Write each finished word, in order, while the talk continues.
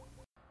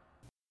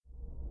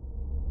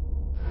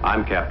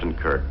I'm Captain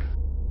Kirk.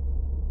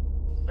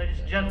 Ladies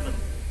and gentlemen,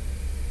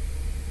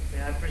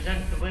 may I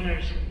present the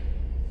winners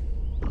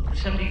of the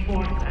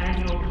 74th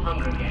Annual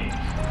Hunger Games.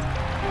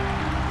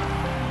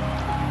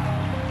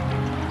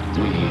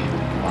 We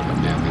are the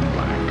men in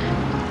black.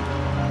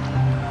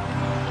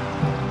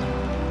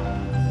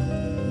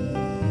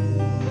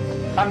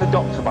 I'm the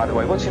doctor, by the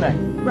way. What's your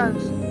name?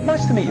 Rose.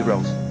 Nice to meet you,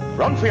 Rose.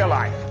 Run for your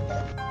life.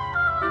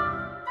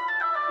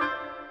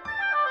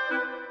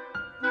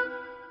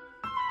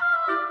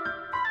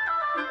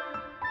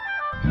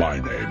 My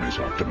name is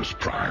Optimus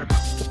Prime.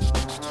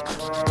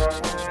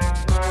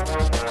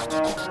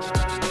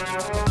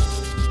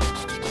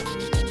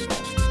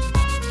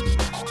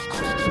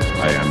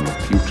 I am the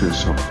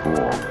Putus of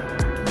Borg.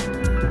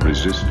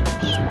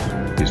 Resistance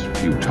is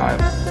futile.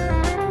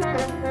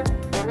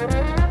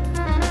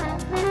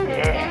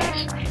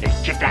 Yes, the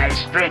Jedi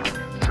strength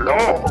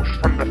flows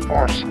from the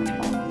Force,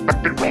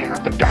 but beware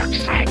of the dark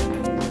side.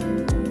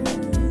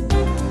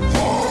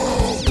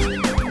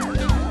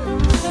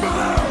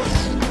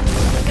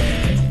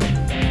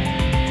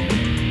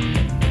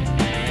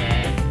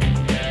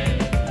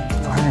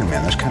 Iron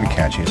Man, that's kind of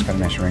catchy. It's got a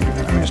nice ring to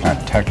it. I mean, it's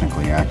not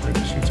technically accurate.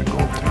 It's a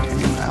gold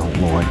titanium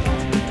alloy.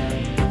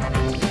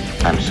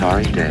 I'm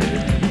sorry, Dave.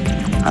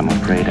 I'm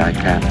afraid I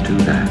can't do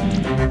that.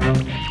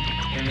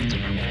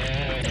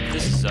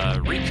 This is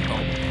Rico,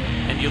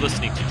 and you're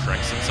listening to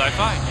Treks in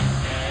Sci-Fi.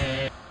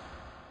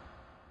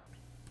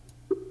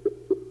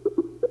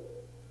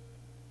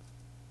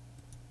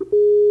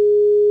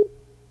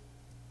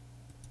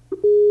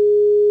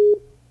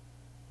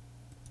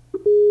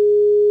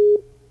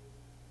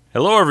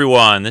 Hello,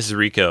 everyone. This is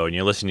Rico, and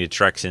you're listening to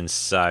Treks in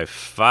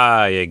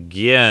Sci-Fi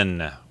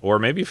again, or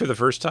maybe for the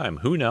first time.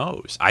 Who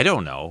knows? I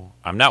don't know.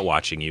 I'm not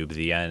watching you, but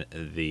the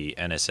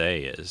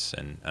NSA is,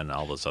 and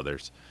all those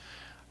others.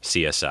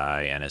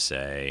 CSI,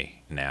 NSA,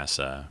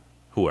 NASA,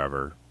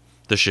 whoever,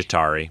 the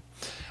Shatari.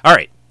 All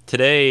right,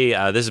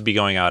 today this will be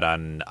going out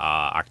on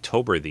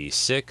October the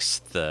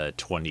 6th,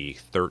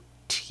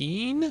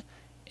 2013,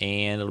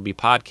 and it'll be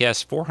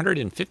podcast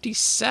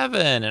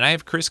 457, and I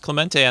have Chris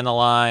Clemente on the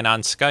line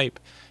on Skype,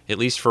 at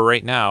least for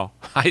right now.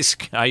 Hi,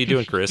 how you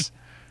doing, Chris?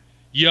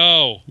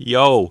 Yo.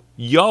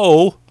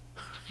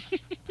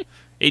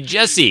 Hey,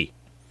 Jesse,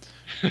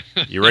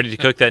 you ready to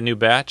cook that new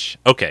batch?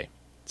 Okay,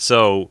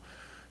 so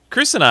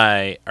Chris and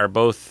I are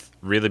both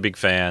really big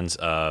fans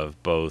of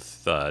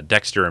both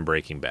Dexter and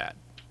Breaking Bad.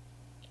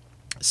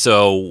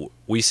 So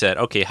we said,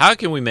 okay, how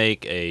can we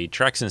make a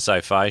Treks and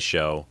Sci-Fi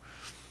show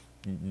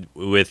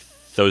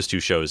with those two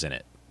shows in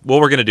it? Well,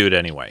 we're going to do it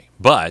anyway,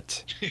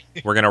 but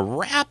we're going to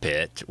wrap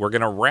it. We're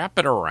going to wrap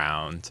it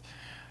around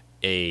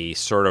a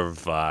sort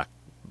of, let's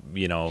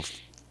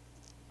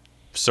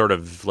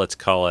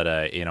call it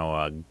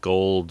a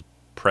gold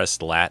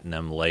pressed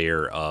latinum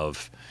layer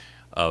of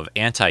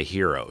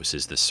anti-heroes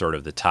is the sort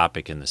of the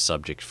topic and the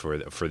subject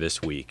for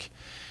this week,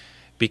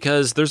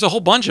 because there's a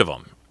whole bunch of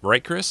them,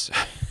 right, Chris?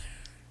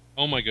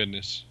 Oh my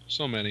goodness,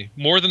 so many,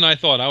 more than I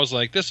thought. I was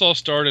like, this all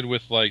started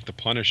with like the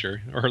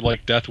Punisher or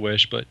like Death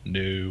Wish, but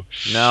no,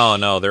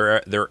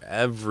 they're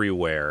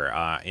everywhere,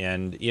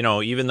 and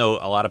even though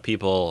a lot of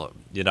people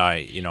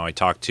I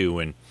talk to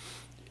and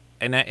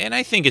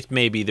I think it's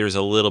maybe there's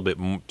a little bit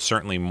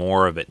certainly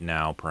more of it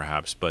now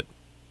perhaps, but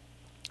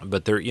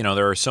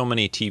there are so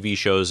many TV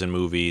shows and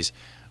movies,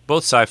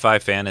 both sci-fi,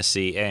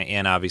 fantasy,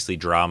 and obviously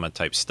drama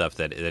type stuff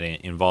that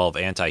involve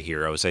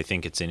anti-heroes. I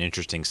think it's an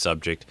interesting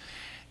subject,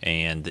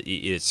 and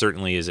it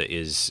certainly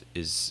is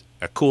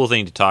a cool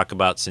thing to talk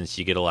about, since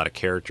you get a lot of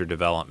character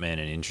development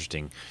and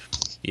interesting,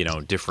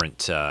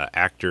 different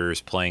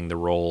actors playing the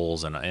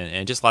roles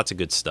and just lots of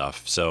good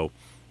stuff. So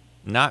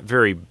not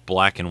very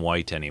black and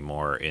white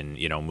anymore in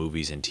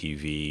movies and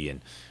TV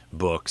and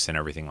books and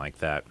everything like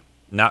that.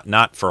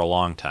 Not for a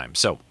long time.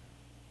 So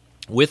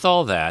with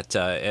all that,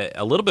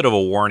 a little bit of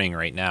a warning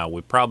right now.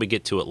 We'll probably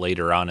get to it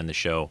later on in the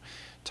show,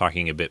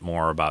 talking a bit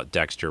more about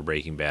Dexter,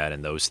 Breaking Bad,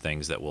 and those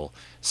things that will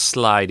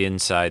slide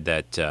inside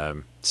that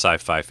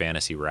sci-fi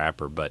fantasy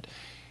wrapper. But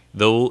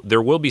though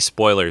there will be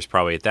spoilers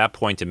probably at that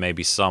point, and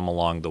maybe some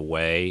along the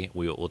way,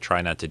 we'll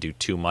try not to do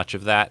too much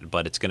of that,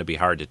 but it's going to be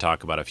hard to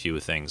talk about a few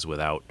things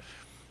without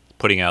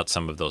putting out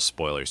some of those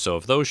spoilers. So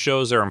if those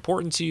shows are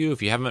important to you,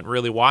 if you haven't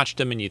really watched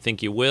them and you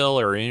think you will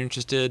or are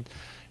interested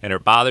and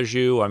it bothers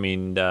you, I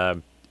mean,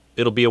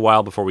 it'll be a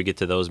while before we get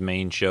to those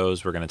main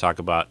shows. We're going to talk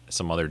about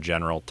some other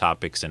general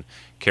topics and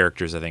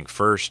characters, I think,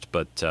 first.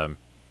 But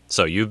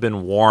so you've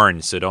been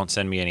warned, so don't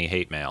send me any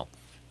hate mail,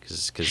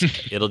 because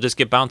it'll just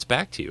get bounced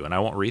back to you and I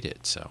won't read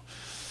it. So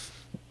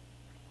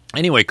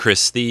anyway,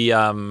 Chris,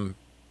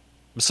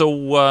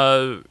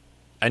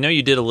 I know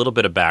you did a little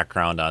bit of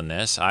background on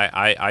this.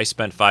 I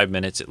spent 5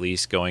 minutes at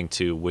least going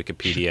to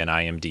Wikipedia and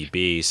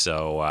IMDb.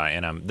 So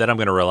I'm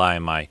going to rely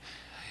on my,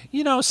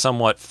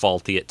 somewhat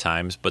faulty at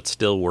times, but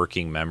still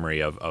working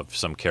memory of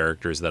some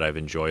characters that I've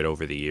enjoyed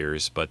over the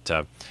years. But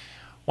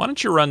why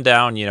don't you run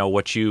down,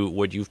 what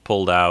you've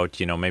pulled out,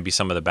 maybe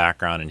some of the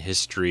background and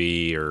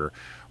history or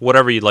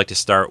whatever you'd like to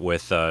start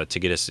with to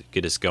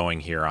get us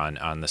going here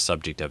on the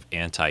subject of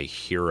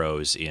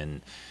anti-heroes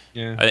in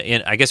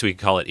I guess we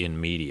could call it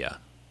in media.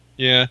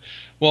 Yeah.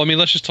 Well, I mean,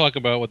 let's just talk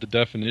about what the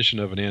definition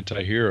of an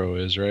anti-hero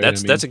is, right?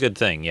 That's a good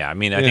thing. Yeah. I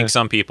mean, I think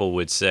some people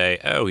would say,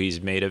 "Oh,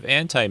 he's made of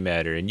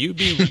antimatter," and you'd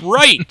be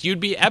right. You'd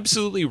be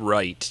absolutely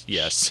right.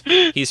 Yes.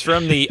 He's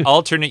from the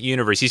alternate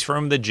universe. He's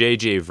from the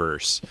JJ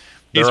verse.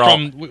 He's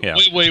from.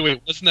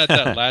 Wait. Wasn't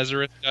that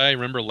Lazarus guy?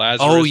 Remember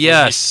Lazarus? Oh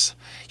yes.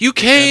 You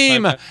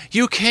came.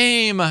 You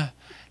came.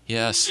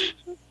 Yes.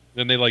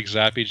 Then they like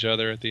zap each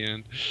other at the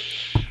end.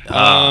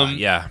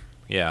 Yeah.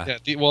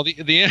 The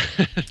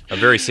a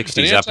very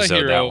 60s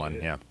episode, that one.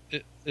 Yeah,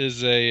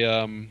 is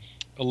a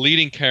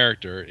leading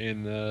character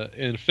in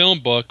a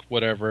film, book,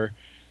 whatever,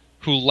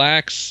 who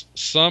lacks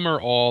some or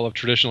all of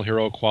traditional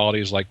hero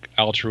qualities like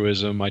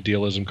altruism,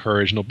 idealism,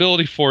 courage,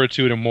 nobility,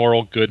 fortitude, and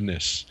moral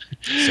goodness.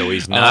 So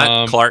he's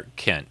not Clark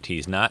Kent.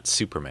 He's not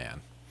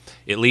Superman.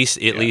 At least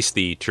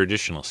the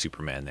traditional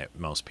Superman that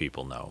most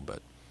people know.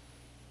 But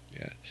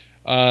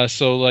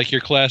so like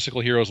your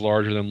classical heroes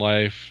larger than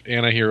life,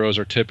 anti-heroes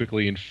are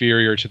typically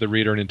inferior to the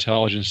reader in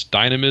intelligence,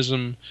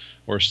 dynamism,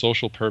 or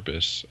social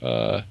purpose.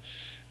 So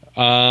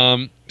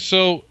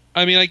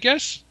I mean, I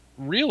guess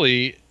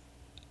really.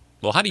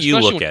 Well, how do you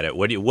look at it?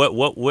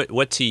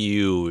 What to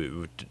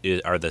you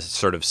are the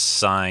sort of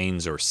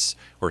signs or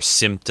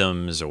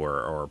symptoms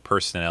or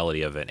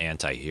personality of an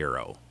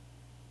anti-hero?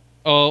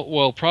 Oh,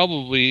 well,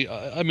 probably.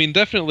 I mean,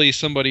 definitely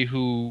somebody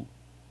who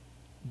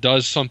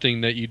does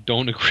something that you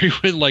don't agree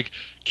with, like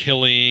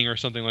killing or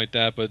something like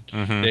that, but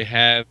they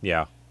have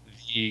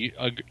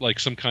like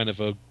some kind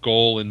of a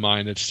goal in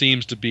mind that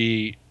seems to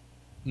be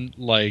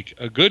like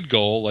a good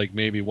goal. Like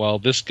maybe, well,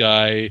 this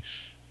guy,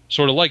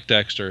 sort of like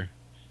Dexter,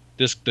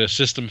 the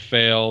system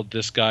failed.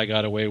 This guy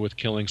got away with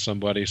killing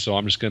somebody, so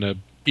I'm just going to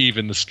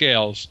even the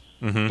scales.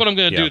 But I'm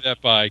going to do that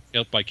by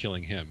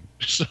killing him.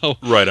 So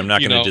right, I'm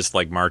not going to just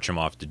like march him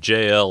off to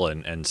jail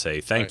and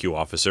say thank you,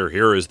 officer.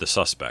 Here is the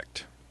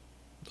suspect.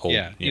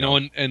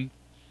 And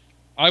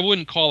I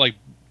wouldn't call like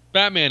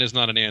Batman is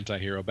not an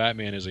anti-hero.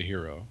 Batman is a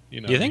hero.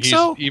 You think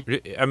so?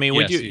 I mean,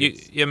 would you?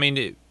 I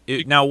mean,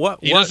 now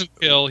what? He doesn't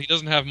kill. He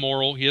doesn't have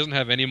moral. He doesn't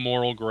have any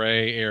moral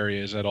gray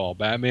areas at all.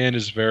 Batman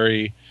is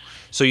very.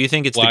 So you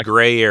think it's the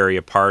gray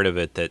area part of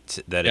it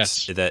it's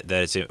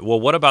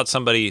well? What about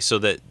somebody so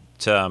that?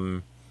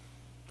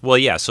 Well,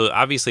 yeah. So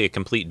obviously, a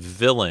complete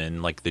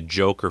villain like the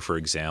Joker, for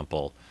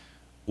example,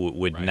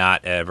 would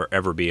not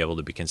ever be able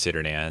to be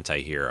considered an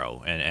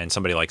anti-hero, and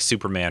somebody like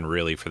Superman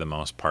really for the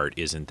most part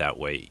isn't that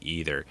way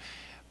either.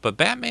 But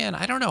Batman,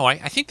 I don't know.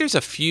 I think there's a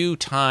few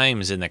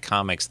times in the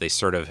comics they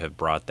sort of have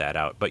brought that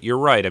out. But you're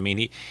right. I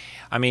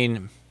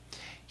mean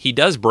he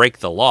does break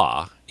the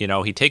law.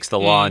 He takes the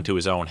law into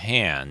his own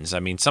hands. I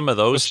mean, some of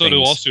those things. So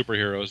do all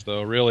superheroes,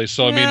 though. Really.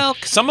 So I mean,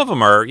 some of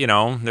them are.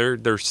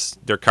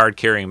 They're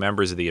card-carrying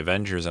members of the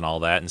Avengers and all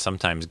that, and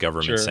sometimes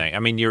government saying. I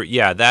mean,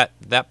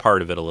 that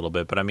part of it a little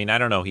bit. But I mean, I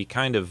don't know. He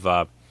kind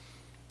of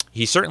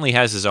he certainly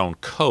has his own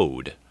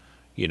code,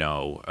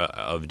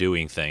 of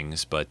doing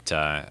things. But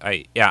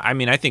I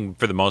think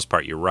for the most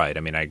part you're right.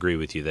 I mean, I agree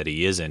with you that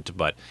he isn't,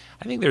 but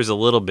I think there's a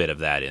little bit of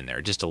that in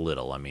there, just a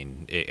little. I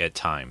mean, at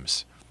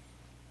times.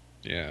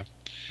 Yeah.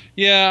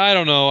 Yeah, I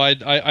don't know.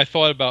 I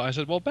thought about. I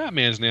said, well,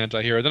 Batman's an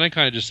anti-hero. Then I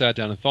kind of just sat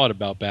down and thought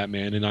about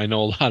Batman, and I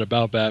know a lot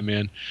about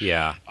Batman.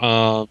 Yeah.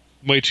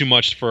 Way too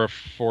much for a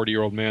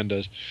 40-year-old man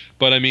does.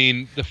 But I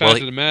mean, the fact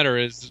of the matter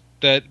is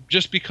that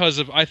just because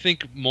of, I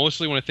think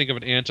mostly when I think of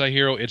an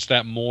anti-hero, it's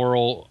that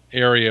moral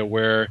area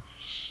where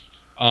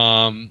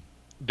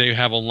they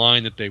have a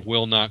line that they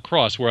will not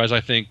cross. Whereas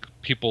I think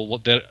people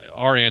that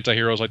are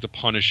anti-heroes like the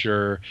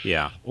Punisher,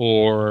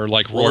 or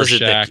like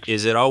Rorschach.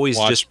 Is it always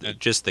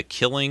just the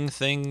killing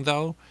thing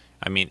though?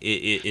 I mean,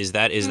 is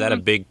that a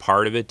big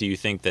part of it? Do you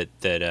think that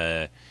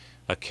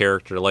a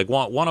character like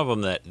one of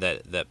them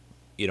that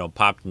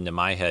popped into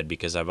my head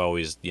because I've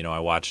always I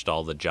watched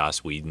all the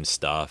Joss Whedon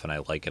stuff and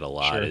I like it a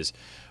lot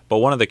but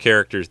one of the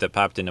characters that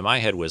popped into my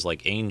head was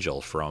like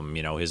Angel from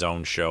his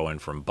own show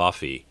and from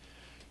Buffy,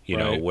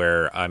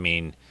 where I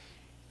mean.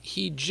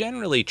 He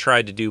generally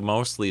tried to do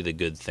mostly the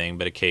good thing,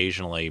 but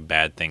occasionally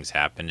bad things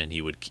happened, and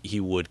he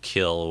would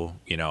kill,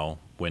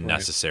 when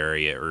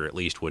necessary, or at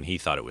least when he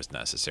thought it was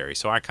necessary.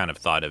 So I kind of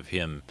thought of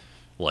him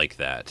like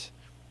that,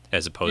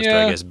 as opposed to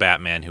I guess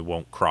Batman, who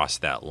won't cross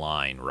that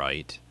line,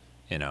 right?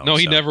 No,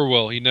 he never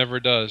will. He never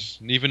does.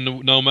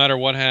 Even no matter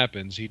what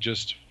happens, he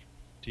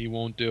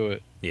won't do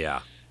it.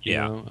 Yeah.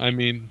 I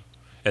mean.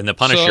 And the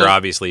Punisher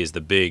obviously is the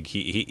big.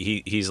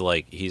 He's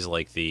like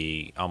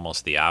the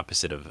almost the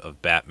opposite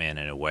of Batman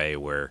in a way,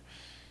 where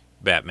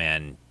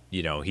Batman,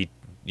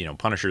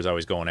 Punisher's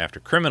always going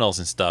after criminals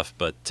and stuff,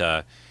 but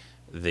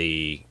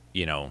he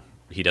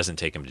doesn't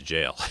take him to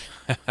jail.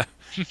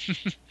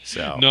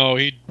 So no,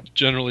 he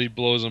generally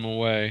blows him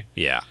away.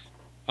 Yeah.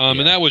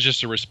 And that was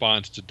just a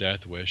response to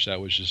Death Wish.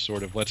 That was just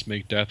sort of let's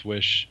make Death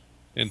Wish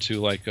into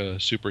like a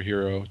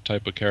superhero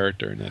type of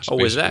character, and that's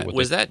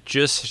that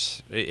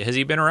just has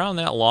he been around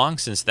that long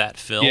since that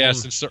film? Yeah,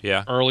 since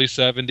the early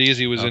 70s.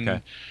 He was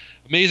in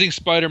Amazing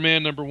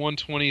Spider-Man number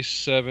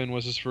 127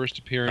 was his first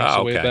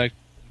appearance way back.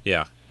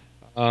 Yeah.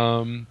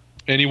 And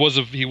he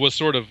was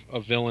sort of a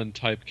villain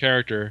type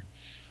character.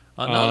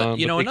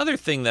 Another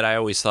thing that I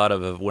always thought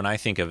of when I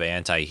think of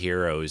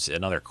anti-heroes,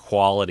 another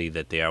quality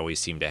that they always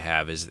seem to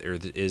have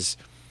is,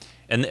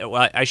 and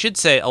I should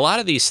say, a lot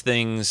of these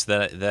things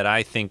that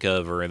I think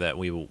of, or that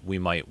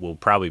we'll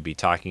probably be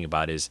talking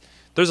about, is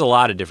there's a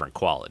lot of different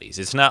qualities.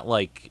 It's not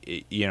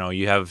like,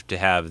 you have to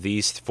have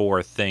these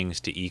 4 things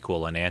to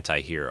equal an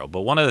anti-hero.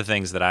 But one of the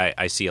things that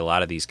I see a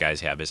lot of these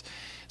guys have is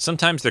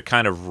sometimes they're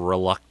kind of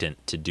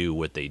reluctant to do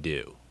what they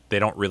do. They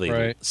don't really.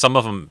 Right.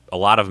 A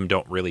lot of them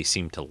don't really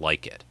seem to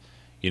like it.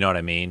 You know what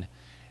I mean?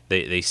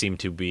 They seem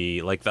to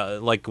be like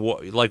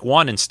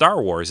one in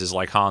Star Wars is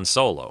like Han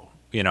Solo.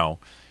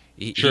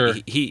 Sure.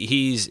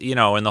 He's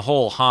in the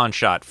whole Han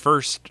shot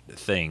first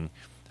thing.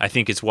 I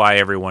think it's why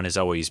everyone has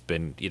always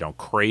been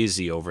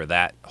crazy over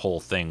that whole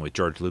thing with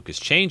George Lucas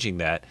changing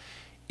that.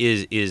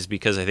 Is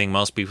because I think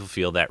most people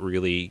feel that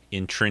really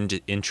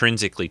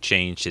intrinsically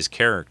changed his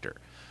character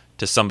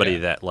to somebody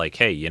that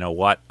hey, you know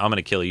what? I'm going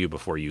to kill you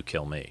before you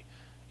kill me.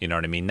 You know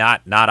what I mean?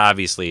 Not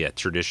obviously a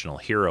traditional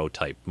hero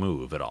type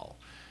move at all.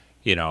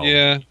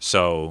 Yeah.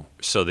 So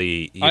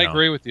I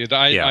agree with you.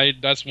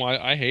 That's why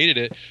I hated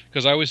it,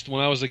 because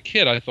when I was a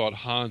kid, I thought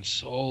Han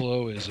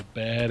Solo is a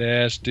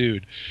badass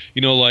dude.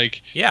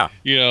 Yeah.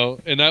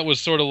 And that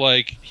was sort of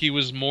like he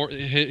was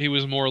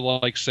more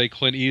like, say,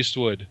 Clint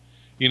Eastwood,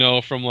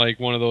 from like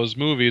one of those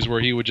movies where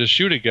he would just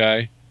shoot a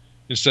guy.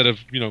 Instead of,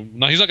 he's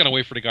not going to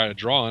wait for the guy to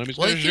draw on him. He's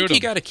going to shoot him. I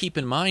think you got to keep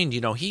in mind,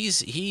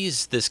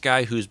 he's this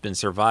guy who's been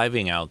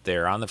surviving out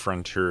there on the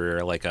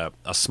frontier like a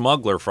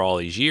smuggler for all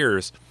these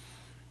years.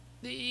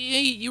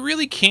 You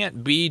really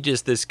can't be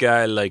just this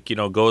guy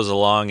goes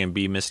along and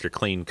be Mr.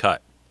 Clean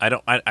Cut.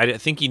 I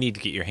think you need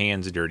to get your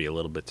hands dirty a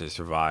little bit to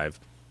survive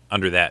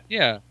under that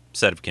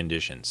set of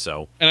conditions.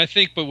 So, and I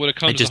think, but when it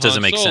comes, it just to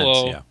doesn't Han make Solo,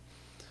 sense. Yeah.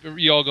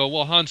 You all go,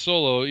 well, Han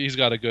Solo, he's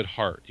got a good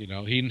heart, he and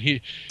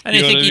I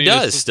think he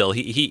does still.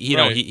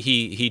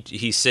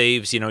 He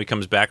saves, he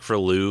comes back for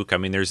Luke. I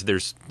mean,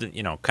 there's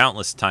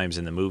countless times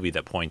in the movie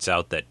that points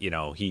out that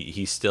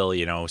he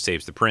still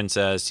saves the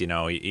princess. He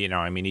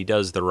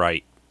does the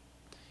right.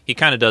 He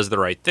kind of does the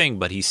right thing,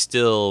 but he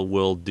still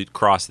will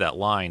cross that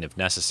line if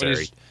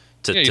necessary.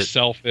 He's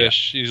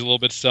selfish. Yeah. He's a little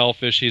bit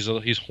selfish. He's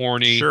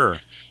horny.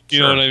 Sure. You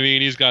know what I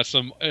mean? He's got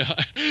some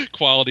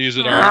qualities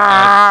that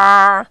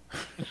aren't.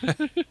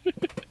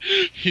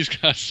 He's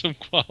got some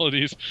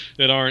qualities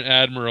that aren't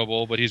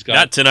admirable, but he's got.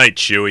 Not tonight,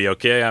 Chewie.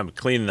 Okay, I'm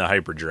cleaning the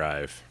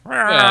hyperdrive.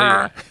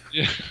 Well,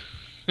 yeah.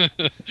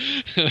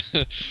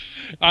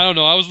 I don't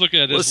know. I was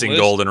looking at this. Listen,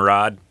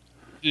 Goldenrod.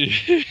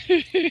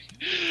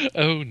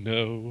 Oh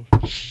no.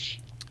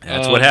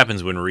 That's what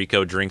happens when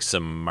Rico drinks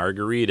some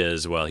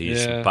margaritas while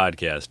he's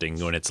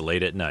podcasting when it's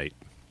late at night.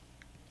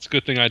 It's a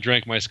good thing I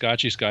drank my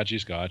scotch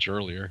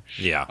earlier.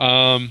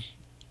 Yeah.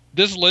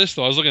 This list,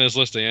 though, I was looking at this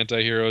list of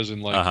anti-heroes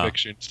and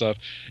fiction stuff,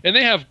 and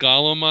they have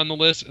Gollum on the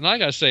list, and I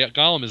gotta say,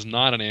 Gollum is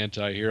not an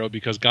anti-hero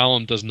because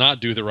Gollum does not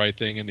do the right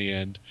thing in the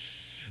end.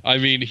 I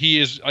mean,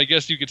 he is. I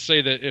guess you could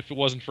say that if it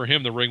wasn't for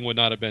him, the ring would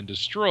not have been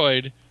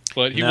destroyed.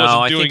 But he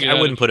wasn't doing it. I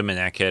wouldn't put him in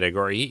that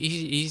category.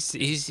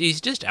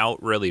 He's just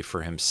out really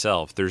for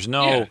himself. There's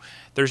no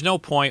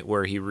point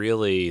where he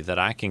really, that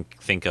I can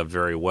think of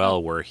very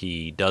well, where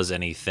he does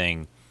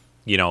anything,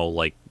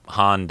 like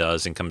Han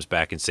does and comes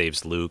back and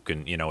saves Luke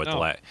and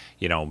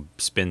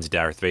spins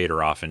Darth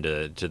Vader off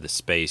into the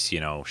space,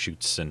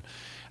 shoots and.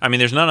 I mean,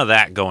 there's none of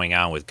that going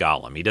on with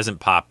Gollum. He doesn't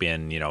pop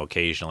in,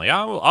 occasionally.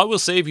 I will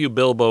save you,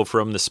 Bilbo,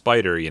 from the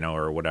spider,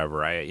 or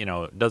whatever.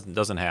 It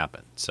doesn't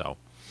happen. So.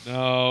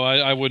 No,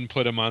 I wouldn't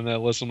put him on that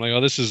list. I'm like,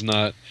 oh, this is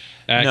not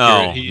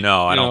accurate.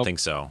 No, I don't think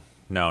so.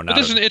 No, not.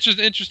 But this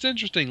is an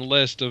interesting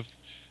list of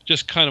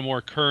just kind of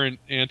more current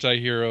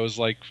anti-heroes,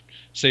 like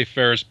say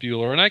Ferris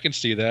Bueller, and I can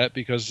see that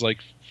because like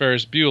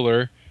Ferris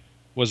Bueller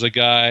was a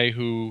guy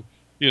who,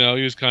 he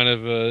was kind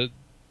of a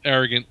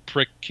arrogant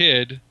prick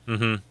kid,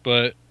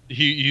 but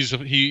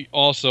he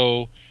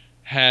also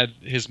had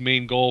his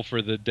main goal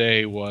for the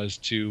day was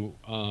to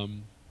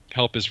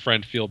help his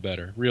friend feel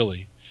better.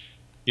 Really.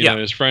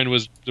 His friend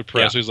was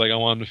depressed. So he's like, I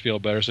want him to feel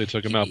better, so he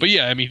took him out. But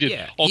he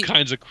did all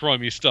kinds of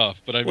crummy stuff.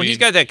 But he's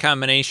got that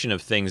combination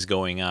of things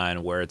going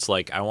on where it's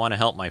like, I want to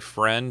help my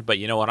friend, but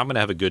you know what? I'm going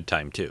to have a good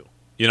time too.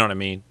 You know what I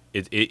mean?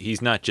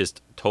 He's not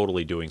just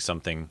totally doing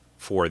something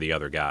for the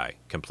other guy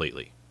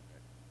completely.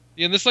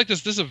 Yeah, and this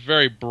is a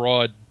very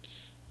broad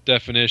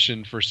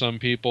definition for some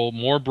people,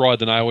 more broad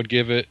than I would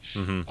give it.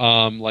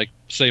 Like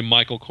say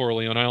Michael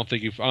Corleone. I don't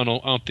think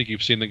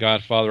you've seen The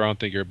Godfather. I don't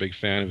think you're a big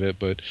fan of it,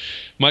 but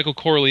Michael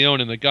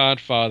Corleone in The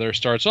Godfather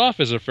starts off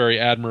as a very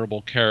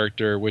admirable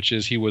character, which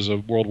is he was a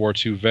World War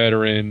II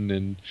veteran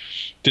and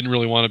didn't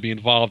really want to be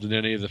involved in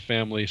any of the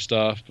family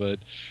stuff, but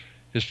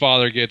his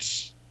father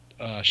gets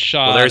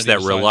shot. Well, there's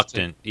that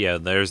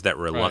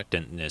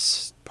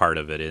reluctantness part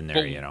of it in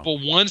there,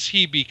 But once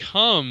he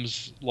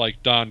becomes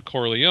like Don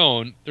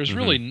Corleone, there's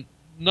really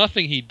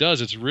nothing he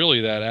does it's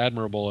really that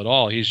admirable at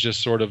all. He's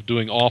just sort of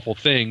doing awful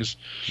things.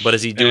 But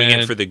is he doing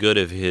it for the good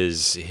of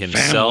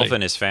himself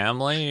and his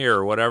family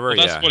or whatever?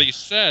 Well, that's what he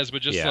says,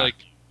 but just like,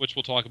 which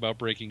we'll talk about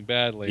Breaking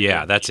Bad later.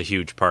 Yeah, that's a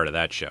huge part of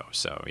that show.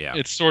 So yeah,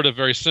 it's sort of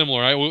very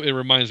similar. It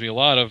reminds me a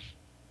lot of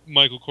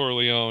Michael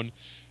Corleone,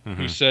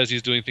 who says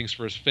he's doing things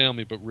for his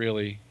family, but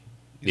really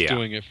he's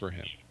doing it for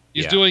him.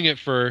 He's doing it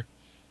for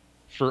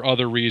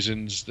other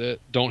reasons that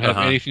don't have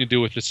anything to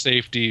do with the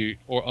safety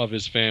of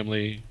his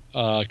family.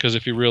 Because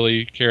if he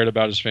really cared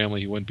about his family,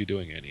 he wouldn't be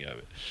doing any of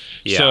it.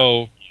 Yeah.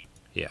 So,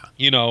 yeah,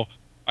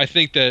 I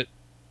think that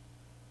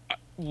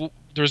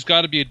there's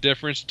got to be a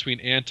difference between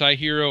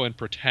anti-hero and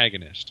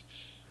protagonist.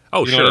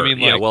 Oh, you know what I mean?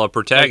 Yeah, well, a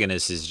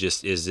protagonist is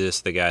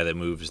this the guy that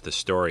moves the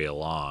story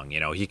along?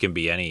 He can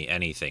be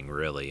anything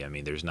really. I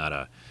mean, there's not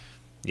a,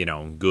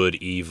 good,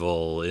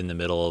 evil, in the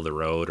middle of the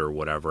road or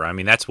whatever. I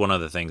mean, that's one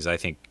of the things I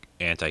think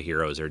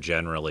anti-heroes are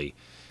generally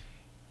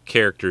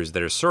characters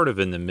that are sort of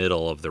in the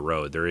middle of the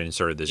road. They're in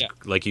sort of this,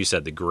 like you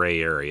said, the gray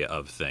area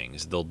of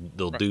things. They'll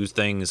do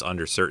things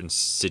under certain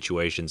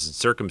situations and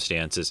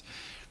circumstances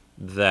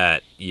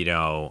that,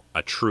 a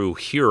true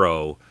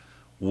hero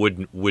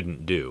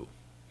wouldn't do,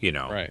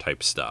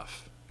 type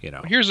stuff.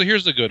 Here's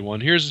a good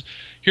one. Here's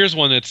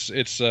one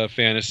it's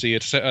fantasy.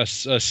 It's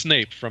a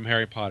Snape from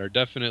Harry Potter.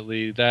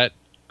 Definitely that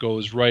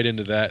goes right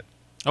into that.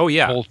 Oh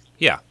yeah,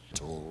 yeah.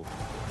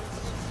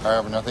 I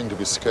have nothing to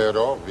be scared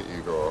of,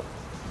 Igor.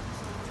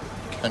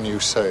 Can you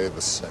say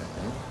the same?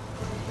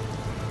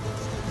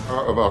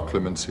 Of our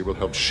clemency will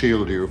help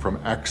shield you from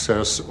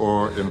access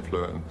or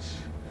influence.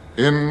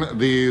 In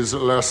these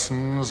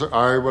lessons,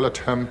 I will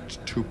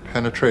attempt to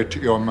penetrate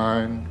your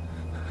mind.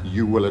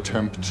 You will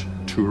attempt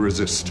to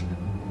resist.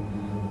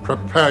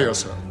 Prepare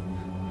yourself.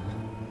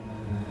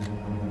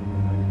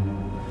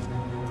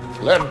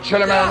 Let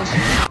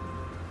Chilliman.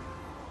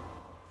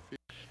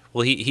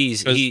 Well,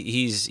 he's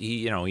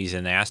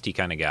a nasty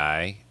kind of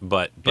guy,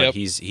 but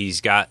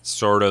he's got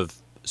sort of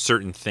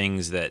certain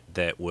things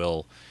that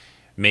will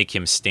make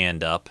him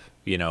stand up,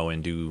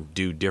 and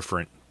do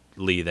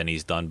differently than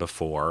he's done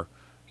before.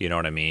 You know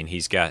what I mean?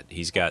 He's got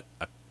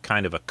a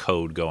kind of a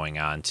code going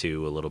on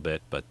too a little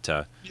bit, but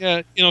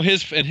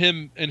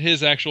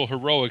his actual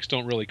heroics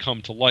don't really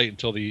come to light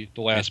until the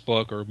last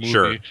book or movie.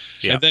 Sure.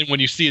 Yeah. And then when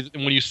you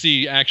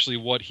see actually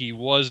what he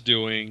was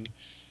doing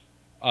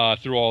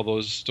through all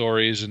those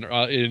stories, and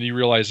you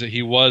realize that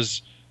he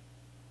was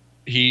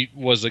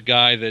a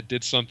guy that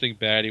did something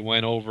bad. He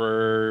went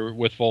over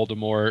with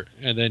Voldemort,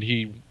 and then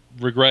he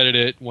regretted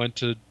it, went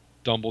to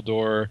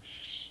Dumbledore,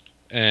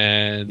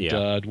 and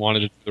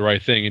wanted to do the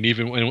right thing. And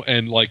even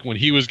when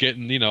he was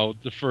getting,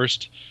 the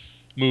first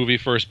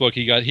book,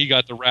 he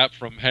got the rap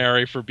from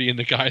Harry for being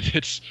the guy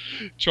that's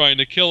trying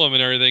to kill him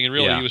and everything, and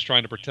really he was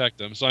trying to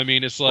protect him. So I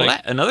mean, it's like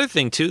another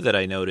thing too that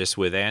I noticed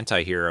with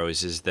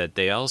anti-heroes is that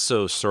they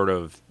also sort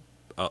of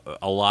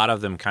a lot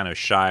of them kind of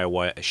shy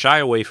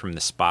away from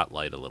the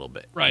spotlight a little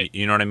bit. Right.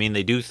 You know what I mean?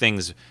 They do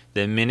things,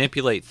 they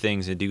manipulate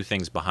things and do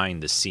things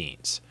behind the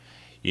scenes.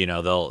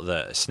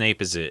 The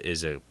Snape is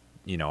a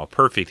a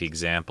perfect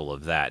example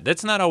of that.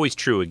 That's not always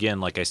true. Again,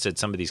 like I said,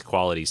 some of these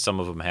qualities, some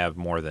of them have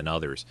more than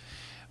others,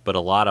 but a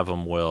lot of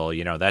them will.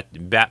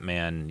 That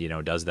Batman,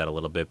 does that a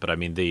little bit. But I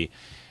mean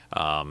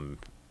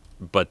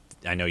but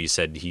I know you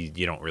said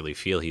you don't really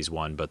feel he's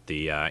one, but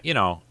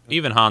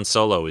even Han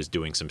Solo is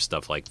doing some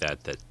stuff like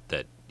that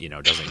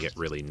doesn't get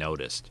really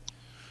noticed,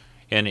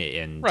 and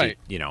right.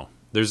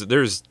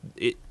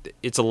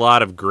 It's a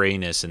lot of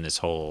grayness in this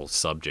whole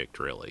subject,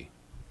 really.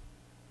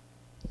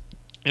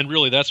 And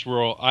really, that's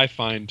where I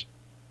find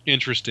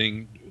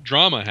interesting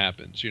drama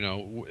happens.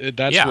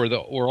 That's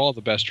where all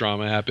the best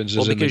drama happens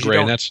is in the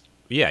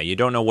gray. You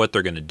don't know what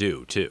they're going to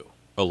do too.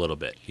 A little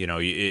bit,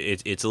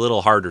 it's a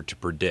little harder to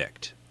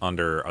predict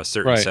under a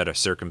certain set of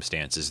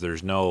circumstances.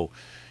 You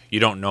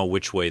don't know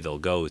which way they'll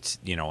go.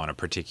 On a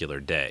particular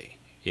day.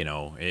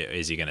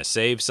 Is he going to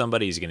save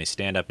somebody? Is he going to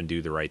stand up and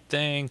do the right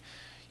thing?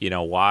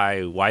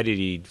 Why did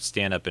he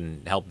stand up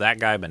and help that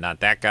guy but not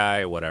that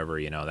guy? Whatever,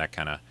 that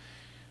kind of.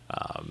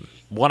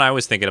 One I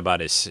was thinking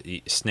about is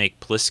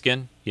Snake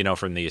Plissken,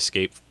 from the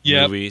Escape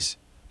movies.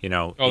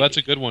 That's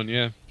a good one.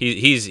 Yeah,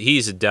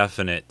 he's a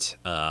definite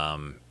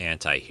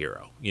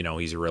anti-hero.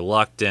 He's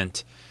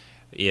reluctant.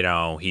 He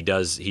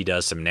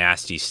does some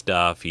nasty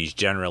stuff. He's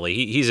generally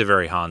he's a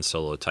very Han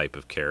Solo type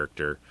of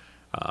character.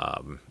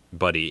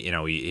 But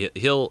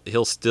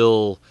he'll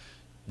still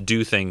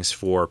do things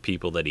for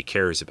people that he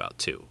cares about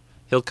too.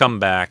 He'll come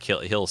back.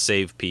 He'll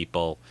save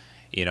people.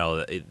 He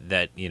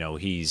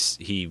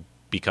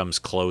becomes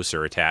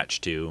closer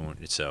attached to.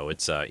 So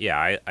it's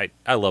I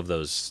love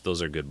those.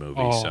 Those are good movies.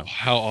 Oh, so.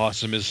 How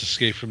awesome is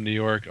Escape from New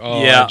York?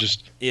 Oh,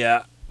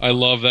 yeah. I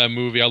love that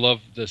movie. I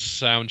love the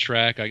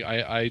soundtrack.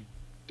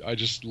 I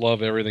just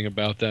love everything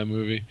about that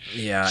movie.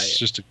 Yeah,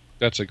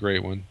 that's a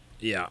great one.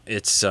 Yeah,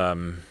 it's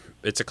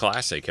a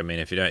classic. I mean,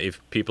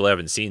 if people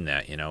haven't seen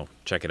that,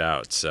 check it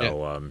out.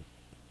 So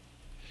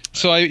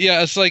it's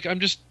like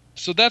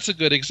so that's a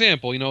good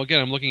example.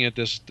 Again, I'm looking at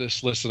this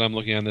list that I'm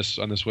looking on this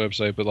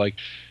website, but like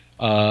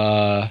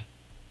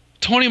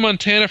Tony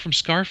Montana from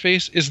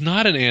Scarface is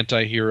not an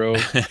anti-hero.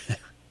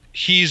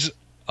 He's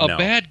a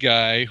bad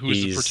guy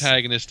who's the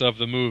protagonist of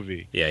the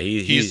movie. Yeah,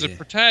 he's the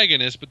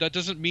protagonist, but that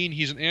doesn't mean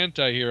he's an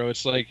anti-hero.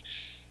 It's like,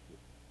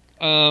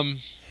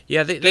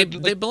 yeah,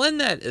 they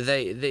blend that.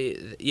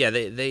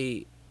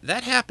 They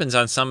that happens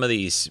on some of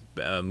these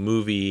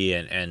movie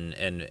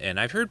and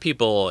I've heard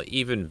people,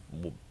 even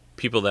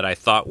people that I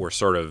thought were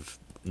sort of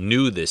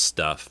knew this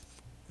stuff,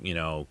 you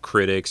know,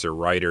 critics or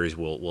writers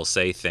will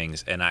say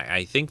things, and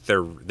I think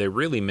they're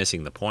really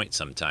missing the point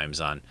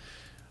sometimes on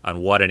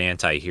what an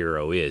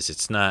anti-hero is.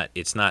 It's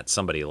not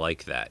somebody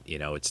like that, you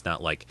know. It's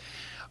not like,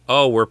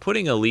 oh, we're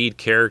putting a lead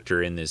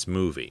character in this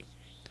movie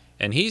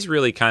and he's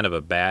really kind of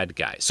a bad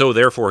guy, so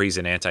therefore he's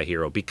an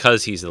anti-hero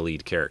because he's the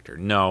lead character.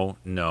 No,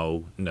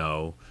 not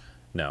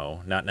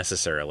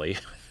necessarily.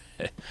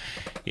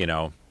 You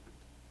know,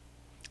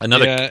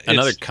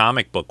 another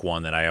comic book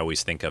one that I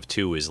always think of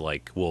too is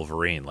like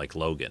Wolverine, like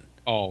Logan.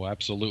 Oh,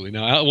 absolutely.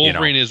 No,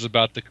 Wolverine is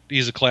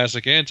he's a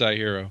classic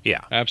anti-hero.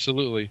 Yeah.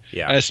 Absolutely.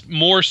 Yeah. As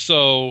more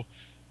so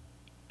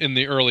in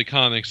the early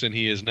comics than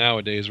he is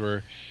nowadays,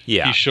 where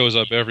he shows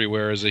up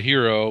everywhere as a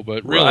hero,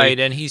 but really... Right,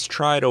 and he's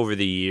tried over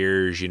the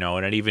years, you know,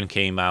 and it even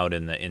came out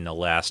in the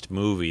last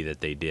movie that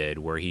they did,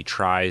 where he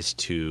tries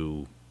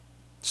to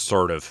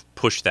sort of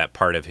push that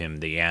part of him,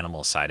 the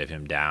animal side of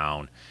him,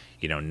 down,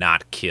 you know,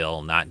 not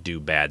kill, not do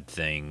bad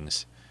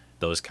things,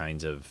 those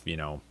kinds of, you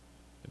know,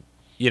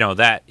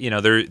 that, you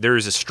know,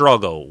 there's a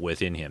struggle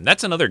within him.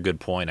 That's another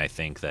good point, I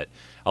think, that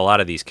a lot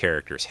of these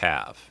characters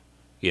have.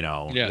 You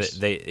know, yes.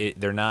 they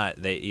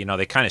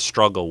kind of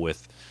struggle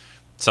with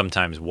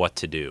sometimes what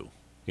to do.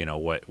 You know,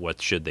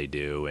 what should they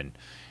do, and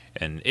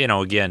you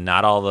know, again,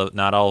 not all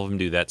of them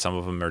do that. Some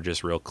of them are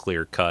just real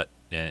clear cut,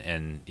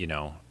 and you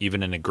know,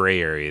 even in a gray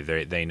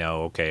area, they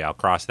know, okay, I'll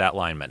cross that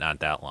line, but not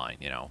that line.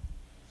 You know.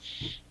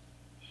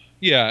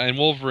 Yeah, and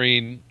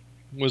Wolverine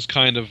was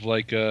kind of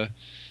like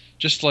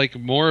just like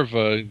more of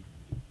a,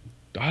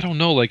 I don't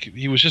know, like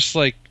he was just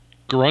like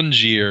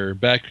grungier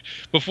back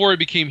before he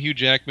became Hugh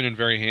Jackman and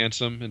very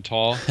handsome and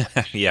tall.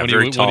 Yeah,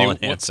 very tall and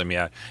handsome.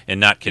 Yeah, and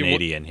not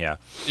Canadian. Yeah.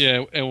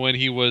 Yeah, and when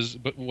he was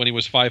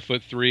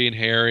 5'3" and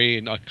hairy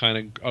and kind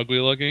of ugly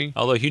looking.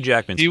 Although Hugh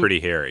Jackman's pretty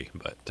hairy,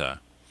 but.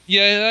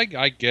 Yeah,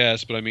 I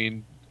guess, but I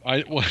mean,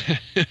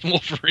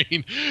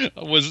 Wolverine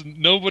was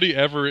nobody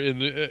ever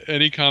in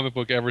any comic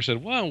book ever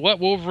said, "Wow, what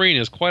Wolverine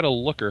is quite a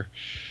looker."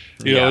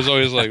 You know, it was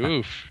always like,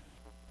 "Oof."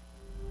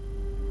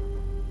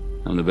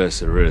 I'm the best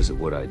there is at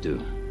what I do.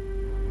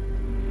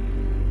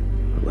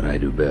 But what I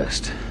do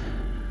best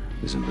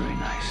isn't very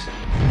nice.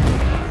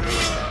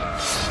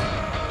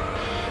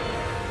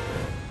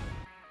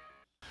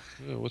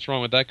 What's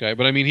wrong with that guy?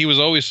 But I mean, he was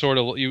always sort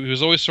of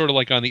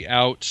like on the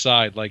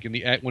outside, like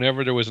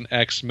whenever there was an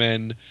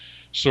X-Men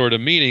sort of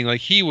meeting,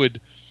 like he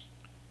would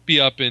be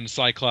up in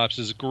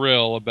Cyclops'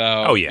 grill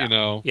about, you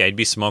know. Yeah, he'd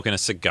be smoking a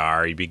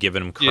cigar, he'd be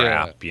giving him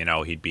crap, you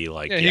know, he'd be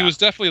like... Yeah, he was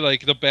definitely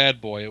like the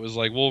bad boy. It was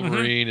like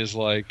Wolverine is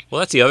like... Well,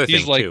 that's the other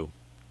thing, like, too.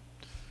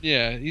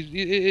 Yeah,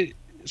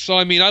 so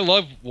I mean, I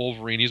love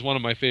Wolverine. He's one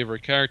of my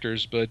favorite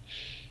characters, but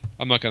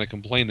I'm not going to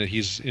complain that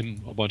he's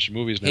in a bunch of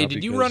movies now. Hey,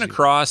 did you run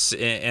across,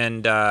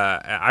 and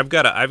I've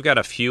got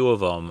a few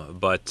of them,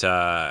 but...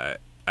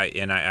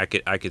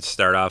 I could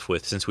start off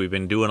with, since we've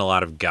been doing a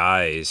lot of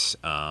guys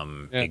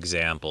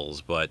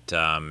examples, but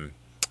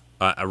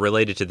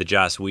related to the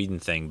Joss Whedon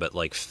thing, but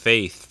like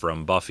Faith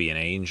from Buffy and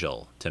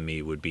Angel to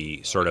me would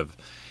be sort of,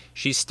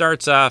 she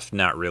starts off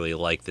not really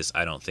like this,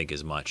 I don't think,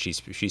 as much.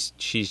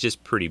 She's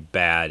just pretty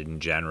bad in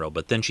general,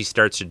 but then she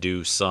starts to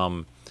do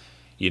some,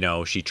 you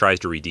know, she tries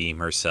to redeem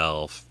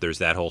herself. There's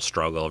that whole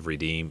struggle of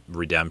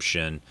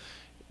redemption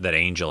that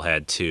Angel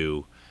had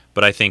too.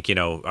 But I think, you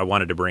know, I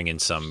wanted to bring in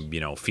some, you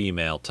know,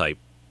 female type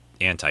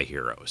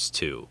anti-heroes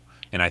too,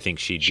 and I think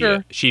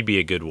she'd be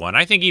a good one.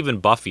 I think even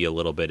Buffy a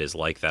little bit is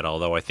like that,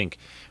 although I think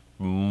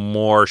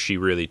more she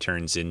really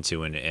turns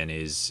into and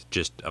is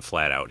just a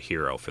flat out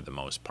hero for the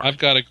most part. I've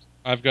got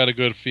a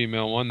good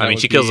female one. I mean,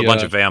 she kills a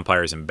bunch of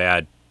vampires and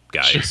bad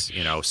guys,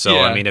 you know. So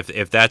I mean,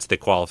 if that's the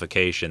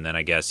qualification, then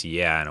I guess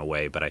in a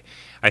way. But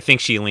I think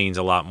she leans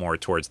a lot more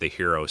towards the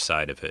hero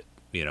side of it,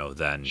 you know,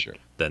 than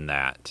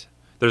that.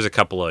 There's a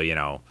couple of, you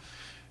know,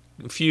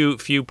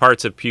 few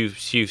parts of few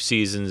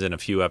seasons and a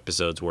few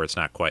episodes where it's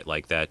not quite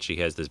like that. She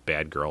has this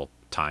bad girl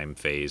time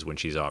phase when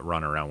she's out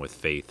running around with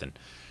Faith and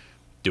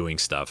doing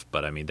stuff.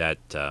 But I mean, that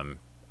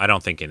I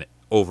don't think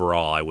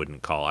overall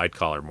I'd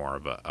call her more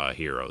of a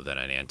hero than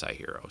an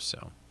anti-hero.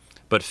 So,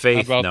 but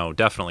Faith, no,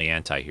 definitely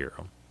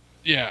anti-hero.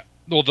 Yeah,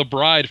 well, the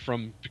bride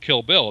from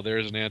Kill Bill,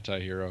 there's an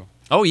anti-hero.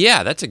 Oh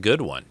yeah, that's a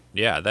good one.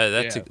 Yeah,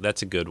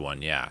 that's a good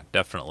one. Yeah,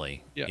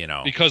 definitely. Yeah, you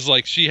know, because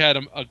like she had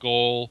a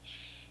goal,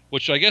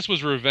 which I guess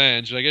was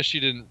revenge. I guess she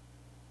didn't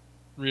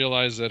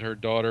realize that her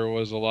daughter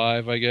was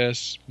alive. I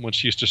guess when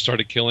she just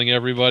started killing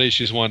everybody,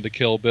 she just wanted to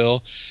kill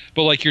Bill.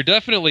 But like, you're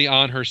definitely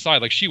on her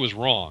side. Like, she was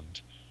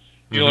wronged.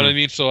 You know what I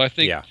mean? So I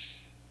think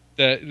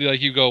that,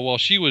 like, you go, well,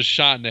 she was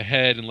shot in the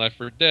head and left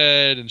for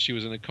dead, and she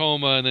was in a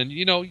coma, and then,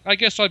 you know, I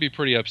guess I'd be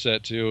pretty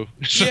upset too.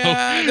 So,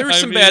 yeah, there was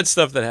some bad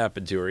stuff that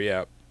happened to her.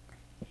 Yeah.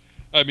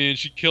 I mean,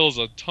 she kills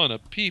a ton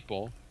of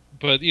people,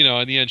 but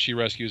in the end, she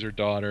rescues her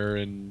daughter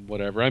and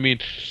whatever. I mean,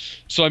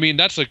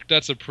 that's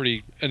a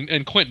pretty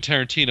and Quentin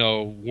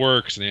Tarantino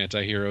works in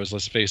anti-heroes.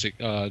 Let's face it,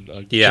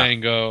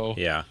 Django.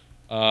 Yeah.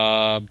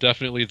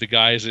 Definitely the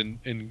guys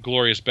in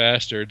Glorious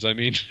Bastards. I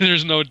mean,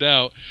 there's no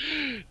doubt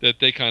that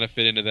they kind of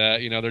fit into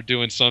that. They're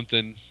doing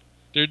something.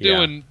 They're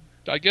doing,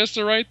 I guess,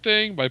 the right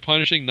thing by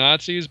punishing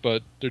Nazis,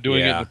 but they're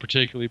doing it in a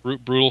particularly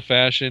brutal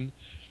fashion.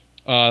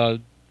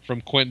 From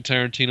Quentin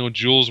Tarantino,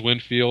 Jules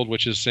Winfield,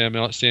 which is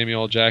Samuel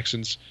L.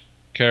 Jackson's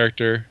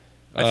character.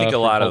 I think a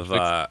lot of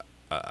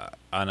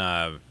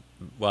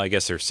well, I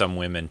guess there's some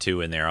women too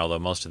in there, although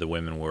most of the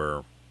women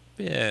were.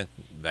 Yeah,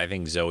 I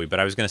think Zoe, but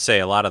I was going to say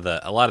a lot of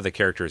the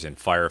characters in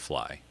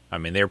Firefly. I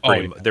mean, they're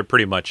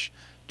pretty much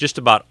just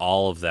about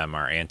all of them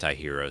are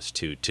anti-heroes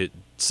to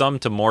some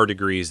to more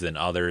degrees than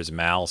others.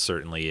 Mal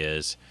certainly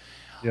is.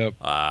 Yep.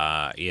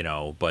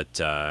 But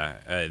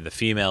the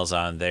females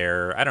on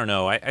there, I don't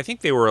know. I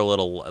think they were a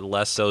little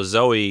less so.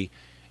 Zoe,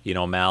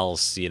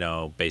 Mal's,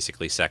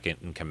 basically second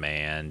in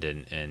command,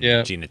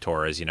 and Gina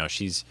Torres,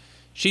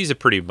 she's a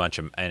pretty much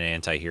an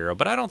anti-hero,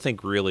 but I don't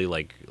think really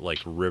like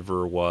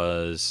River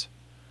was.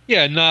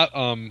 Yeah, not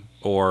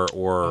or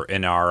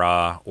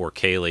Inara or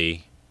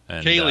Kaylee.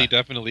 And, Kaylee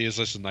definitely is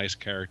just a nice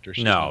character.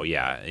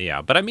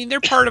 But I mean,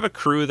 they're part of a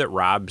crew that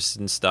robs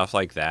and stuff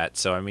like that.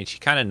 So I mean, she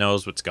kind of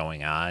knows what's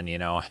going on.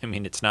 I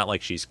mean, it's not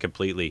like she's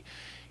completely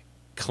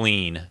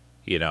clean,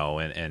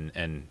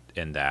 and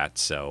that.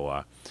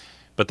 So,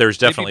 but there's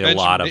definitely a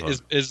lot of them.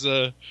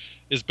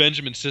 Is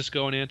Benjamin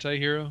Sisko an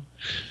anti-hero?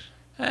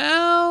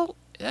 Well,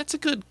 that's a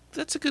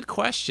good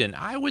question.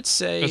 I would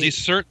say because he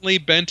certainly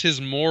bent his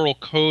moral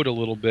code a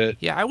little bit.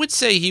 Yeah, I would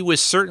say he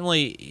was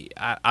certainly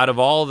out of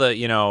all the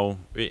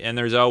and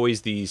there's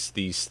always these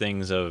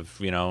things of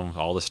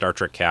all the Star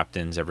Trek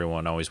captains.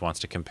 Everyone always wants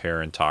to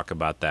compare and talk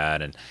about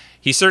that, and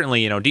he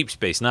certainly Deep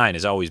Space Nine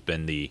has always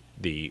been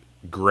the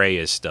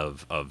grayest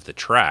of the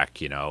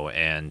Trek,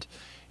 and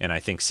I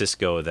think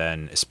Sisko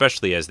then,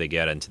 especially as they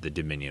get into the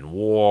Dominion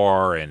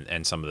War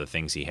and some of the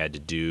things he had to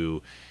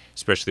do,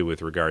 especially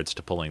with regards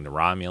to pulling the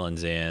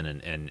Romulans in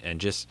and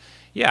just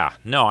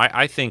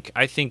I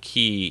think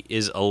he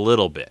is a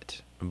little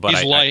bit, but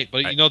he's light.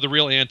 But the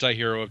real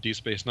anti-hero of Deep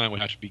Space Nine would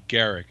have to be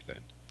Garrick then.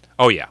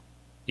 Oh yeah,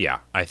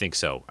 I think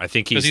so. I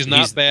think he's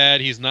not bad.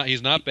 He's not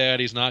bad.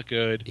 He's not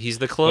good. He's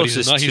the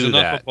closest he's to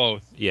enough that. Of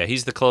both. Yeah,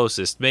 he's the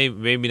closest.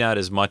 Maybe not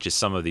as much as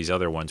some of these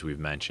other ones we've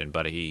mentioned,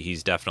 but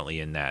he's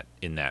definitely in that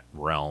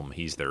realm.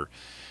 He's their,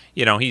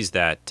 he's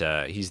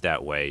that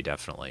way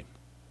definitely.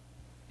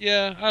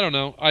 Yeah, I don't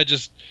know. I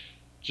just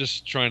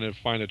trying to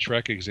find a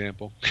Trek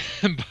example,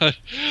 but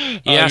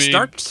yeah, I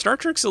mean, Star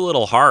Trek's a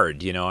little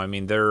hard. I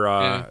mean, they're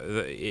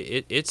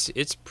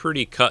it's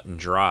pretty cut and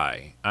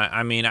dry.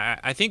 I mean,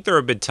 I think there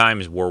have been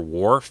times where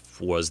Worf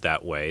was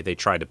that way. They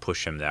tried to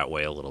push him that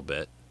way a little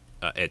bit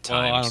at times.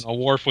 Well, I don't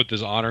know. Worf with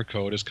his honor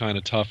code is kind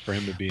of tough for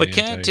him to be. But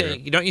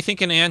don't you think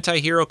an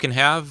anti-hero can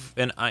have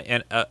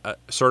a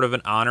sort of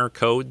an honor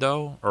code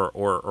though,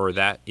 or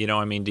that?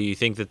 I mean, do you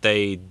think that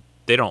they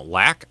don't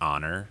lack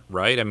honor,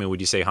 right? I mean,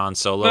 would you say Han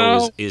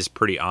Solo is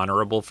pretty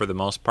honorable for the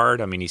most part?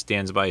 I mean, he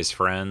stands by his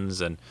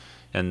friends and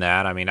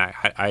that. I mean,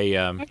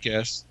 I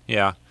guess.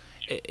 Yeah.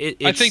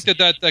 I think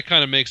that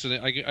kind of makes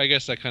it. I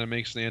guess that kind of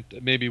makes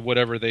maybe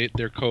whatever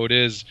their code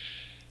is,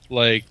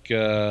 like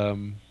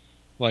Han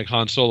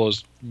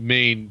Solo's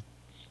main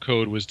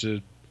code was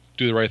to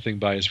do the right thing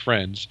by his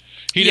friends.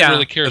 He didn't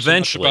really care so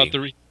much about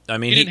the. I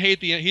mean, he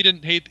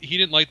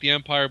didn't like the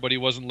Empire, but he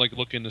wasn't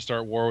looking to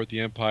start war with the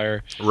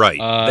Empire. Right.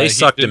 They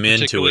sucked him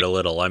into it a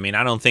little. I mean,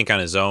 I don't think on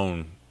his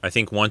own. I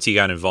think once he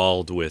got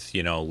involved with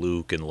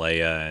Luke and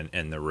Leia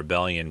and the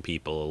rebellion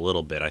people a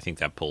little bit, I think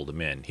that pulled him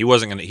in. He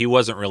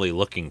wasn't really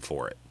looking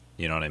for it.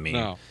 You know what I mean?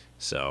 No.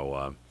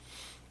 So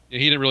he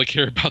didn't really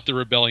care about the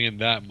rebellion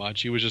that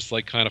much. He was just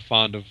kind of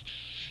fond of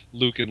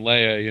Luke and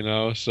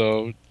Leia,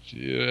 So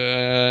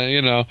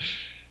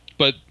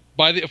but.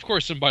 By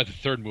the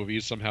third movie,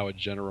 he's somehow a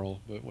general,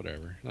 but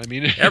whatever. I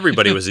mean,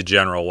 everybody was a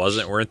general,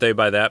 weren't they?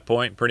 By that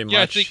point, pretty much.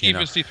 Yeah, I think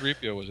even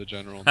C-3PO was a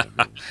general. In that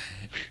movie.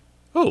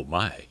 Oh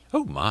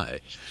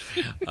my!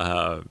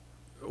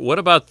 What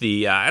about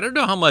the? I don't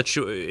know how much.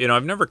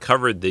 I've never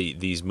covered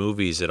these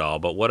movies at all.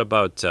 But what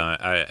about?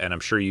 And I'm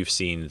sure you've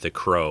seen The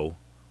Crow.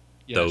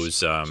 Yes.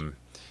 Those.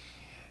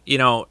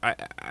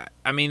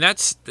 I mean,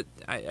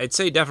 I'd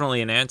say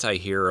definitely an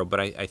anti-hero, but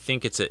I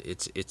think it's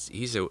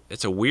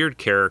a weird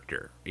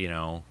character,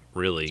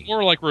 really. It's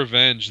more like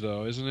revenge,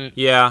 though, isn't it?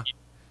 Yeah.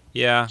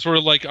 Sort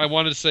of like I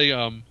wanted to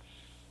say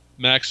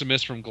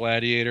Maximus from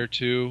Gladiator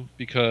 2,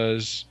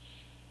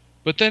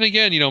 but then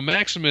again,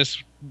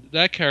 Maximus,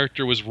 that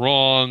character was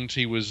wronged.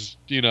 He was,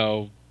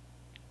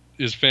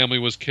 his family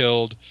was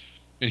killed,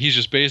 and he's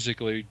just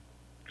basically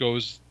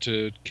goes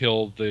to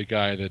kill the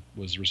guy that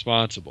was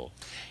responsible.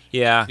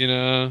 Yeah.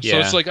 So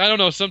it's like, I don't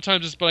know,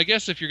 sometimes but I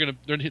guess if you're going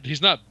to,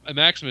 he's not,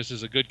 Maximus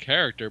is a good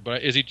character,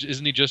 but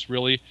isn't he just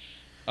really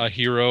a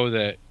hero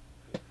that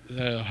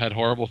had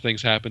horrible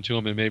things happen to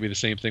him, and maybe the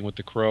same thing with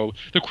The Crow.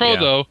 The Crow,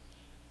 though,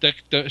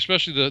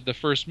 especially the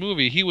first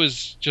movie, he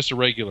was just a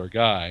regular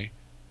guy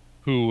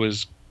who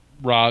was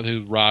robbed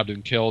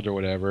and killed or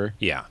whatever.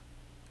 Yeah.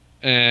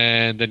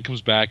 And then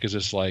comes back as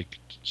this like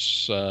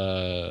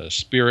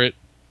spirit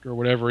or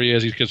whatever he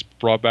is. He gets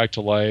brought back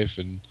to life.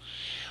 And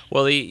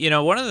well,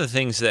 one of the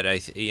things that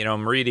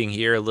I'm reading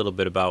here a little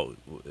bit about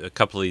a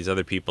couple of these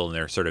other people and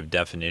their sort of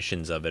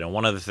definitions of it. And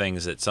one of the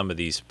things that some of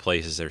these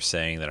places are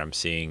saying that I'm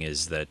seeing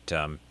is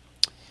that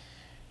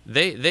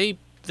they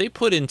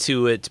put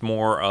into it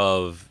more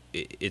of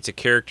it's a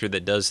character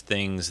that does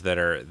things that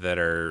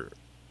are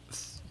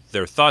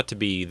they're thought to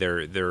be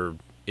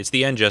it's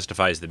the end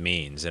justifies the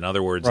means. In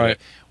other words, right.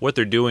 What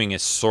they're doing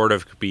is sort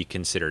of be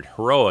considered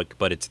heroic,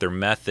 but it's their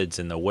methods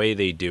and the way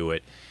they do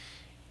it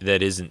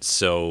that isn't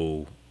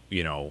so,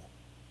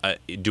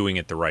 doing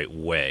it the right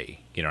way.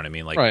 You know what I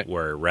mean? Like right.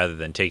 Where rather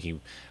than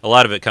taking, a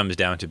lot of it comes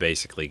down to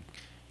basically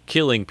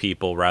killing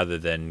people rather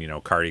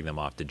than, carting them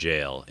off to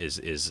jail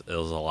is a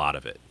lot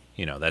of it.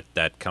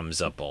 That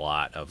comes up a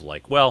lot of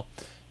like, well,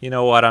 you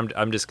know what?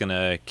 I'm just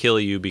gonna kill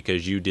you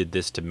because you did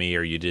this to me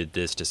or you did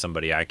this to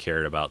somebody I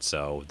cared about.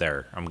 So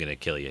there, I'm gonna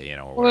kill you.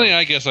 Well, yeah,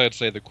 I guess I'd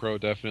say The Crow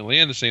definitely,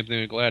 and the same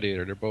thing with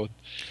Gladiator. They're both.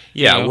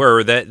 Yeah,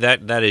 where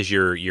that is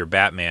your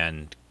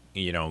Batman,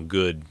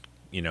 good,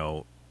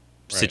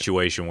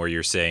 situation where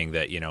you're saying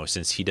that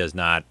since he does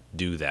not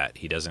do that,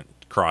 he doesn't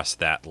cross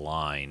that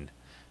line.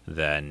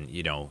 Then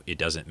it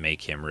doesn't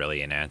make him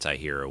really an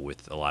anti-hero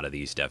with a lot of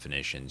these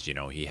definitions.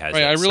 He has.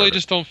 Right, I really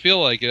just don't feel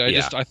like it.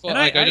 I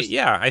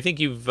think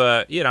you've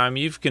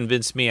you've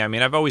convinced me. I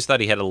mean, I've always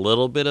thought he had a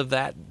little bit of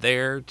that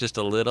there, just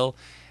a little.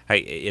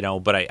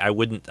 But I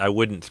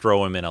wouldn't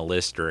throw him in a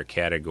list or a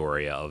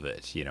category of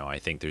it. I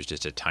think there's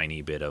just a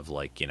tiny bit of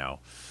like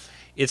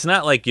it's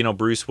not like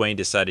Bruce Wayne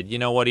decided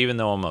what, even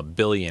though I'm a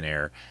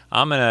billionaire,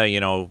 I'm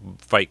gonna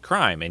fight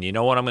crime, and you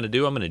know what I'm gonna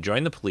do? I'm gonna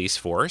join the police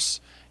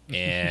force.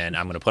 And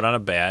I'm going to put on a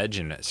badge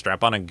and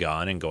strap on a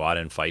gun and go out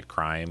and fight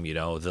crime,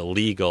 the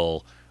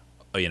legal,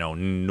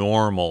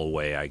 normal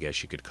way, I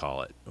guess you could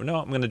call it. No,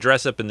 I'm going to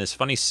dress up in this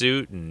funny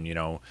suit and,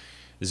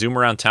 zoom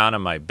around town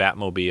on my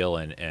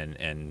Batmobile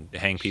and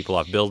hang people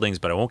off buildings,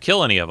 but I won't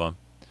kill any of them.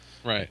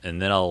 Right.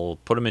 And then I'll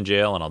put them in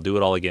jail and I'll do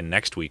it all again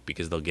next week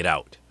because they'll get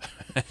out.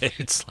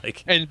 It's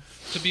like. And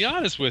to be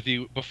honest with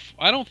you,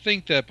 I don't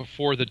think that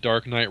before The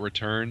Dark Knight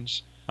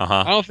Returns,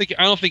 I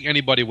don't think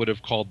anybody would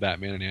have called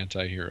Batman an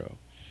anti-hero.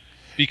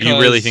 Because, you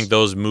really think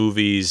those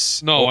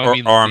movies? No,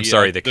 the comic.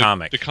 The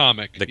comic.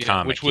 The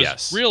comic, which was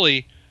yes.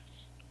 really.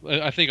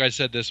 I think I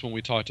said this when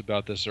we talked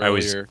about this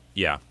earlier.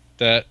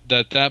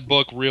 That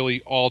book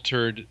really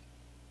altered.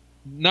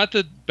 Not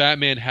that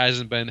Batman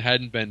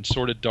hadn't been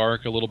sort of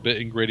dark, a little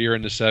bit and grittier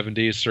in the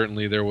 70s.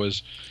 Certainly, there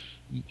was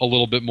a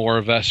little bit more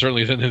of that.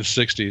 Certainly than in the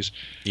 60s.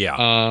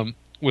 Yeah.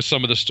 With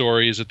some of the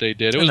stories that they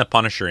did. It was the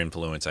Punisher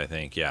influence, I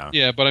think, yeah.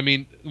 Yeah, but I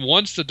mean,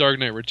 once The Dark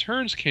Knight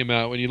Returns came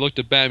out, when you looked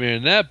at Batman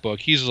in that book,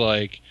 he's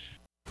like...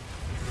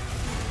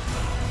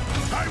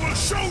 I will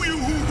show you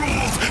who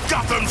rules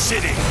Gotham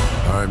City!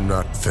 I'm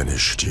not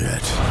finished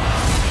yet.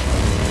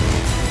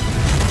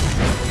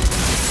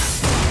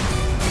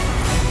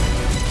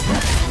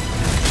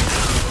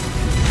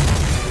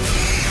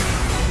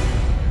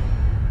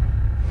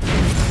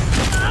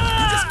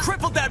 You just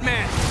crippled that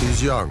man!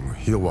 He's young.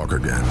 He'll walk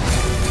again.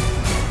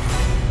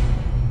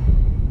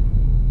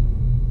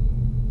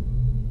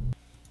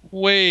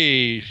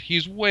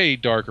 He's way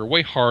darker,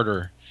 way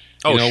harder.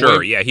 Oh,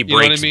 sure, yeah. He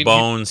breaks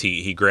bones.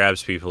 He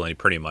grabs people, and he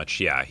pretty much,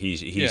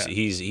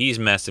 he's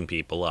messing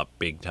people up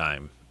big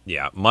time.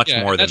 Yeah, much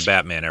more than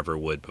Batman ever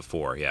would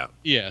before. Yeah.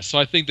 Yeah, so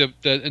I think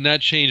that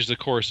changed the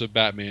course of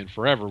Batman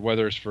forever,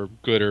 whether it's for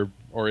good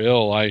or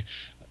ill. I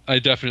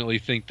definitely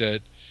think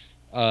that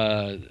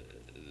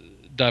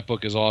that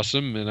book is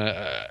awesome,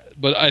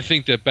 but I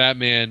think that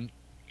Batman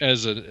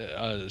as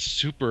a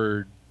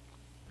super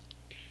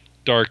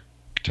dark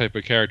type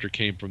of character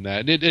came from that,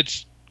 and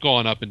it's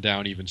gone up and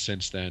down even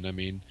since then.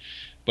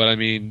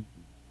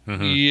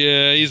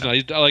 Yeah, he's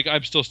not.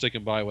 I'm still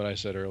sticking by what I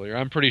said earlier.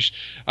 I'm pretty.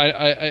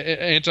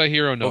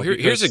 Anti-hero. No.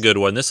 Here's a good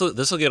one. This will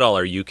get all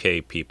our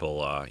UK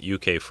people,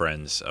 UK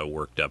friends,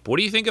 worked up. What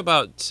do you think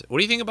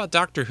about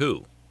Doctor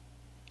Who?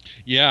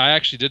 Yeah, I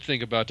actually did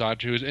think about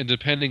Doctor Who, and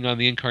depending on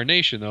the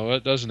incarnation, though,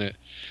 doesn't it?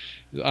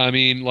 I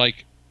mean,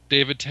 like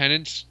David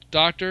Tennant's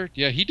Doctor.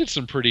 Yeah, he did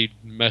some pretty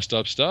messed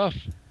up stuff.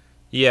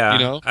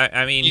 Yeah,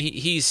 I mean,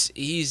 he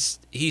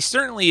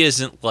certainly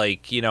isn't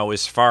like,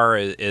 as far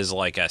as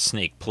like a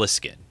Snake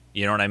Plissken.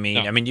 You know what I mean?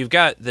 No. I mean, you've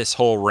got this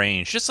whole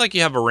range, just like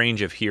you have a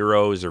range of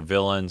heroes or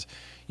villains.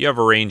 You have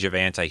a range of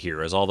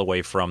anti-heroes, all the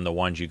way from the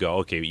ones you go,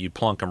 okay, you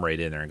plunk them right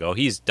in there and go,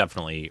 he's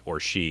definitely, or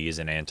she is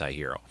an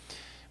anti-hero.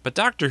 But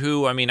Doctor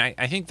Who, I mean,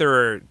 I think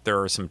there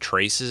are some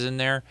traces in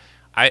there.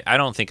 I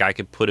don't think I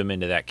could put him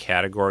into that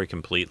category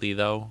completely,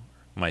 though,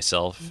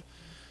 myself.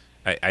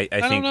 I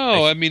don't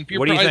know.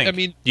 What do you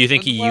think? Do you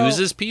think he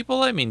uses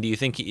people? I mean, do you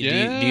think do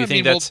you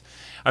think that's?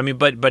 I mean,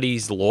 but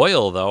he's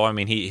loyal though. I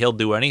mean, he'll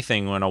do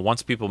anything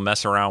once people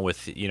mess around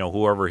with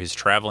whoever his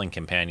traveling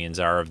companions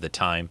are of the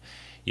time.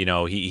 you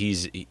know,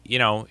 he's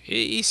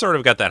sort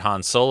of got that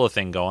Han Solo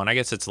thing going. I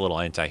guess it's a little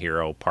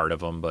anti-hero part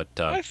of him, but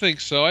I think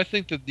so. I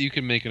think that you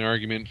can make an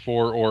argument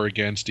for or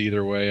against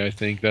either way. I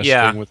think that's the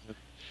thing with it.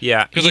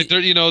 Yeah, because like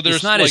there's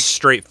it's not like, as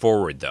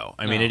straightforward though.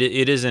 I mean,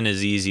 it isn't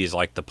as easy as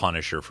like the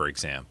Punisher, for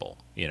example.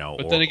 You know,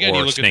 but then again,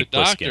 you look Snake at the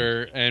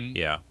Doctor, and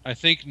yeah. I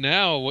think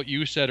now what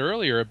you said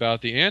earlier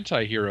about the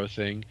anti-hero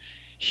thing,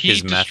 he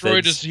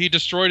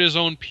destroyed his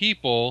own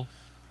people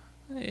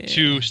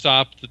to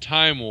stop the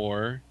Time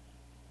War.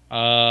 He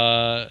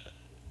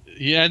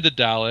and the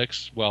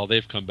Daleks. Well,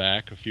 they've come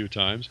back a few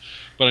times,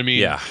 but I mean,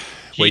 yeah,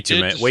 way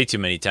too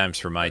many times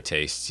for my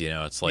tastes. You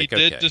know, it's like he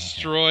did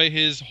destroy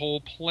his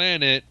whole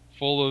planet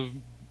full of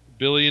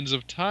billions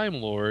of Time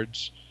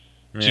Lords,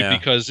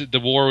 because the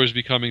war was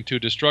becoming too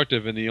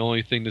destructive, and the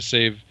only thing to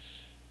save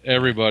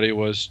everybody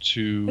was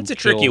to. It's a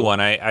tricky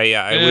one.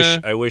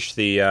 I wish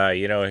the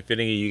if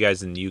any of you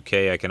guys in the UK,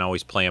 I can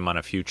always play them on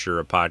a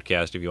future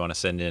podcast if you want to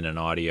send in an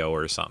audio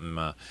or something.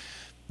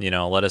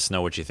 Let us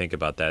know what you think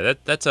about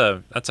that. That's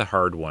a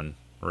hard one,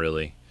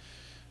 really.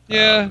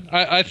 Yeah,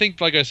 I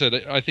think, like I said,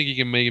 I think you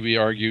can maybe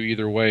argue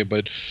either way,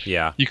 but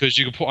yeah, because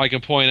I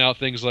can point out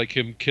things like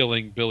him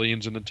killing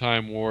billions in the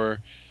Time War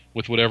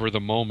with whatever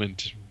the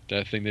moment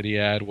that thing that he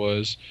had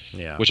was,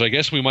 which I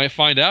guess we might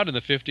find out in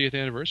the 50th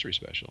anniversary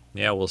special.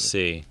 Yeah, we'll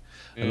see.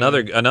 Yeah.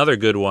 Another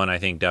good one, I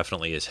think,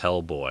 definitely is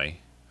Hellboy.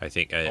 I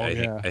think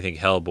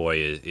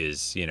Hellboy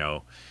is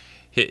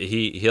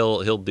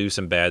he'll do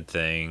some bad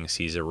things.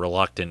 He's a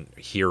reluctant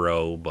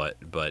hero, but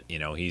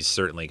he's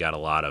certainly got a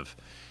lot of.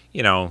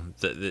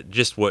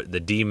 Just what the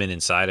demon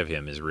inside of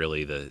him is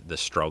really the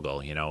struggle,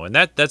 and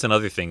that's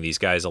another thing. These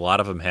guys, a lot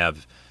of them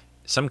have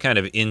some kind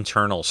of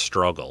internal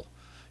struggle,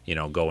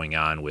 going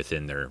on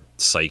within their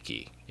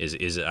psyche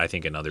is I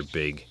think another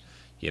big,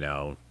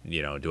 do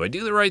I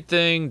do the right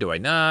thing? Do I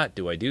not?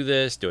 Do I do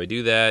this? Do I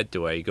do that?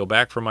 Do I go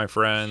back for my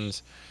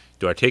friends?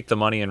 Do I take the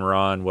money and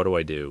run? What do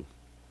I do?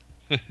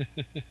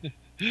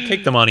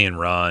 Take the money and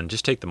run.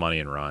 Just take the money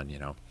and run,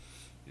 Yeah,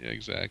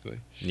 exactly.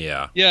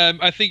 Yeah. Yeah,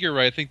 I think you're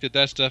right. I think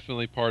that's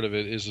definitely part of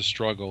it is a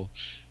struggle.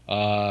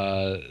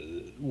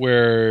 Where,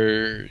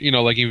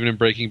 like even in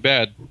Breaking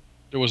Bad,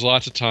 there was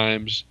lots of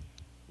times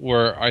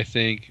where I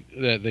think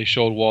that they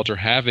showed Walter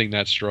having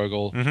that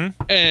struggle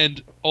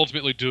and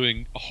ultimately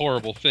doing a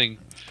horrible thing.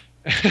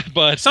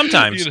 But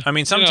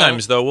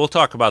sometimes, though, we'll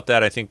talk about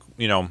that. I think,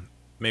 maybe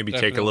definitely.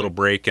 Take a little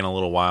break in a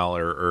little while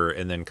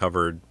and then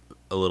cover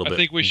a little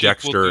bit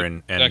Dexter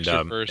and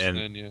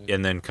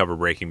then cover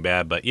Breaking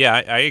Bad. But yeah,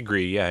 I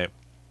agree. Yeah,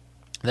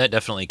 that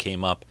definitely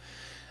came up.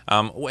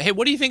 Hey,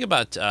 what do you think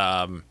about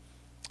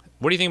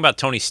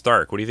Tony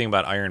Stark? What do you think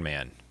about Iron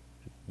Man?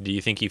 Do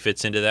you think he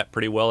fits into that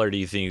pretty well, or do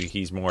you think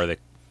he's more the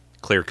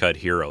clear-cut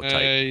hero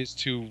type?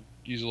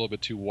 He's a little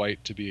bit too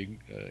white to be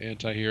an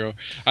anti-hero.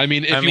 I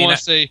mean, if you want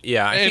to say,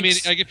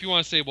 if you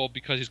want to say, well,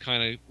 because he's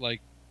kind of like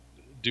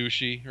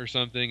douchey or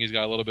something, he's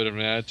got a little bit of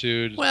an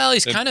attitude. Well,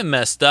 he's kind of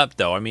messed up,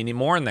 though. I mean,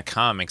 more in the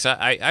comics.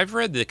 I've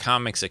read the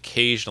comics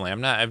occasionally.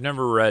 I've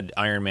never read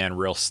Iron Man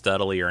real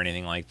steadily or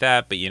anything like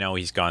that. But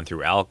he's gone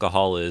through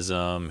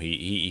alcoholism.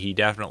 He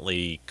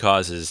definitely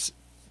causes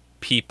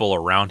people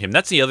around him.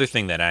 That's the other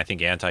thing that I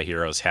think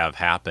anti-heroes have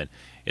happen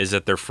is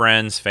that their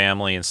friends,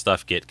 family, and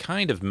stuff get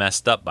kind of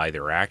messed up by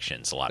their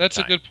actions a lot of times.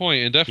 That's a good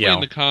point. And definitely in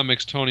the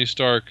comics, Tony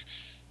Stark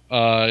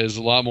is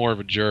a lot more of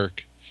a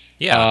jerk.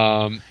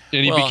 Yeah. And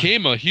he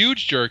became a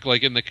huge jerk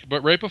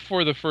but right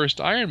before the first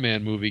Iron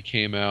Man movie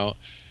came out.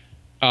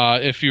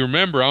 If you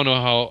remember, I don't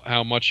know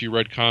how much you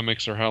read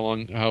comics or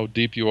how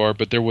deep you are,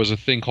 but there was a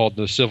thing called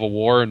the Civil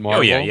War in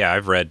Marvel. Oh yeah,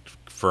 I've read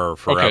for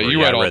forever. Okay,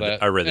 you read all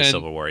that. I read the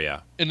Civil War,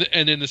 yeah.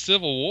 And in the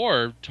Civil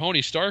War,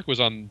 Tony Stark was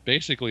on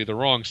basically the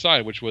wrong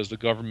side, which was the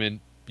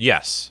government.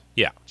 Yes.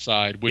 Yeah.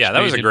 Side. Which that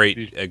was a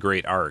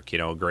great arc.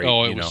 Great.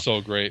 Oh, it was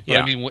so great. But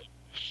yeah. I mean,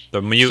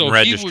 the mutant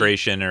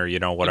registration, or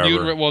whatever.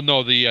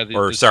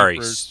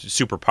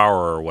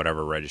 superpower or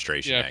whatever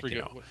registration. Yeah,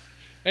 forget.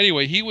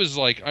 Anyway, he was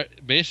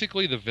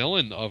basically the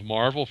villain of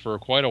Marvel for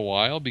quite a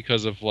while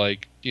because of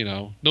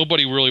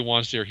nobody really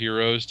wants their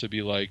heroes to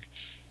be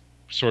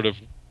sort of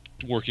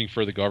working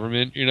for the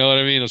government. You know what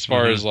I mean? As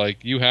far as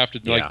you have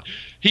to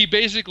he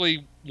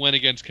basically went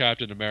against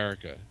Captain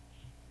America.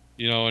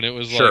 And it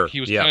was he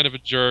was kind of a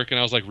jerk, and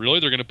I was like, really?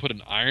 They're going to put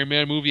an Iron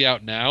Man movie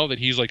out now that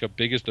he's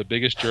the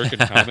biggest jerk in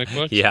comic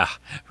books? Yeah,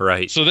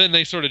 right. So then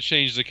they sort of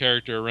changed the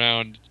character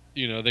around.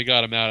 They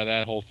got him out of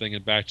that whole thing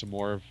and back to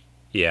more of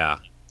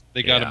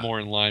They got him more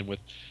in line with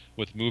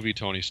movie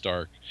Tony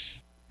Stark.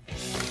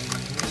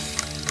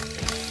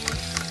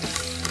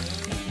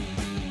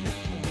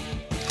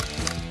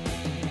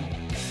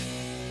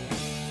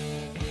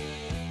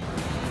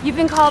 You've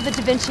been called the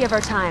Da Vinci of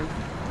our time.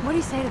 What do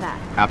you say to that?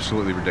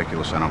 Absolutely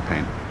ridiculous. I don't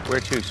paint.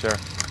 Where to, sir?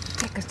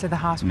 Take us to the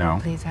hospital,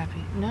 No. please,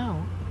 Happy.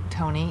 No,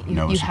 Tony.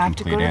 No You is a have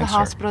to go complete to the answer.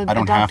 hospital. I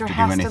don't the have doctor to do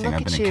has anything. To look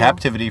I've been at in you.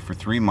 captivity for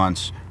 3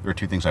 months. There are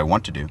 2 things I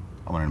want to do.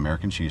 I want an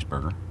American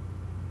cheeseburger.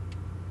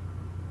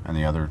 And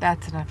the other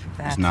That's enough of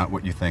that. is not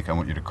what you think. I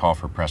want you to call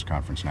for a press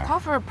conference now.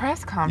 Call for a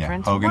press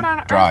conference? Yeah, Hogan, what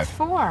on drive. earth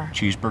for?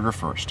 Cheeseburger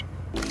first.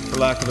 For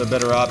lack of a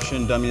better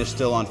option, dummy is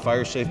still on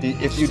fire safety.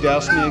 If you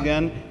douse me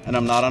again and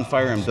I'm not on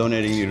fire, I'm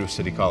donating you to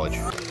City College.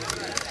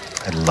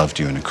 I loved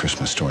you in A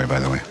Christmas Story, by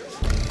the way.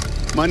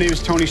 My name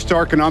is Tony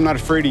Stark, and I'm not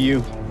afraid of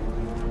you.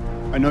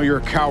 I know you're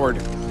a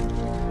coward.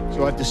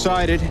 So I've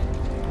decided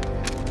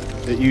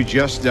that you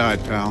just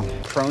died, pal.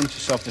 Prone to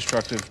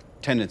self-destructive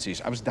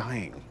tendencies. I was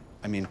dying.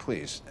 I mean,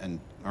 please. And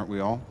aren't we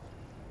all?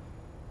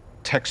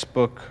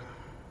 Textbook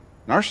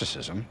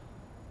narcissism.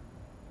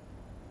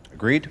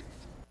 Agreed?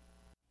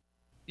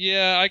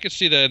 Yeah, I could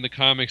see that in the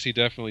comics. He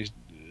definitely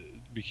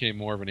became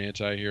more of an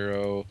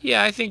anti-hero.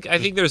 Yeah, I think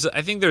there's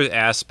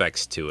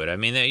aspects to it. I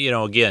mean,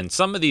 again,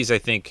 some of these I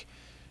think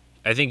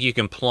you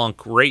can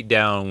plunk right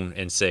down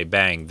and say,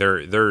 bang,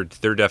 they're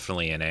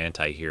definitely an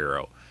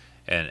anti-hero.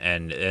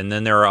 And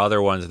then there are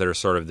other ones that are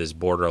sort of this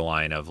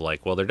borderline of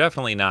like, well, they're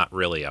definitely not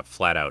really a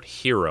flat out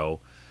hero,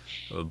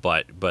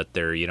 but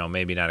they're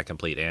maybe not a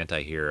complete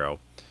anti-hero.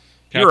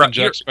 Captain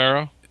Jack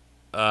Sparrow.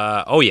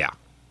 Oh yeah.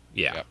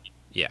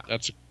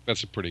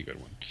 That's a pretty good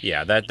one.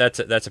 Yeah, that's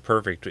a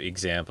perfect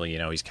example.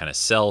 He's kind of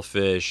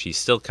selfish. He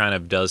still kind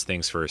of does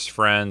things for his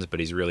friends, but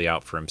he's really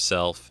out for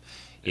himself.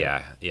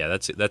 Yeah,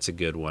 that's a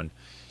good one.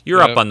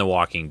 You're up on The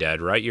Walking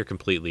Dead, right? You're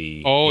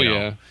completely. Oh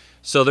yeah.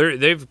 So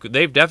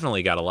they've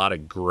definitely got a lot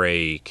of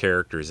gray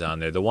characters on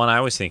there. The one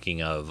I was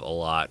thinking of a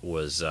lot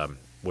was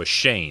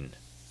Shane.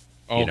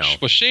 Oh,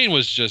 but Shane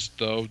was just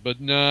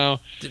but no.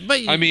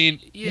 But I mean,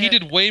 he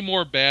did way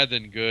more bad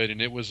than good, and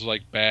it was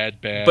like bad.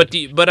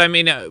 But I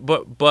mean,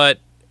 but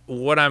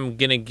what I'm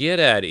gonna get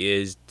at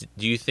is,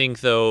 do you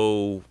think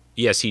though?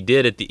 Yes, he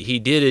did it. He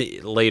did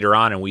it later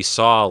on, and we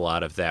saw a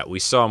lot of that. We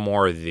saw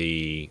more of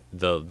the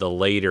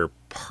later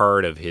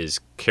part of his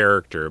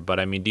character. But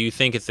I mean, do you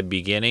think at the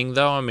beginning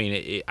though? I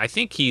mean, I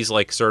think he's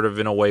like sort of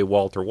in a way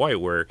Walter White,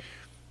 where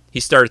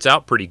he starts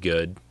out pretty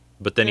good.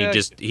 But then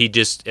he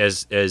just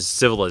as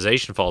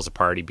civilization falls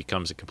apart, he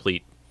becomes a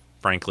complete,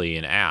 frankly,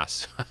 an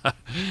ass,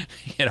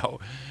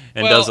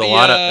 and does a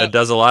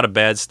lot of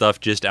bad stuff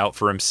just out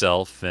for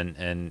himself,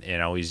 and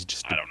he's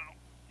just. I don't know.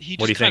 He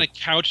just kind of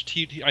couched.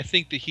 I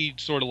think that he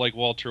sort of like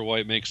Walter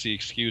White makes the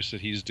excuse that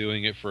he's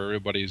doing it for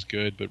everybody's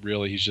good, but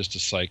really he's just a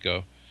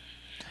psycho.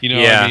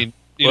 Yeah. I mean?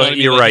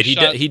 You're right.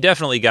 He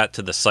definitely got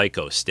to the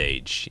psycho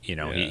stage.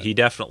 He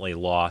definitely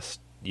lost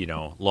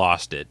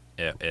it.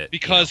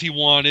 Because he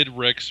wanted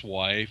Rick's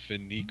wife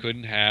and he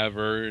couldn't have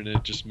her, and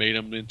it just made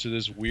him into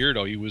this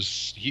weirdo.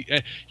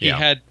 He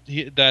had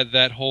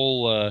that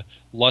whole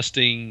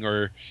lusting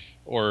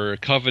or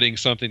coveting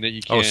something that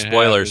you can't. Oh,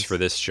 spoilers for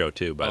this show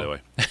too, by the way.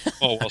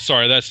 Oh well,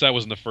 sorry. That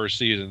was in the first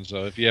season,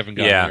 so if you haven't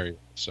gotten there yet,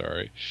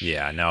 sorry.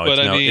 Yeah, no,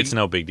 it's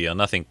no big deal.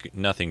 Nothing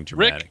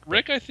dramatic.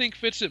 Rick, I think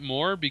fits it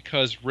more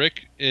because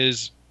Rick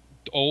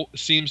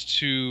seems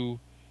to,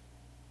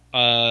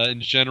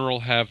 in general,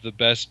 have the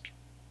best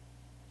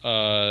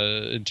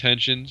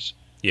intentions.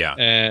 Yeah,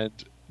 and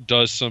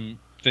does some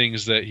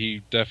things that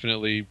he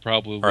definitely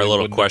probably are a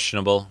little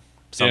questionable.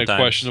 Sometimes. Yeah,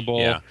 questionable.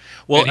 Yeah.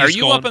 Well, are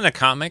you up in the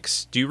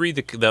comics? Do you read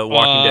the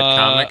Walking Dead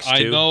comics too?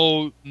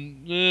 I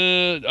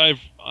know.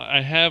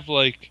 I have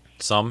like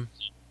some.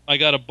 I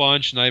got a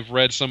bunch, and I've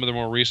read some of the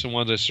more recent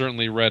ones. I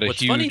certainly read a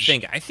huge. Funny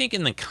thing, I think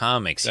in the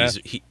comics,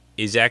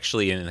 he's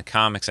actually in the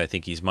comics. I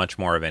think he's much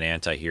more of an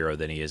anti-hero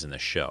than he is in the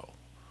show.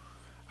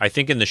 I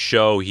think in the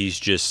show he's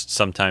just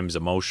sometimes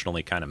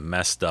emotionally kind of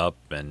messed up,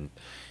 and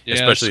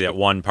especially that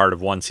one part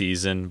of one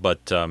season.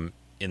 But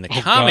in the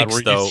comics,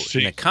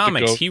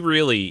 he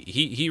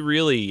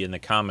really in the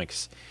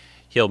comics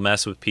he'll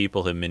mess with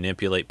people, he'll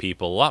manipulate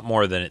people a lot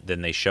more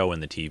than they show in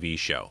the TV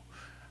show.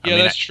 Yeah,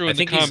 that's true. In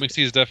the comics,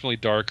 he's definitely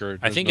darker.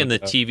 I think in the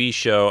TV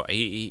show,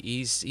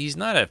 he's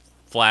not a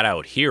flat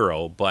out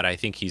hero, but I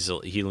think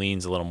he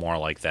leans a little more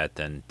like that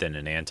than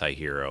an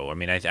anti-hero. I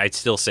mean, I'd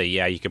still say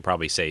you could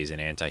probably say he's an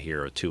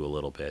anti-hero too a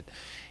little bit,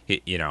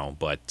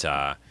 but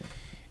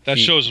that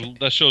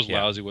show's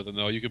lousy with him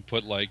though. You could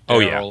put like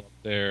Daryl up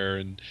there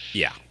and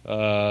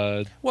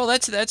well,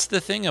 that's the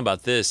thing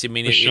about this. I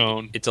mean,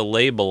 it's a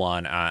label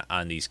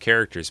on these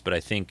characters, but I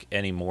think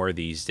any more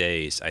these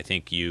days, I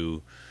think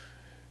you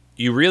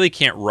really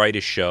can't write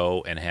a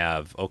show and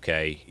have,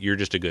 okay, you're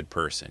just a good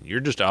person. You're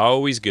just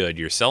always good.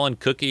 You're selling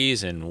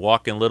cookies and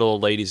walking little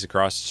old ladies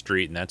across the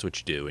street, and that's what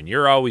you do. And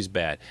you're always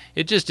bad.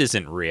 It just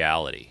isn't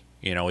reality.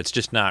 It's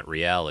just not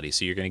reality.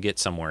 So you're going to get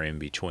somewhere in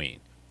between.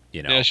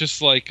 Yeah, it's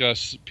just like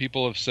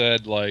people have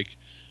said, like,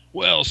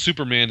 well,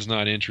 Superman's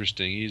not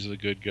interesting. He's a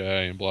good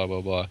guy and blah,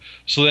 blah, blah.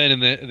 So then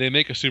they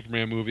make a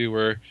Superman movie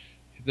where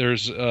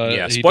there's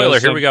spoiler,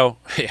 here we go.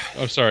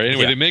 Oh, sorry.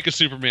 Anyway, they make a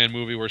Superman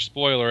movie where,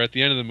 spoiler, at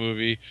the end of the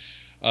movie,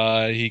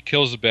 he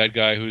kills the bad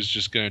guy who's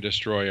just going to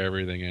destroy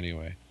everything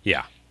anyway.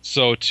 Yeah.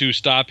 So to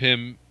stop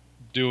him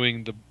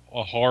doing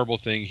a horrible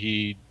thing,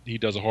 he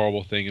does a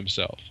horrible thing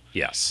himself.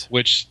 Yes.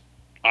 Which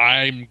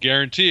I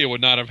guarantee it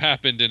would not have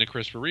happened in a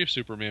Christopher Reeve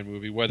Superman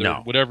movie.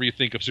 Whatever you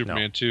think of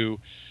Superman 2,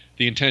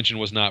 the intention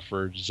was not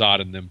for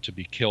Zod and them to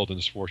be killed in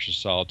this Fortress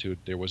of Solitude.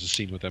 There was a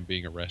scene with them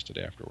being arrested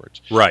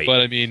afterwards. Right.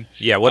 But I mean,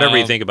 yeah, whatever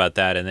you think about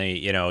that, and they,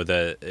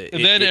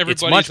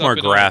 it's much more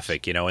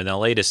graphic, in the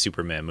latest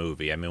Superman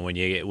movie. I mean, when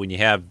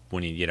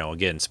you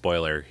again,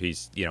 spoiler,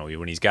 he's,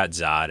 when he's got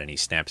Zod and he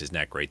snaps his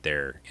neck right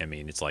there. I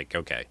mean, it's like,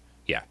 okay,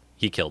 yeah,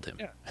 he killed him.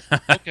 Yeah.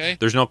 Okay.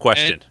 There's no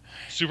question. And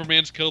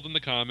Superman's killed in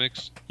the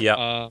comics.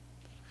 Yeah.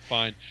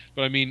 Fine,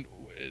 but I mean,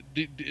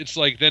 it's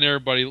like then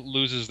everybody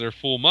loses their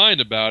full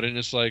mind about it, and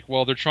it's like,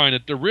 well, they're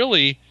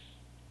really,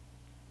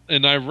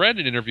 and I read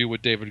an interview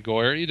with David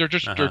Goyer.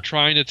 They're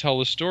trying to tell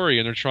a story,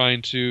 and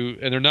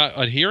they're not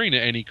adhering to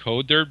any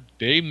code. They're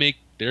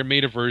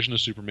made a version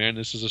of Superman.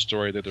 This is a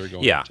story that they're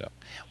going to tell.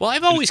 Well,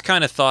 I've always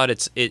kind of thought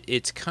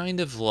it's kind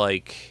of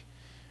like,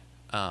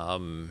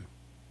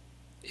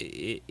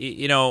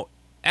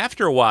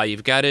 after a while,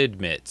 you've got to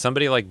admit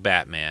somebody like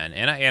Batman,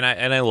 and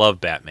I love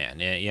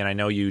Batman, and I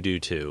know you do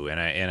too, and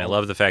I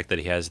love the fact that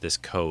he has this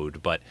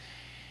code. But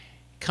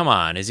come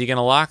on, is he going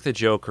to lock the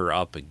Joker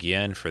up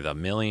again for the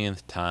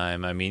millionth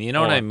time? I mean, you know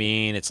what I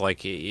mean? It's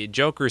like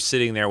Joker's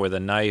sitting there with a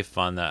knife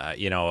on the,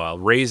 a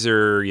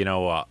razor,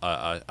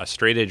 a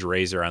straight edge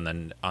razor on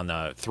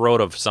the throat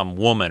of some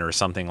woman or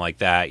something like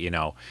that.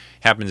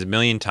 Happens a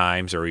million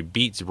times, or he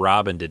beats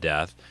Robin to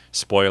death.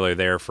 Spoiler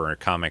there for a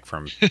comic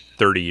from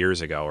 30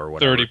 years ago or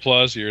whatever. 30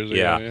 plus years ago.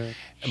 Yeah.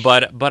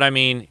 But I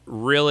mean,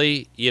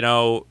 really,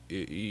 in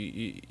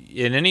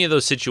any of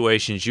those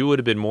situations, you would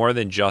have been more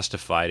than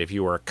justified if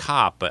you were a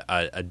cop,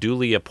 a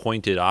duly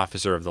appointed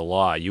officer of the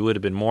law. You would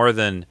have been more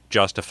than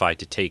justified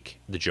to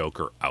take the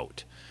Joker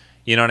out.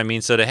 You know what I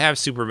mean? So to have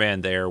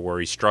Superman there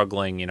where he's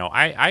struggling,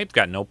 I've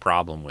got no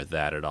problem with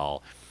that at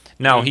all.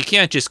 Now, he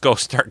can't just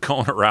start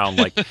going around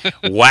like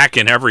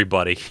whacking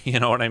everybody. You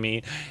know what I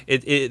mean?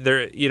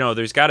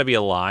 There's got to be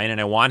a line, and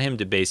I want him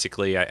to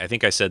basically. I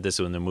think I said this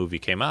when the movie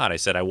came out. I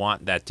said I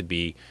want that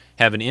to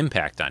have an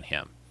impact on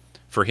him,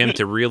 for him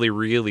to really,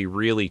 really,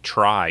 really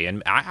try.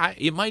 And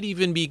it might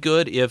even be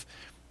good if,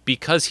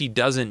 because he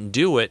doesn't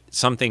do it,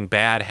 something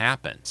bad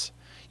happens.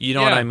 You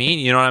know what I mean?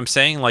 You know what I'm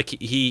saying? Like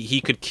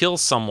he could kill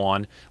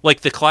someone.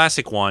 Like the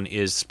classic one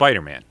is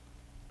Spider-Man.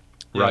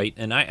 Right,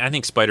 and I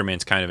think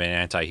Spider-Man's kind of an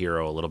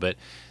anti-hero a little bit.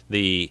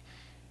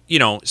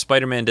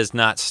 Spider-Man does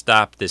not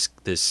stop this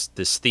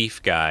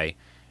thief guy,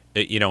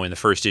 in the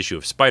first issue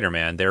of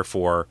Spider-Man.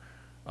 Therefore,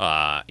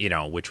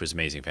 which was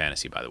Amazing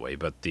Fantasy, by the way.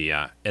 But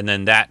and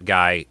then that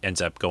guy ends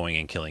up going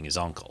and killing his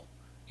uncle.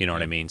 You know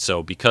what I mean?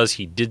 So because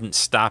he didn't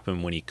stop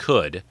him when he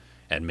could,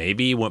 and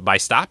maybe by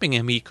stopping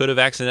him he could have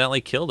accidentally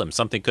killed him.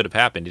 Something could have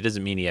happened. It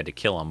doesn't mean he had to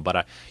kill him,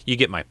 but you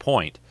get my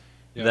point.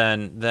 Yeah.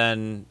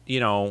 Then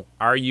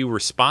are you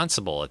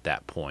responsible at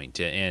that point?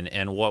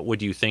 And what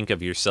would you think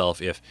of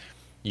yourself if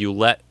you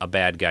let a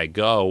bad guy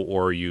go,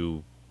 or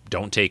you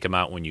don't take him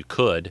out when you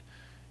could,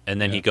 and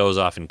then he goes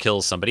off and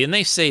kills somebody? And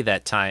they say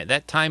that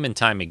time and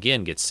time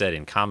again gets said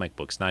in comic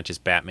books, not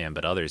just Batman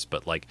but others.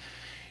 But like,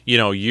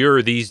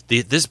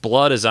 this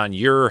blood is on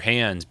your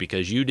hands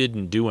because you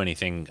didn't do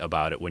anything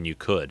about it when you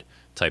could,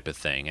 type of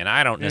thing. And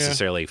I don't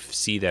necessarily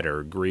see that or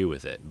agree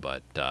with it,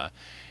 but.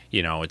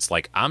 It's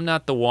like, I'm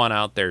not the one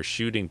out there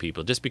shooting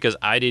people. Just because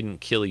I didn't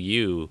kill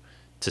you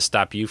to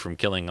stop you from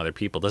killing other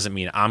people doesn't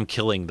mean I'm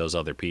killing those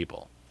other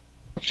people.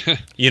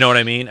 You know what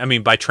I mean? I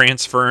mean, by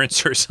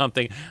transference or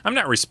something, I'm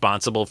not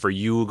responsible for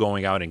you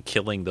going out and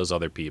killing those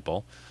other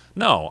people.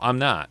 No, I'm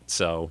not.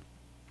 So,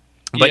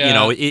 but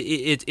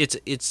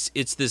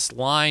it's this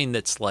line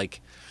that's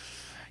like,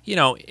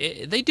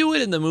 they do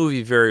it in the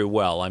movie very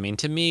well. I mean,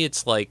 to me,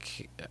 it's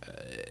like,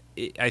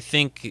 I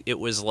think it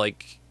was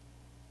like,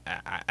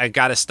 I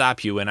got to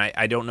stop you, and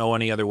I don't know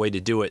any other way to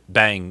do it.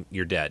 Bang,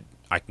 you're dead.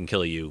 I can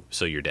kill you,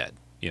 so you're dead.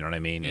 You know what I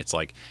mean? It's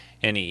like,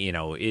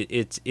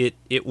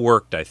 it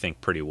worked, I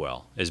think, pretty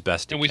well, as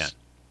best it can.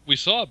 We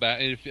saw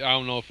I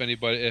don't know if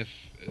anybody,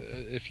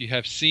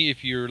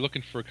 if you're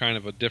looking for kind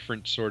of a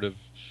different sort of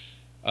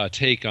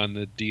take on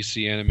the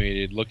DC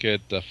animated, look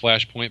at the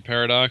Flashpoint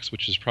Paradox,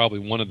 which is probably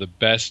one of the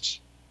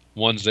best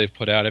ones they've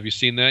put out. Have you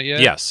seen that yet?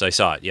 Yes, I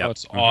saw it. Yeah,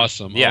 it's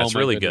awesome. Yeah, it's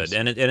really good,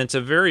 and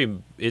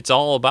it's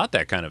all about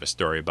that kind of a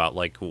story about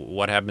like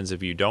what happens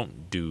if you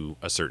don't do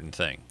a certain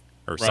thing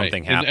or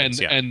something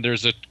happens. And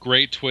there's a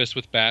great twist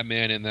with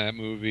Batman in that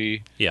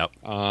movie. Yep.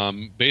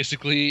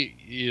 Basically,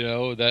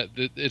 that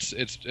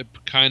it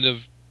kind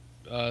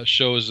of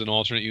shows an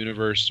alternate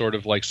universe, sort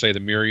of like say the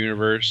Mirror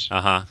Universe.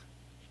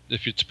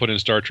 If it's put in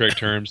Star Trek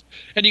terms,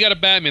 and you got a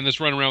Batman that's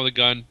running around with a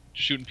gun,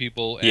 shooting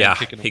people, and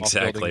kicking them off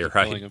buildings and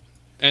killing them.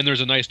 And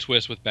there's a nice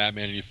twist with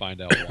Batman, and you find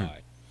out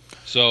why.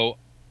 So,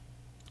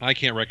 I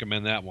can't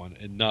recommend that one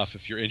enough.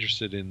 If you're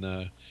interested in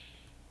a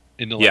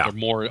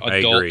more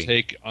adult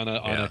take on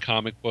a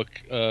comic book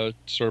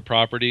sort of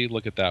property,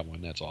 look at that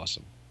one. That's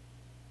awesome.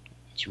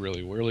 It's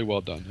really, really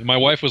well done. And my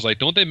wife was like,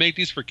 "Don't they make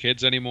these for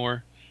kids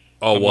anymore?"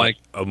 Oh, I'm what?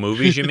 like,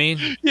 Movies, you mean?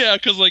 Yeah,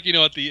 because like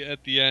at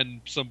the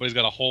end, somebody's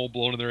got a hole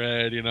blown in their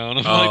head, and I'm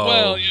like,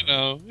 well,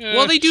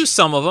 Well, they do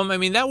some of them. I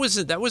mean, that was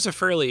a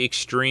fairly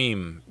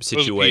extreme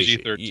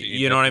situation. PG-13,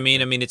 You know what I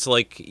mean? I mean, it's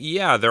like,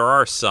 yeah, there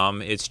are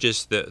some. It's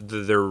just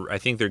that I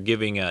think they're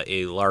giving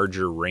a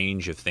larger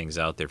range of things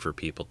out there for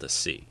people to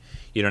see.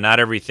 Not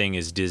everything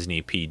is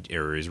Disney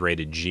or is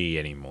rated G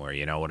anymore.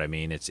 You know what I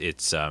mean?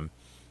 There's a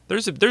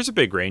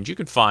big range. You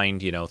can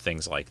find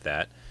things like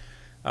that.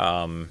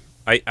 I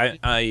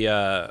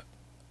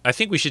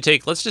think we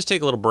should let's just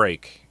take a little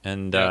break,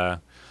 and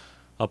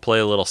I'll play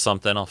a little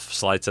something. I'll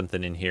slide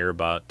something in here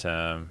about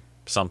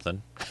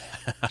something.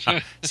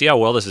 See how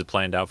well this is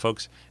planned out,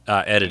 folks?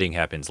 Editing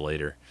happens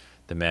later.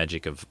 The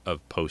magic of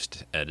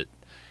post-edit.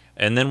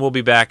 And then we'll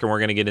be back, and we're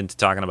going to get into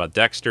talking about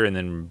Dexter and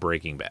then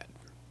Breaking Bad.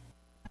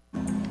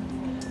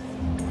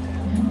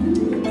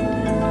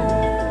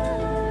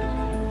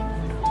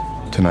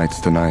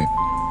 Tonight's the night.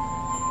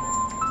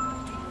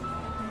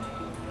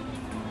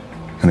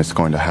 And it's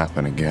going to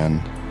happen again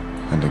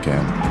and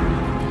again.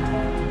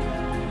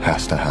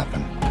 Has to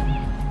happen.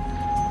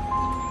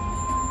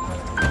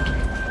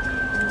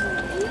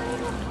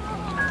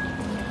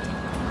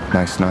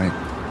 Nice night.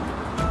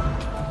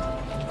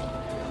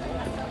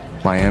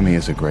 Miami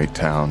is a great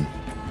town.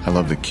 I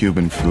love the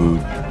Cuban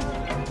food.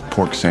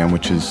 Pork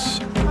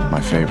sandwiches,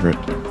 my favorite.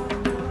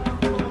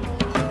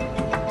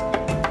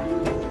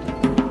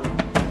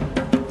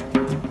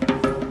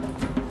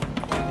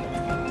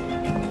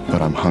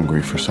 But I'm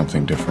hungry for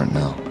something different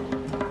now.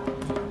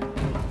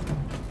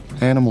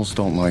 Animals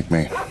don't like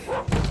me,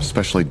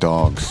 especially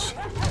dogs.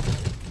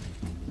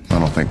 I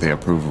don't think they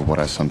approve of what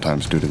I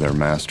sometimes do to their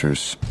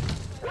masters.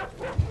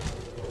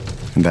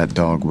 And that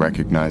dog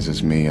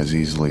recognizes me as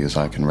easily as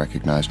I can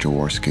recognize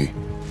Jaworski.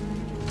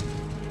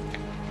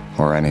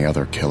 Or any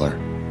other killer.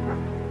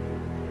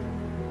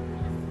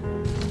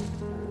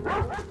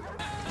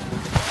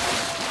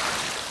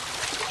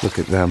 Look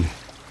at them.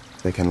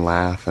 They can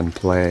laugh and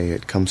play.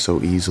 It comes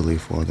so easily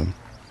for them.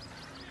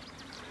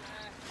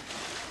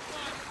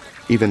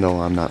 Even though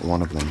I'm not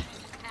one of them.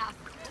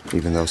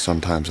 Even though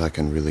sometimes I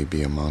can really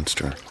be a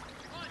monster.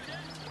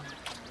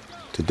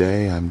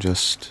 Today, I'm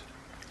just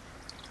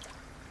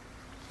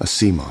a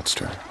sea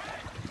monster.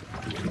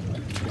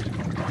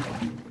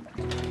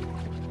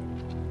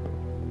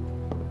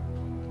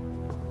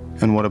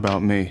 And what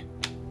about me?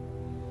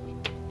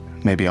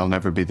 Maybe I'll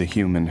never be the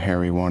human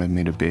Harry wanted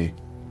me to be.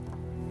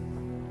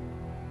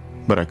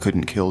 But I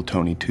couldn't kill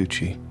Tony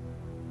Tucci.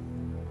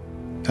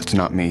 That's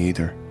not me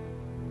either.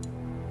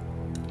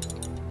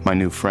 My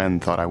new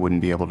friend thought I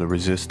wouldn't be able to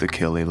resist the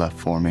kill he left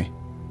for me.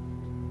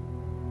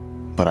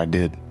 But I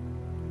did.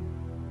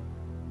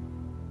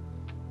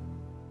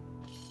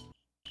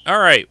 All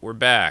right, we're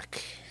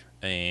back.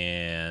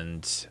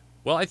 And,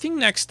 well, I think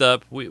next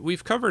up,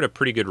 we've covered a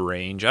pretty good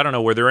range. I don't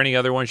know, were there any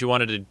other ones you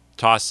wanted to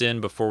toss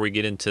in before we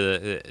get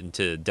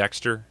into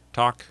Dexter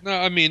talk? No,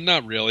 I mean,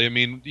 not really. I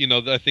mean,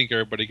 I think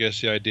everybody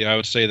gets the idea. I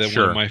would say that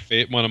Sure.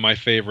 one of my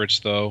favorites,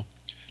 though,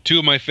 two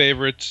of my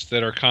favorites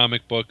that are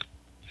comic book,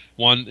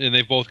 one, and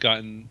they've both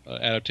gotten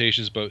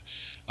adaptations, but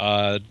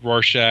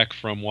Rorschach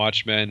from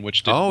Watchmen,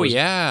 which did,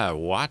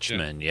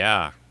 Watchmen,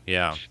 yeah.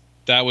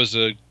 That was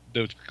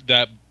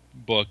that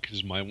book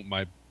is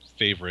my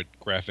favorite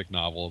graphic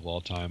novel of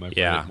all time. I've read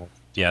it multiple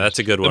Yeah, that's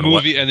a good one.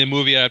 The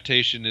movie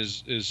adaptation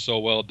is so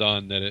well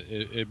done that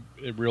it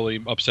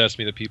really upsets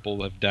me that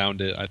people have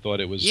downed it. I thought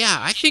it was. Yeah,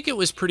 I think it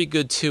was pretty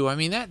good too. I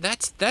mean,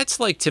 that's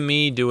like, to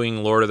me,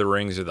 doing Lord of the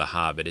Rings or The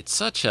Hobbit. It's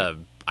such a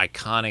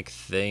iconic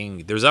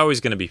thing. There's always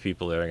going to be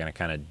people that are going to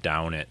kind of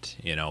down it,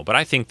 but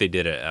I think they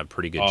did a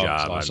pretty good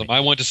job. Awesome.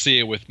 I went to see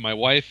it with my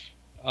wife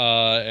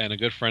and a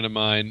good friend of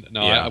mine.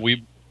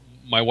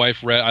 My wife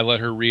read. I let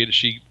her read.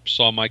 She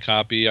saw my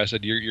copy. I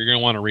said, "You're going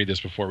to want to read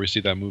this before we see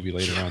that movie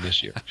later on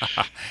this year,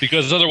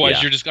 because otherwise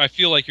I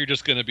feel like you're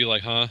just going to be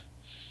like, huh."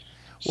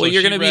 Well,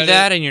 you're going to be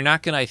that, and you're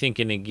not going to, I think,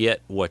 going to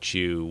get what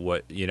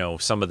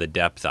some of the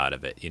depth out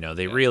of it.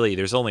 Really,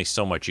 there's only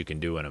so much you can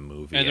do in a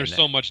movie, and there's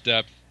so much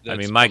depth. I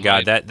mean, my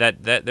God,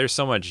 that there's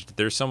so much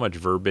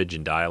verbiage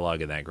and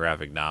dialogue in that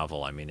graphic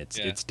novel. I mean, it's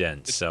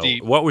dense. It's so,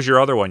 deep. What was your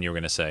other one you were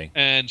going to say?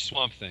 And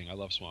Swamp Thing. I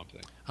love Swamp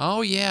Thing.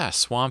 Oh yeah,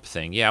 Swamp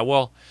Thing. Yeah,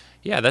 well,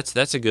 yeah,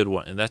 that's a good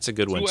one. That's a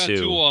good one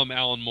too.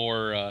 Alan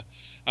Moore.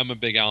 I'm a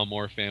big Alan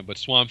Moore fan, but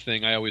Swamp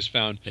Thing I always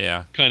found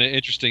kind of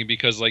interesting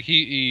because like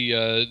he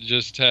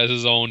just has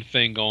his own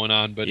thing going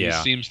on, but he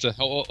seems to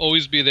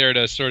always be there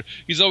to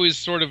he's always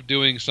sort of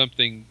doing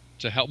something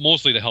to help,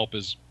 mostly to help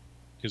his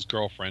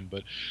girlfriend,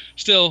 but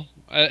still,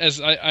 as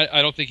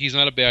I don't think he's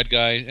not a bad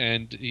guy,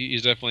 and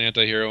he's definitely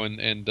anti-hero.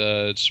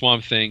 And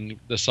Swamp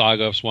Thing, the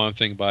saga of Swamp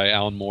Thing by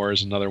Alan Moore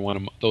is another one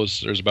of those.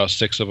 There's about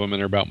 6 of them,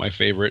 and they're about my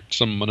favorite.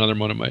 Another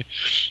one of my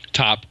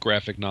top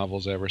graphic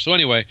novels ever. So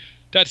anyway,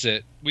 that's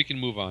it. We can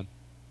move on.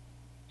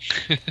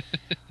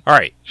 All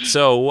right.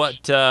 So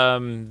what,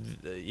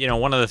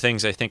 one of the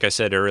things I think I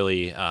said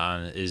early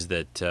on is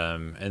that,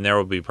 and there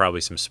will be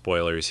probably some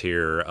spoilers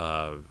here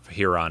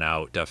on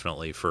out,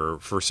 definitely for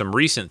some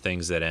recent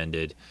things that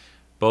ended.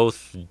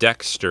 both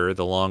Dexter,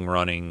 the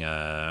long-running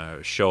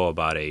show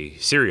about a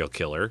serial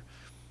killer,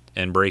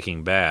 and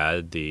Breaking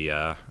Bad,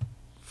 the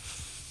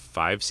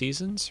 5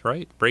 seasons,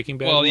 right? Breaking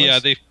Bad. Well, yeah,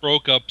 they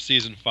broke up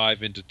season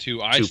 5 into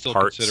 2. I still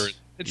parts. consider it.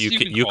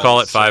 You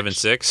call it 5 and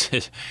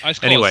 6. I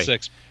call anyway, it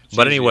 6.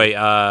 But anyway,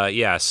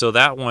 yeah. So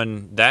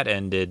that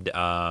ended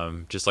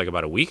just like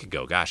about a week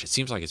ago. Gosh, it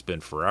seems like it's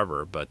been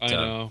forever. But I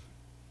know.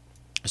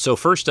 So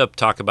first up,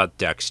 talk about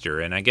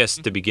Dexter, and I guess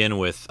to begin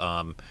with,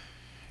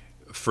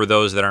 for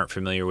those that aren't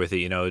familiar with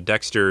it,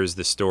 Dexter is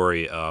the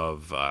story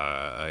of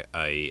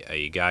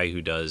a guy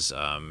who does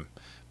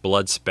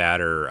blood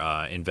spatter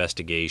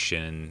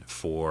investigation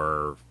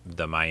for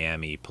the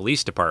Miami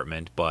Police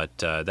Department, but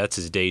that's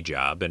his day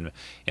job,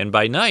 and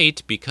by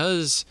night,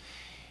 because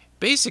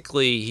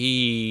basically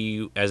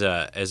he as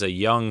a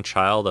young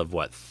child of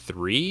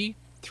 3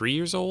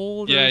 years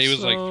old. Yeah, he was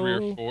like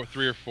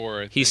 3 or 4.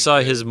 I think. He saw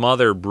his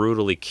mother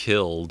brutally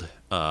killed,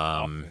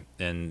 and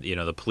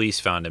the police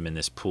found him in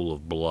this pool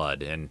of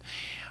blood. And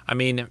I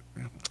mean,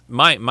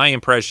 my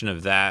impression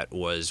of that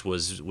was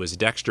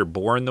Dexter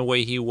born the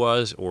way he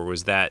was, or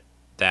was that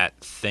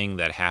thing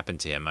that happened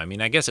to him? I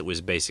mean, I guess it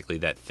was basically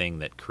that thing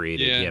that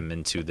created him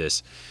into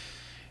this.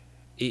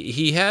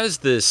 He has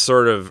this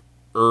sort of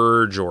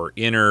urge or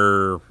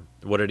inner,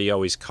 what did he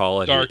always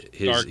call it?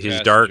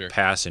 His dark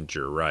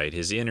passenger, right?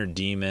 His inner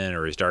demon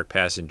or his dark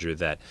passenger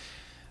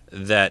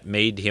that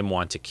made him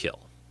want to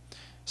kill.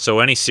 So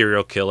any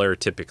serial killer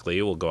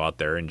typically will go out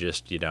there and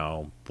just,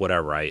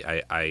 whatever.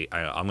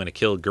 I'm going to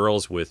kill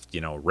girls with,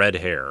 red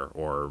hair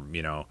or,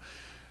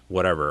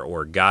 whatever,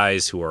 or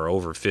guys who are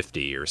over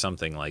 50 or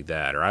something like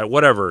that, or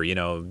whatever.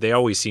 They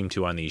always seem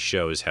to on these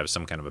shows have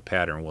some kind of a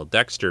pattern. Well,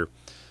 Dexter,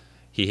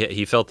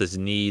 he felt this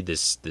need,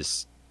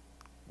 this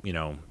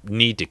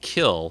need to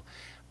kill,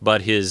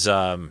 but his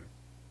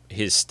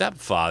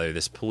stepfather,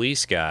 this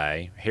police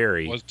guy,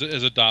 Harry, was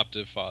his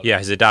adoptive father. Yeah,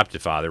 his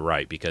adoptive father,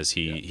 right? Because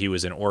he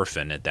was an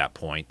orphan at that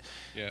point.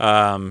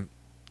 Yeah.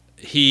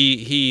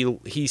 He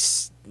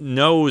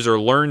knows or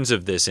learns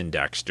of this in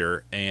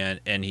Dexter,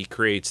 and he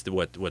creates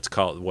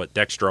what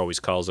Dexter always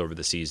calls over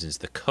the seasons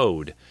the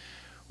code,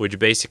 which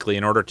basically,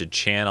 in order to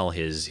channel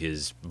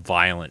his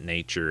violent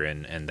nature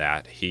and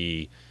that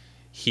he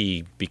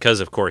because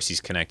of course he's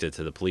connected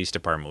to the police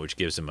department, which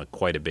gives him a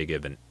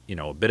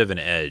bit of an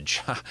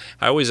edge.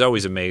 I was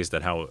always amazed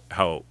at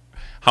how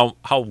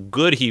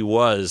good he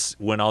was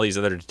when all these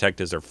other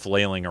detectives are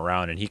flailing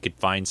around and he could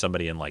find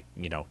somebody in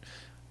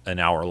an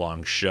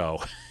hour-long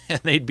show and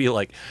they'd be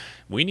like,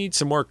 we need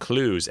some more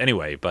clues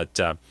anyway. But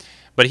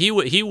he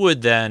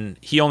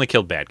only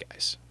killed bad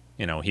guys.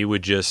 He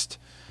would just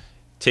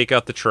take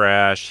out the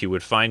trash. He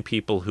would find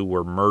people who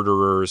were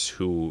murderers,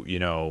 who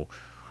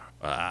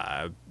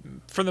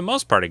for the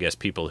most part, I guess,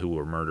 people who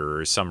were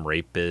murderers, some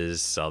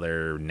rapists,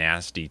 other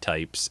nasty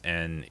types,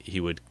 and he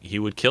would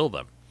kill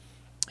them.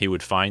 He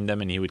would find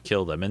them and he would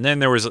kill them. And then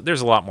there's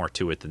a lot more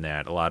to it than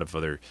that. A lot of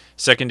other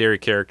secondary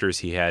characters.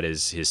 He had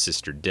his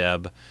sister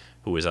Deb,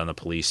 who was on the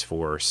police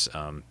force.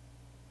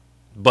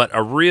 But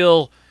a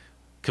real,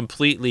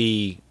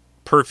 completely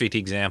perfect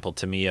example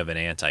to me of an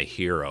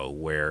anti-hero,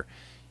 where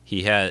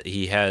he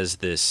has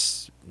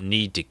this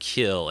need to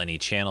kill, and he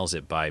channels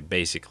it by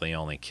basically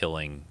only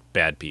killing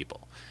bad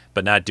people,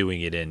 but not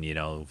doing it in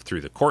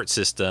through the court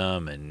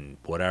system and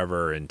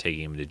whatever, and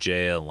taking them to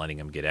jail and letting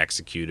them get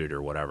executed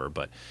or whatever.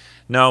 But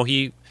no,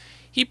 he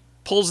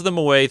pulls them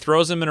away,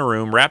 throws them in a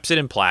room, wraps it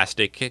in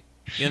plastic,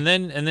 and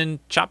then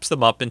chops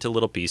them up into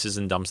little pieces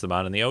and dumps them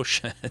out in the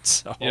ocean.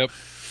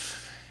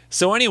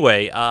 So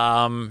anyway,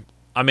 I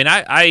mean,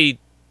 I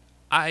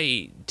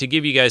to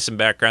give you guys some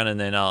background, and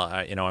then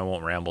I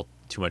won't ramble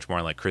too much more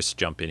and let Chris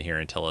jump in here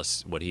and tell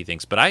us what he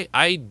thinks. But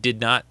I did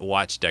not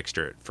watch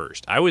Dexter at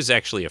first. I was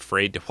actually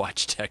afraid to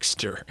watch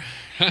Dexter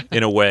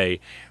in a way,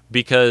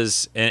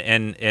 because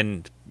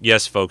and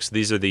yes, folks,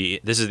 this is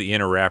the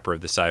inner wrapper of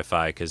the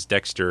sci-fi, because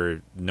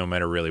Dexter, no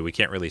matter really, we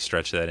can't really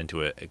stretch that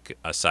into a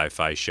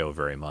sci-fi show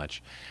very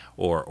much,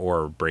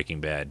 or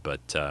Breaking Bad,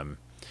 but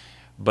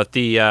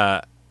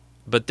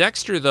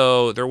Dexter,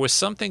 though, there was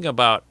something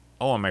about,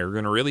 am I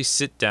going to really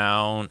sit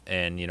down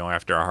and,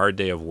 after a hard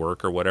day of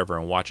work or whatever,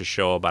 and watch a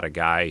show about a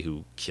guy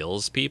who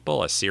kills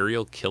people, a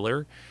serial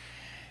killer?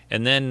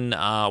 And then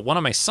one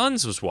of my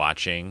sons was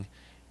watching,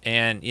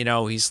 and,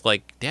 he's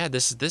like, Dad,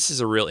 this is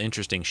a real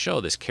interesting show.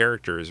 This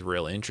character is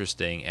real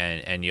interesting,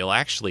 and you'll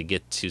actually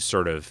get to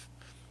sort of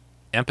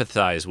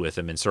empathize with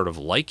him and sort of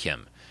like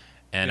him.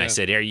 And I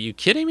said, are you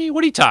kidding me?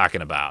 What are you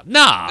talking about?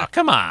 No,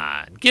 come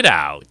on, get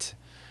out.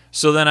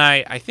 So then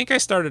I think I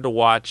started to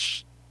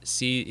watch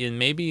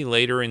maybe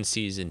later in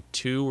season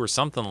 2 or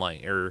something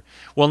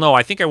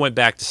I think I went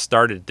back to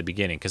start it at the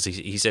beginning, because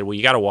he said, well,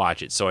 you got to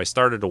watch it. So I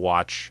started to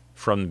watch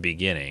from the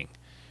beginning.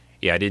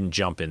 Yeah, I didn't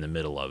jump in the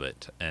middle of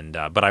it, and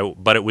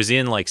but it was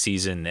in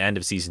end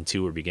of season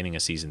 2 or beginning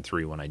of season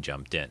 3 when I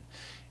jumped in,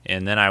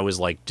 and then I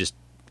was just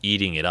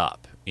eating it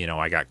up.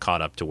 I got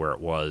caught up to where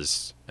it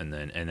was, and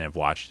I've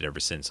watched it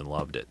ever since and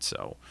loved it.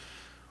 So,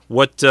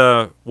 what's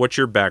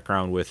your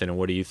background with it, and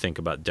what do you think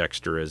about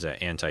Dexter as an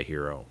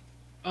anti-hero?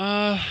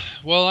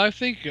 Well, I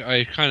think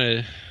I kind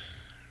of.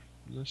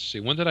 Let's see.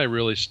 When did I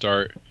really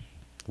start?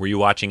 Were you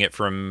watching it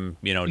from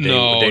day one?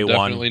 No,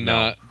 definitely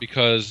not.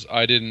 Because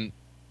I didn't.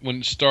 When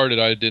it started,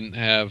 I didn't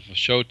have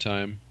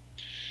Showtime.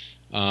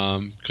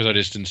 Because I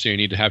just didn't see a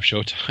need to have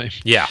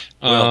Showtime. Yeah.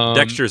 Well,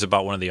 Dexter is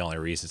about one of the only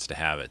reasons to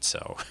have it.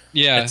 So.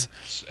 Yeah,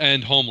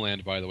 and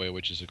Homeland, by the way,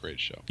 which is a great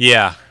show.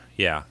 Yeah.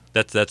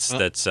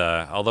 That's.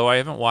 Although I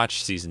haven't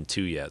watched season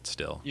 2 yet,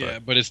 still. Yeah,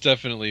 but it's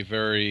definitely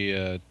very.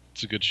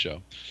 It's a good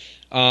show.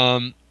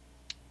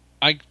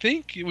 I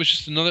think it was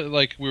just another,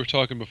 like we were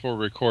talking before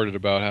we recorded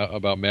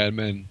about Mad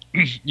Men.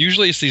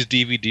 Usually it's these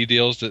DVD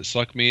deals that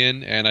suck me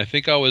in, and I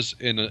think I was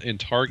in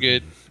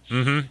Target.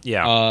 Mm-hmm.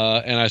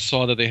 Yeah. And I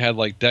saw that they had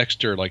like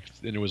Dexter, and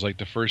it was like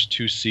the first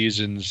 2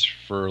 seasons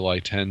for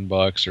like $10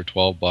 or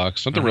 $12,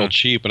 something real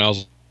cheap, and I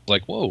was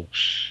like, whoa,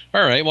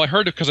 all right. Well, I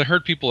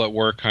heard people at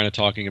work kind of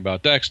talking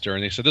about Dexter,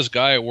 and they said this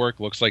guy at work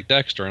looks like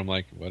Dexter. I'm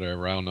like,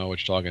 whatever, I don't know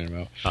what you're talking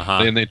about.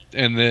 And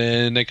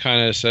then they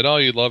kind of said, oh,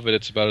 you love it.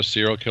 It's about a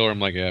serial killer. I'm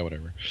like, yeah,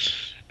 whatever.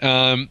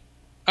 I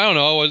don't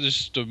know. I was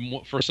just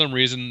for some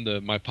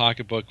reason my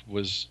pocketbook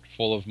was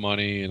full of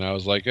money, and I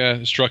was like,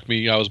 it struck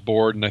me. I was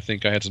bored, and I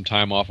think I had some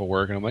time off of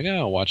work, and I'm like,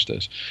 I'll watch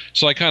this.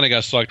 So I kind of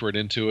got sucked right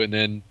into it, and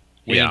then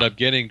we ended up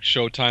getting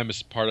Showtime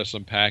as part of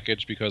some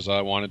package because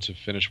I wanted to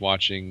finish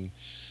watching.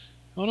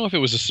 I don't know if it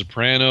was The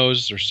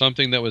Sopranos or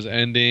something that was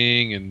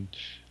ending, and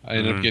I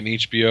ended up getting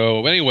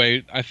HBO.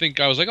 Anyway, I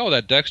think I was like, oh,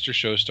 that Dexter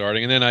show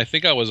starting. And then I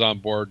think I was on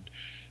board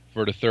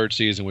for the 3rd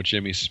season with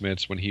Jimmy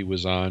Smits when he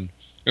was on.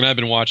 And I've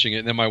been watching it.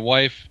 And then my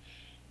wife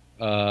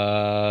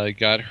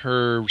got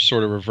her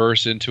sort of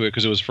reverse into it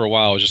because it was for a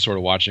while I was just sort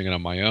of watching it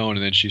on my own.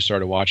 And then she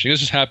started watching. This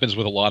just happens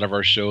with a lot of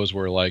our shows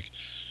where, like,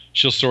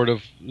 she'll sort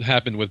of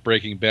happen with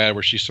Breaking Bad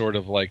where she's sort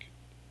of like,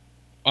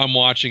 I'm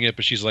watching it,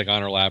 but she's like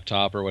on her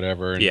laptop or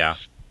whatever. And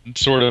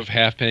sort of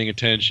half paying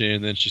attention,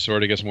 and then she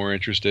sort of gets more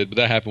interested. But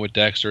that happened with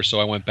Dexter, so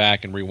I went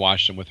back and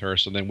rewatched them with her.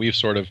 So then we've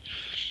sort of,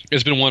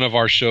 it's been one of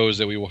our shows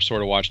that we will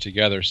sort of watch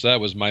together. So that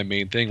was my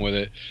main thing with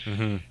it.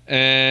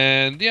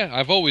 And yeah,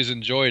 I've always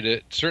enjoyed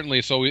it.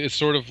 Certainly, so it's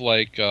sort of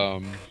like,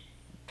 would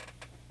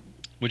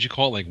you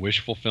call it like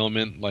wish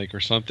fulfillment, like, or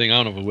something? I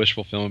don't know if it's wish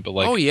fulfillment, but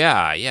like, oh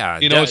yeah,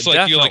 you know, it's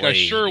like you're like, I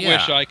sure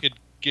wish I could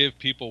give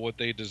people what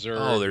they deserve.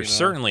 Oh, there's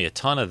certainly a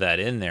ton of that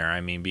in there. I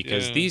mean,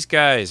 because these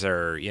guys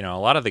are, a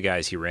lot of the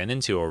guys he ran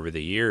into over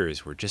the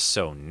years were just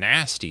so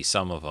nasty,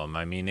 some of them.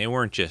 I mean, they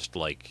weren't just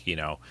like,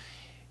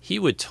 he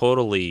would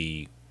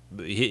totally,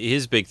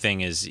 his big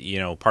thing is,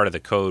 part of the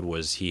code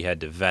was he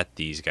had to vet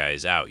these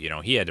guys out.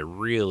 He had to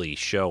really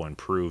show and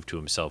prove to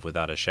himself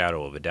without a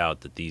shadow of a doubt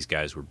that these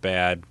guys were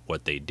bad,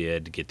 what they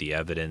did, get the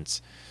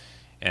evidence.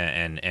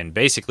 And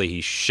basically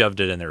he shoved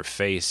it in their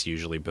face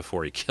usually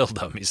before he killed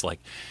them. He's like,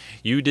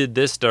 you did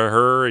this to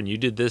her, and you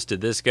did this to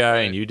this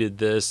guy, and you did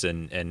this,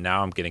 and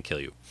now I'm going to kill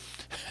you.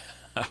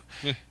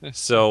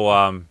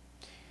 So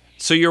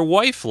your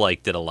wife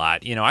liked it a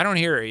lot. I don't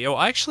hear,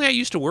 actually I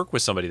used to work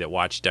with somebody that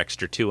watched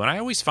Dexter too, and I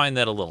always find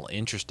that a little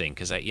interesting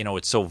because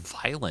it's so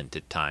violent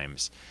at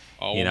times.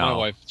 Oh, well, my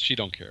wife, she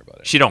don't care about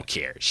it. She don't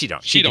care. She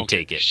can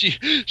take it.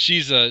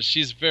 She's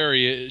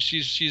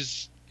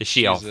Is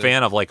she a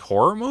fan of like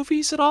horror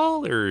movies at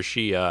all, or is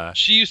she?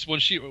 She used when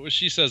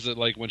she says that,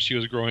 like, when she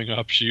was growing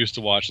up, she used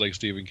to watch like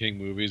Stephen King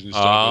movies and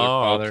stuff with her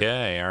father.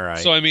 Okay, all right.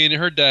 So I mean,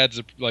 her dad's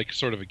like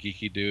sort of a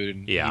geeky dude,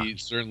 and he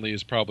certainly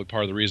is probably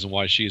part of the reason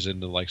why she's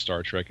into like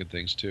Star Trek and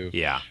things too.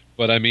 Yeah.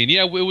 But I mean,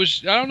 it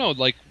was, I don't know,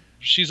 like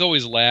she's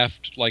always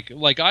laughed like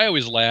I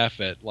always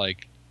laugh at,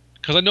 like,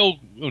 because I know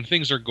when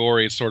things are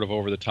gory, it's sort of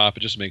over the top. It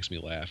just makes me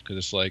laugh because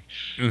it's like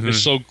it's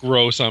so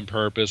gross on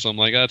purpose. I'm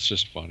like, that's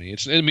just funny.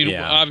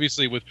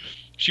 Obviously,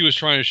 she was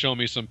trying to show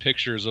me some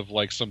pictures of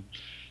like some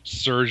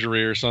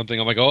surgery or something.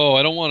 I'm like, oh,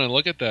 I don't want to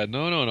look at that.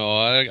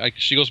 No.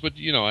 She goes, but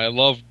I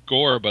love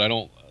gore, but I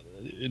don't.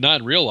 Not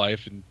in real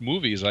life. In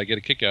movies, I get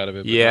a kick out of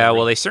it. Yeah,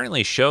 well, they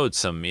certainly showed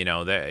some,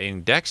 that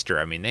in Dexter,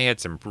 I mean, they had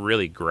some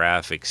really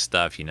graphic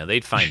stuff.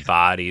 They'd find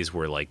bodies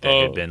where, like, that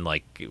had been,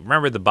 like,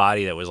 remember the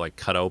body that was, like,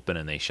 cut open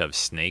and they shoved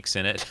snakes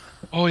in it?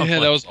 Oh, yeah,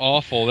 that was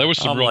awful. There was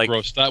some real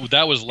gross stuff.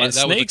 That was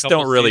snakes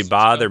don't really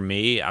bother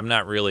me. I'm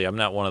not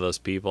one of those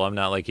people. I'm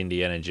not like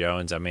Indiana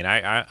Jones. I mean,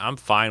 I'm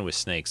fine with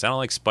snakes. I don't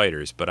like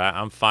spiders, but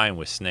I'm fine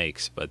with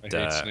snakes. But I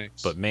hate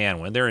snakes. But man,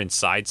 when they're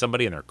inside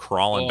somebody and they're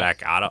crawling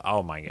back out of,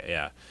 oh my god,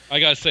 yeah. I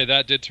gotta say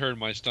that did turn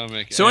my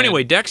stomach. So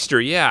anyway, Dexter,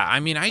 yeah.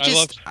 I mean, I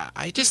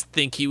just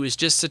think he was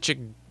just such a,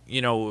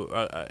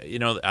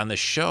 on the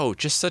show,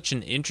 just such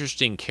an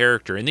interesting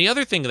character. And the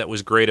other thing that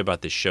was great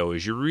about this show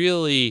is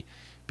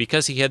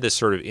because he had this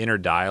sort of inner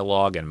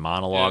dialogue and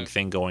monologue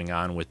thing going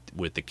on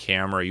with the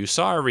camera, you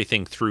saw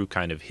everything through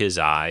kind of his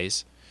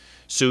eyes.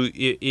 So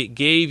it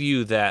gave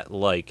you that,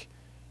 like,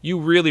 you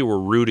really were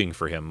rooting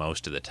for him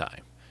most of the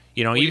time.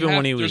 Even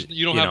when he was,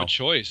 you don't have a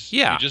choice.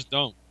 Yeah, you just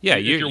don't. Yeah,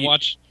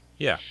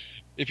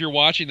 if you're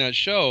watching that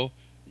show,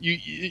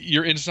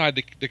 you're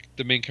inside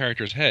the main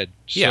character's head.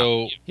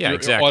 So you're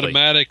exactly.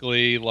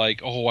 Automatically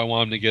like, oh, I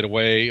want him to get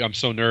away. I'm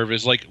so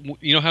nervous. Like,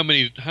 how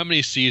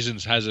many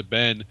seasons has it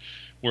been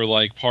where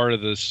like part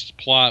of this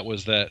plot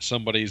was that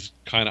somebody's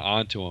kind of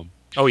onto him.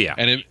 Oh yeah,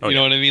 and you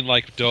know what I mean,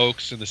 like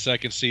Dokes in the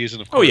second season.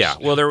 Of course. Oh yeah,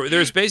 well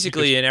there's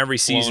basically in every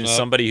season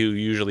somebody who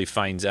usually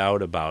finds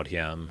out about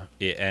him,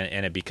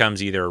 and it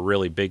becomes either a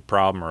really big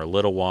problem or a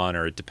little one,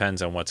 or it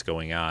depends on what's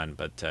going on.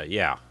 But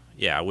yeah,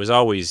 it was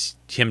always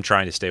him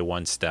trying to stay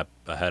one step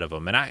ahead of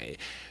him. And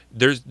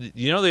there's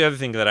the other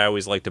thing that I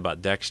always liked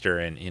about Dexter,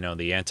 and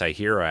the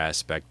anti-hero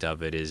aspect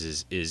of it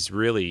is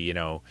really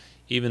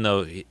even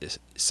though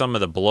some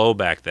of the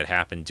blowback that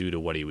happened due to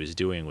what he was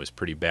doing was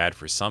pretty bad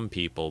for some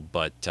people,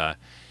 but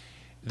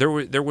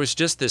there was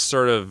just this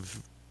sort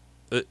of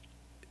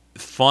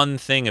fun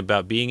thing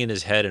about being in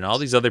his head and all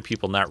these other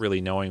people not really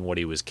knowing what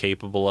he was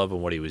capable of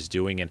and what he was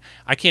doing. And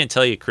I can't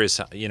tell you, Chris,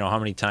 how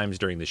many times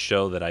during the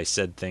show that I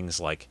said things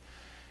like,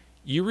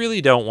 you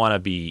really don't want to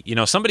be,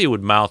 somebody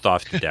would mouth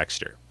off to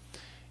Dexter.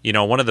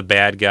 One of the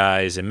bad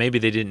guys, and maybe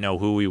they didn't know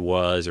who he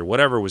was or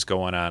whatever was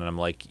going on. And I'm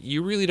like,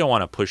 you really don't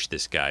want to push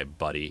this guy,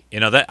 buddy.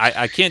 That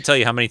I can't tell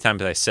you how many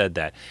times I said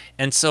that.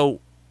 And so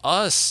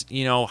us,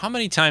 how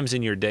many times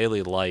in your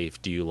daily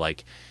life do you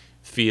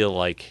feel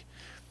like,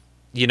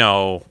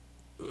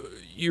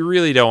 you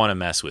really don't want to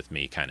mess with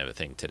me kind of a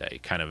thing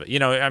today, kind of,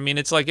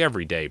 it's like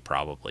every day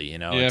probably,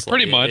 Yeah, it's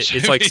pretty like, much.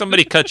 It's like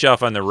somebody cut you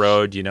off on the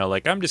road,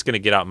 like I'm just going to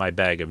get out my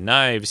bag of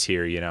knives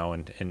here,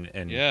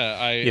 and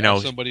yeah,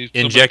 somebody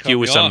inject you cut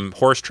with me some off.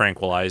 horse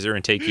tranquilizer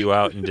and take you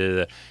out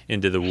into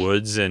the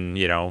woods and,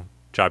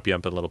 chop you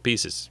up in little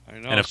pieces. I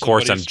know, and of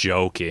course I'm somebody's-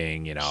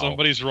 joking,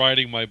 Somebody's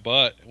riding my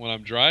butt when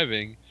I'm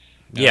driving.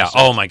 Yeah. So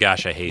Oh my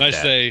gosh, I hate I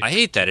that. say- I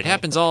hate that. It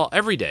happens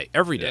every day.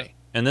 Yeah.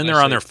 And then I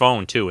they're on say- their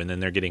phone too, and then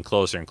they're getting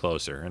closer and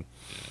closer. And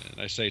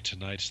I say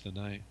tonight's the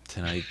night.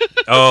 tonight,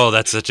 oh,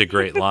 that's such a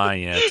great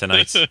line. Yeah,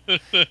 tonight's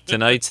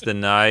the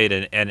night.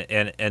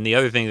 And the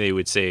other thing they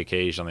would say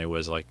occasionally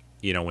was like,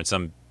 when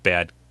some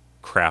bad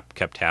crap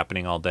kept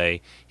happening all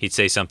day, he'd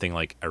say something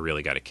like, "I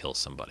really got to kill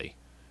somebody.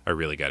 I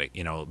really got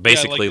to,"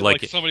 basically yeah,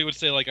 like somebody would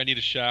say like, I need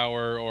a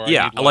shower, or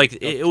yeah, I need, like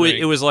a it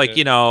was drink.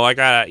 like I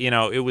got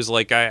it was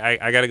like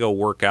I got to go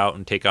work out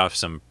and take off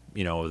some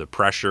the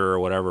pressure or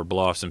whatever,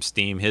 blow off some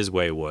steam. His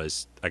way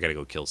was I got to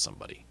go kill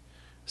somebody.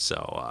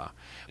 So,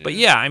 but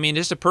yeah, I mean,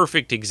 just a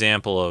perfect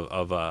example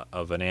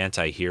of an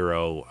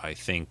anti-hero. I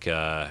think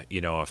a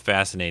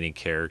fascinating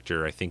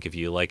character. I think if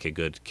you like a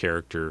good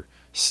character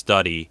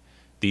study,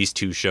 these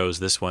two shows,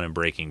 this one and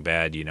Breaking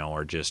Bad,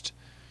 are just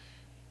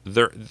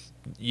there.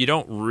 You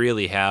don't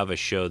really have a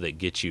show that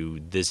gets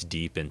you this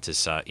deep into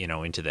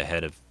into the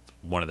head of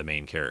one of the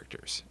main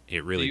characters.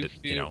 It really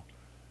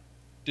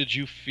Did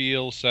you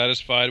feel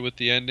satisfied with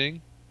the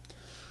ending?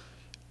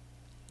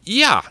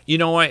 Yeah,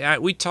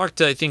 we talked,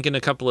 I think, in a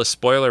couple of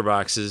spoiler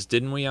boxes,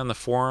 didn't we, on the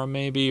forum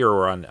maybe,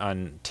 or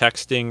on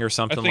texting or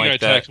something like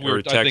that? I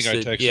think I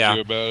texted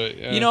you about it.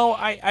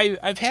 Yeah.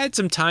 I've had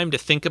some time to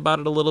think about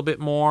it a little bit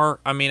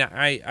more. I mean,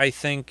 I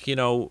think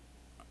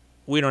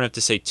we don't have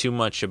to say too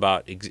much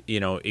about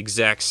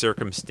exact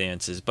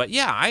circumstances, but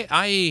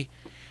yeah,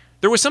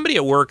 there was somebody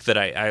at work that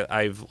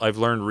I've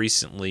learned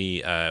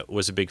recently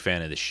was a big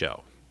fan of the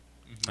show.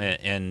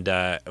 And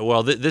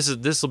well,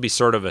 this will be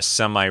sort of a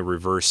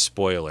semi-reverse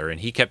spoiler.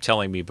 And he kept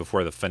telling me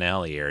before the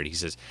finale aired, he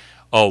says,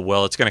 "Oh,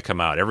 well, it's going to come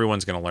out.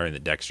 Everyone's going to learn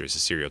that Dexter is a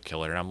serial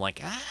killer." And I'm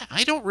like,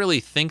 I don't really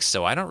think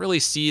so. I don't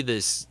really see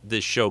this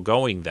show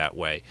going that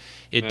way.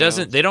 It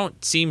doesn't. They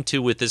don't seem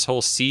to, with this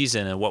whole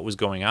season and what was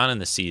going on in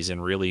the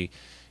season. Really,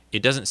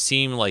 it doesn't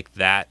seem like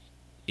that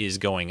is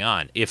going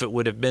on. If it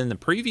would have been the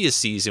previous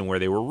season where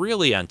they were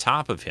really on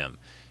top of him,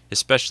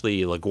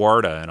 especially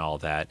LaGuardia and all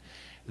that,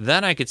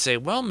 then I could say,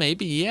 well,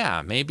 maybe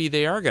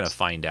they are going to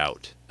find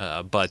out.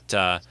 But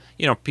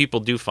people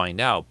do find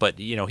out. But,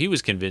 he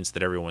was convinced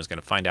that everyone was going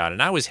to find out.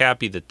 And I was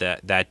happy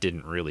that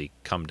didn't really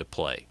come to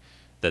play,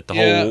 that the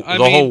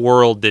whole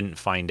world didn't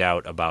find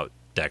out about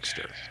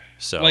Dexter.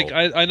 So, like,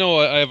 I know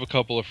I have a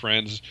couple of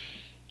friends.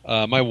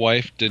 My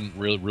wife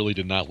really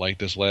did not like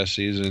this last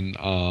season.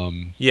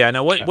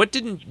 Now what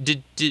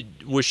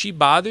was she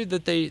bothered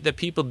that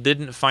people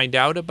didn't find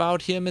out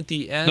about him at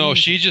the end? No,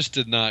 she just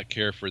did not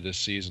care for this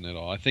season at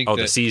all. I think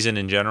the season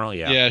in general,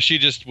 yeah. Yeah, she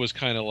just was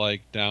kind of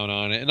like down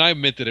on it. And I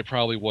admit that it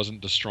probably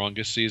wasn't the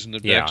strongest season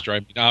of Dexter.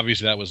 I mean,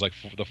 obviously that was like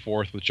the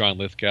fourth with John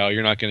Lithgow.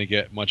 You're not going to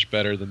get much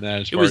better than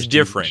that. It was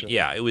different.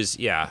 Yeah, it was.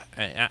 Yeah,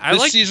 I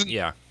like season.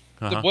 Yeah.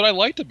 What I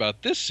liked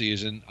about this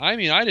season, I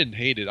mean, I didn't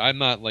hate it. I'm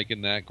not like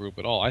in that group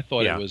at all. I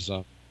thought it was.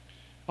 I'm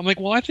like,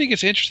 well, I think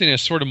it's interesting.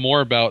 It's sort of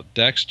more about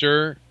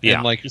Dexter,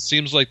 and like it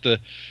seems like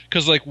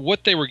because like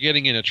what they were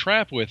getting in a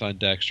trap with on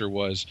Dexter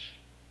was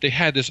they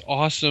had this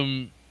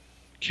awesome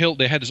kill.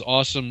 They had this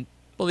awesome.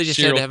 Well, they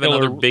just had to have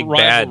another big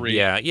rivalry.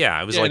 Bad.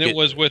 Yeah. It was like it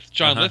was with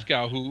John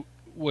Lithgow, who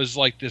was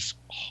like this,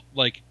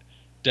 like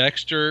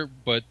Dexter,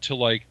 but to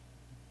like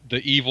the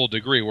evil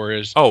degree,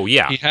 whereas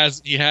he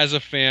has a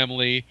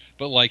family,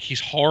 but like he's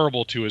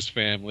horrible to his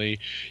family.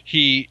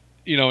 And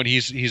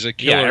he's a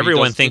killer. Yeah,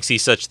 everyone thinks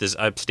he's such this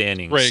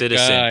upstanding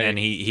citizen, guy. And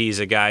he's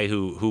a guy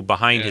who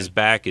behind his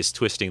back is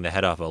twisting the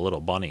head off a little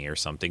bunny or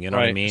something. You know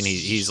what I mean?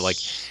 He's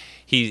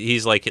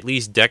like at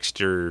least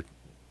Dexter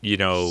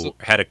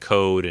had a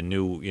code and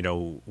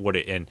knew, what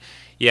it, and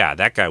yeah,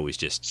 that guy was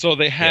just. So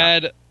they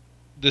had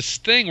this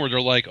thing where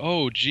they're like,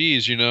 oh,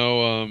 geez,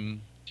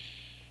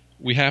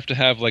 we have to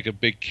have like a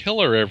big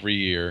killer every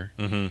year.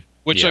 Mm-hmm.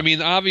 Which, I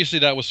mean, obviously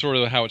that was sort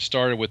of how it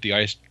started with the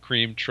ice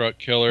cream truck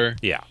killer.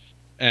 Yeah.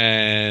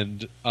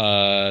 And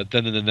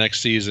then in the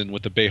next season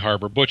with the Bay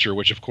Harbor Butcher,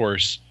 which of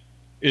course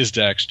is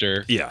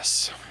Dexter.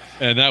 Yes.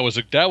 And that was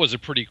a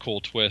pretty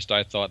cool twist,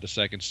 I thought, the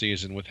second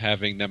season, with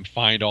having them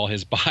find all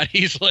his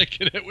bodies.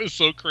 And it was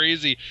so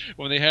crazy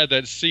when they had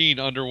that scene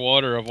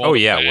underwater of all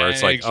the bags where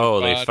it's like, they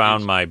bodies.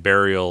 found my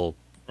burial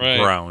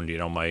ground,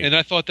 my. And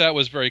I thought that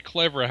was very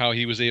clever how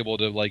he was able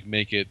to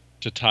make it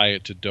to tie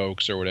it to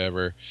Dokes or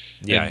whatever.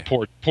 Yeah. And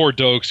poor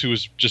Dokes, who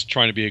was just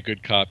trying to be a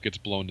good cop, gets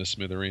blown to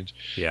smithereens.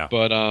 Yeah.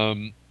 But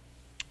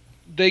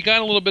they got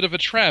a little bit of a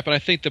trap, and I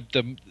think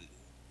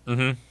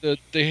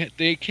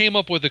they came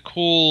up with a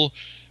cool.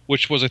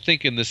 Which was, I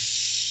think, in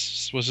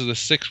this was it the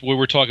sixth. We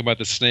were talking about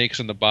the snakes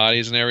and the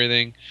bodies and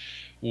everything.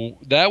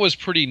 That was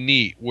pretty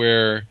neat.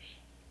 Where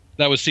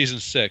that was season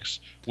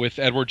 6 with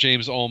Edward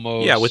James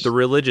Olmos. Yeah, with the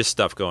religious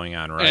stuff going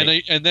on,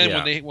 right? And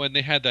then when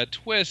they had that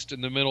twist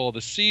in the middle of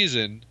the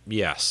season.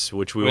 Yes,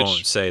 which we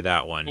won't say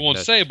that one. We won't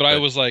say, but I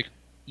was like,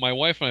 my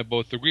wife and I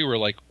both agree. We're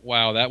like,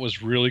 wow, that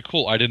was really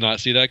cool. I did not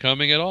see that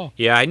coming at all.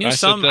 Yeah, I knew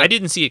I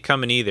didn't see it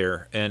coming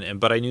either,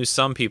 but I knew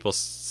some people.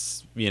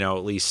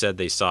 At least said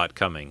they saw it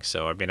coming.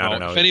 So, I mean, I don't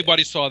know. If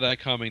anybody saw that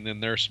coming,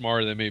 then they're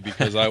smarter than me,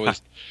 because I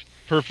was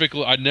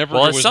perfectly.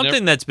 Well, it's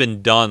something that's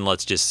been done,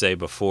 let's just say,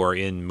 before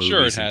in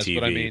movies and TV.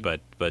 But, I mean,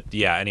 but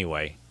yeah,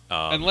 anyway.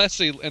 And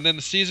then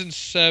the season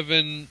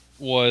 7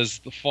 was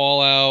the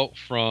fallout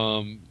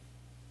from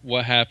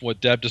what happened,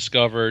 what Deb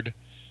discovered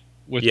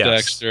with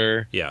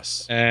Dexter.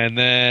 Yes. And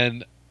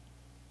then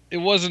it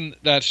wasn't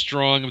that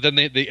strong. But then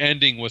the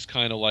ending was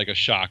kind of like a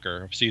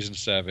shocker of season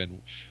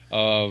 7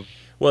 of.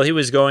 Well, he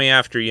was going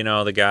after,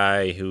 the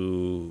guy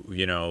who,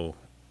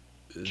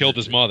 killed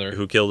his mother.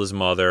 Who killed his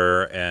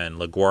mother, and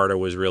LaGuardia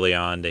was really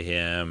on to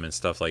him and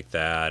stuff like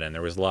that. And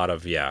there was a lot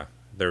of, there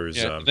was.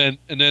 Yeah, and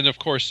then of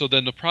course, so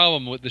then the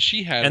problem with the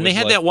she had. And they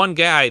had that one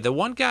guy. The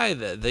one guy,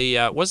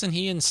 wasn't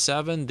he in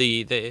 7?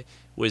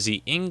 Was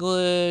he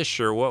English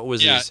or what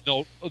was his?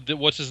 Yeah, no.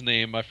 What's his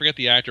name? I forget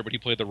the actor, but he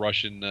played the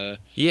Russian.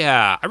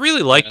 Yeah, I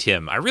really liked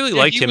him. I really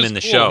liked him in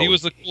the show. He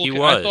was the cool. He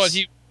was. I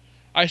thought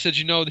I said,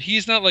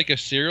 he's not like a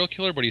serial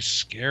killer, but he's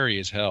scary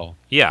as hell.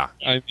 Yeah.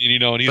 I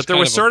mean, and he's but there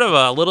was sort of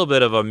a little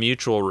bit of a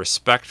mutual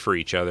respect for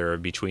each other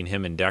between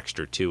him and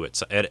Dexter too.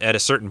 It's at a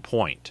certain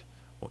point,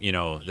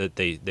 that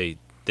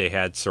they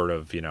had sort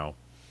of,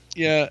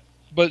 Yeah,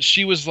 but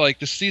she was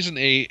like the season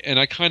 8, and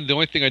the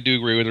only thing I do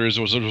agree with her is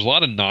there was a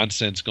lot of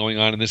nonsense going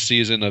on in this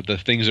season of the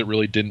things that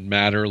really didn't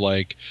matter,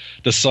 like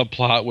the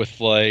subplot with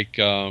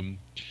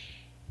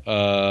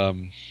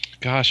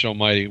gosh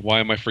almighty, why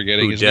am I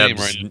forgetting his name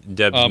right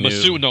now?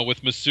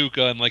 With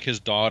Masuka and his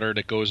daughter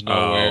that goes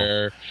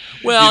nowhere.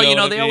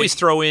 Well, they always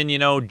throw in,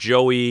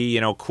 Joey,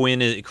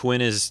 Quinn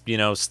is,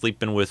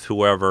 sleeping with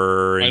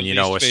whoever, and,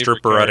 a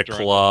stripper at a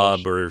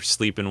club, or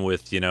sleeping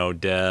with,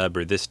 Deb,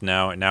 or this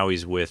now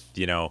he's with,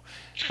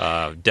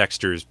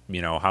 Dexter's,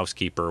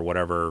 housekeeper or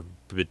whatever,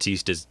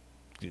 Batista's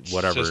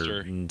whatever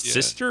sister,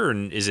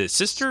 and is it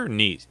sister or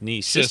niece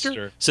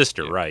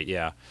sister, right?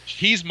 Yeah,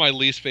 he's my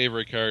least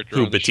favorite character.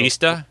 Who,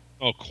 Batista?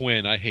 Oh,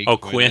 Quinn. I hate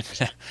Quinn.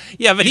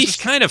 Yeah, but he's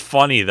kind of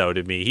funny, though,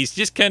 to me. He's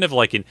just kind of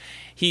like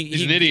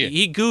he's an idiot.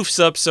 He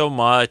goofs up so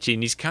much,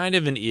 and he's kind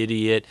of an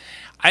idiot.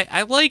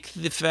 I like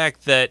the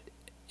fact that,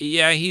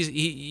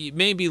 he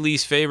may be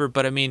least favorite,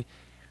 but I mean,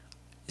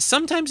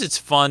 sometimes it's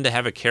fun to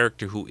have a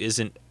character who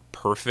isn't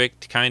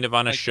perfect kind of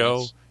on a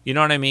show. You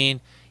know what I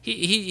mean?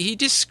 He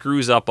just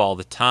screws up all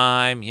the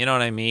time. You know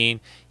what I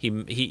mean?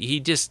 He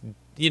just...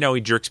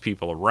 he jerks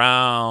people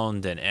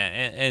around, and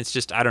it's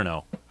just, I don't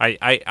know.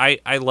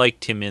 I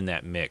liked him in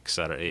that mix.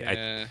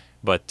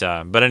 But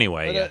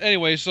anyway.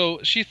 Anyway, so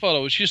she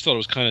just thought it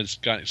was kind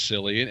of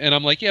silly, and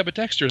I'm like, yeah, but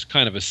Dexter is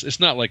kind of it's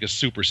not like a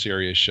super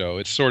serious show.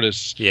 It's sort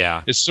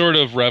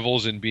of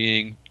revels in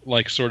being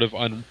sort of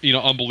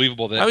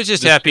unbelievable. That I was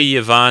just happy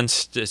Yvonne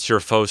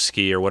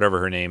Strahovski, or whatever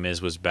her name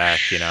is, was back.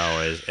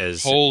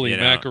 As holy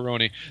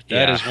macaroni.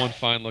 That is one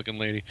fine looking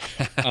lady.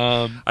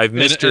 I've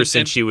missed her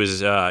since she was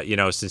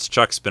since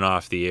Chuck's been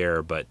off the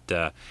air, but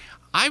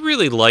I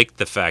really liked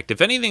the fact.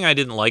 If anything, I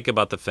didn't like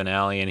about the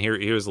finale, and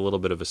here's a little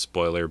bit of a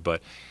spoiler,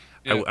 but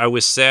I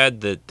was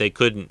sad that they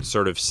couldn't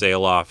sort of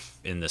sail off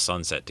in the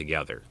sunset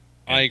together.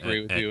 I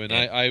agree with you, and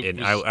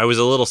I was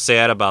a little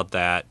sad about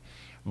that.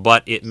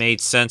 But it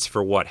made sense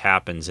for what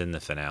happens in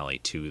the finale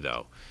too,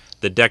 though.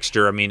 The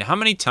Dexter, I mean, how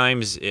many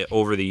times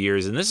over the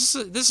years, and this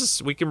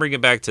is we can bring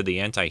it back to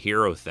the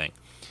anti-hero thing,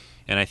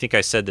 and I think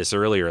I said this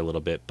earlier a little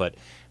bit, but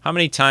how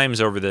many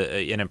times over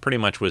and it pretty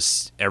much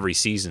was every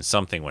season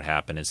something would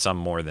happen, and some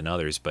more than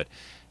others, but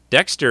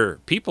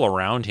Dexter, people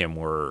around him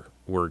were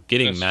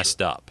getting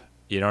messed up.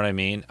 You know what I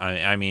mean?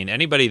 I mean,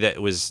 anybody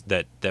that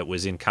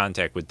was in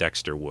contact with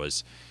Dexter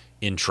was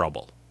in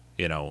trouble.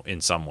 In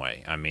some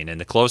way. I mean,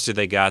 and the closer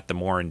they got, the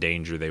more in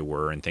danger they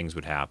were, and things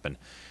would happen.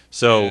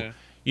 So,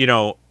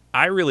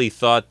 I really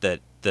thought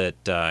that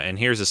and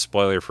here's a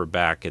spoiler for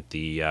back at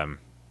the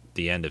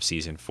end of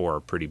season 4,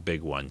 a pretty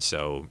big one.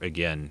 So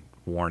again,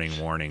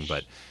 warning.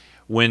 But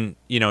when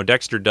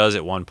Dexter does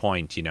at one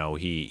point,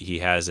 he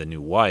has a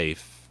new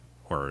wife,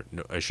 or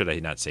should I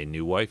not say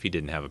new wife? He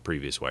didn't have a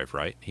previous wife,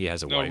 right? He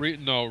has a wife.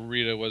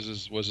 Rita was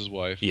his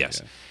wife.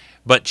 Yes. Yeah.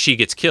 But she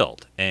gets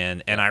killed,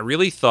 and I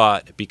really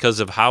thought, because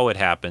of how it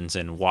happens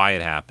and why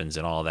it happens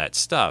and all that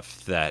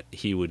stuff, that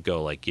he would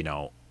go like,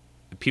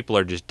 people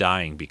are just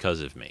dying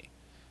because of me,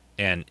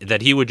 and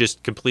that he would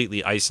just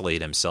completely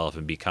isolate himself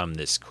and become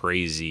this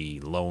crazy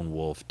lone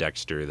wolf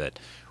Dexter that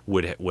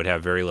would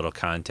have very little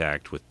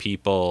contact with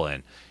people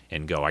and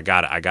go, I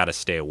gotta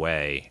stay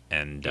away,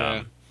 and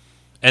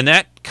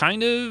that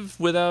kind of,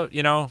 without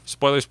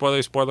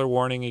spoiler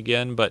warning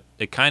again, but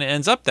it kind of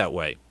ends up that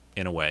way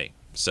in a way.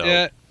 So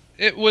yeah.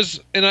 It was,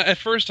 and at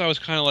first I was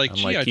kind of like,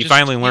 he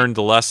finally learned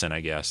the lesson,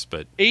 I guess.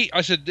 But 8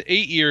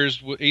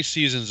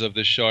 seasons of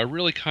this show, I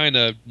really kind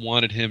of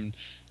wanted him.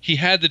 He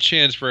had the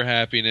chance for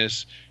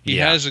happiness. He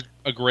has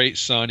a great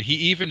son. He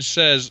even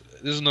says,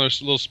 this is another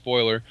little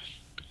spoiler,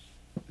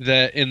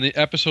 that in the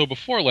episode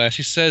before last,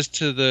 he says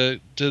to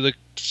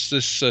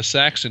this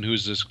Saxon,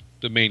 who's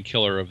the main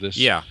killer of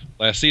this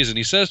last season,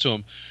 he says to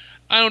him,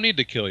 "I don't need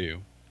to kill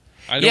you."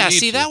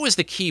 That was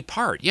the key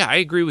part. Yeah, I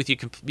agree with you.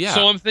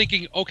 So I'm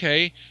thinking,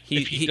 okay,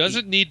 if he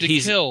doesn't need to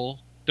kill,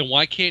 then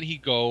why can't he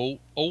go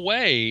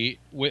away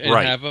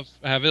and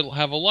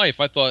have a life?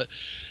 I thought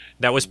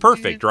that was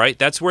perfect, right?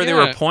 That's where they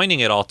were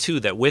pointing it all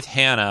to. That with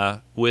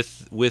Hannah,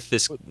 with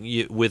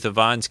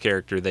Yvonne's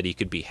character, that he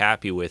could be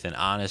happy with and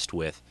honest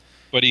with.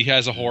 But he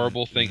has a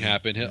horrible thing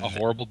happen, a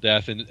horrible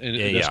death, and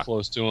it's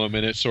close to him,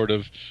 and it sort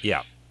of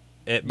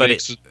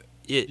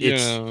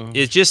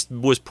it just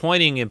was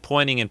pointing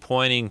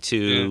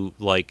to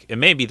like, and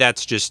maybe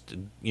that's just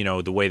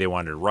the way they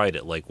wanted to write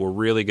it. Like, we're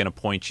really going to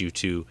point you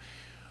to,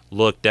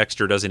 look,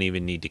 Dexter doesn't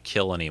even need to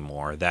kill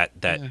anymore.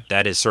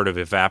 That is sort of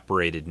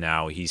evaporated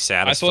now. He's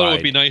satisfied. I thought it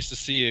would be nice to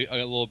see a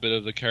little bit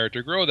of the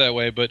character grow that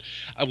way. But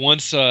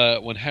once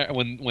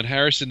when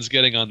Harrison's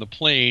getting on the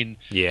plane,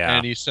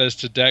 and he says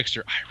to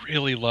Dexter, "I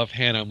really love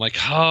Hannah," I'm like,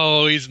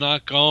 oh, he's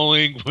not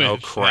going with oh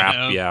crap,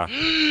 him. Yeah.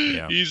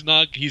 He's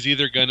not. He's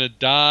either gonna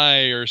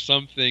die or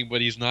something,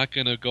 but he's not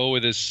gonna go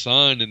with his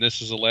son. And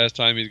this is the last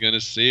time he's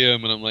gonna see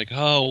him. And I'm like,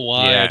 oh,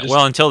 why? Yeah.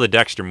 Well, until the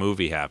Dexter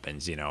movie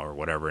happens, or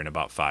whatever, in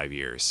about 5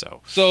 years.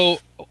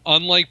 So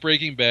unlike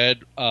Breaking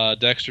Bad,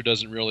 Dexter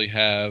doesn't really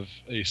have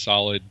a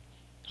solid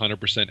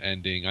 100%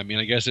 ending. I mean,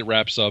 I guess it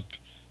wraps up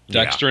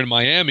Dexter in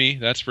Miami,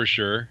 that's for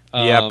sure.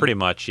 Yeah, pretty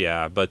much,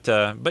 yeah. But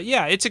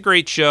yeah, it's a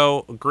great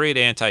show, a great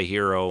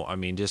anti-hero. I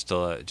mean, just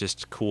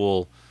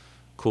cool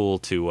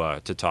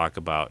to talk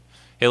about.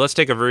 Hey, let's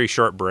take a very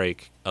short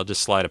break. I'll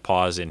just slide a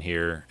pause in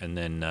here, and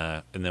then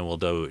we'll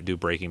do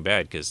Breaking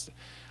Bad, because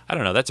I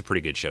don't know, that's a pretty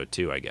good show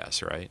too, I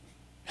guess, right?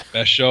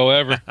 Best show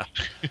ever.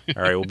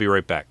 All right, we'll be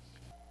right back.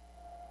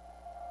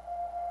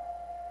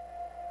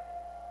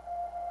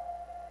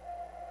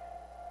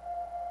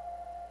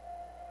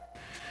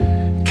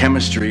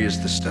 Chemistry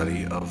is the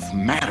study of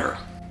matter,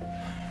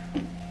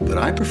 but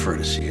I prefer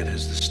to see it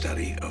as the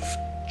study of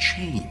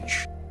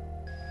change.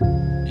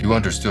 You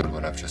understood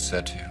what I've just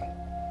said to you?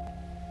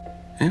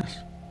 Yes.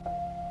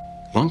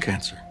 Lung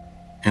cancer.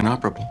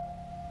 Inoperable.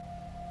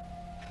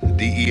 The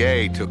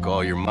DEA took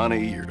all your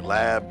money, your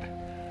lab.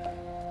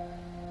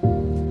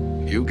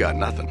 You got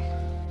nothing.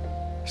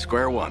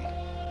 Square one.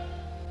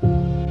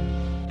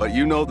 But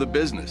you know the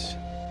business.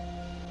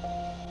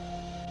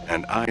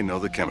 And I know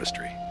the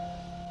chemistry.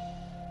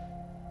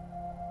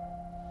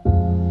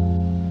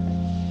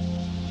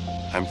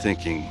 I'm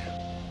thinking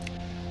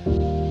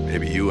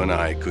maybe you and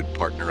I could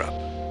partner up.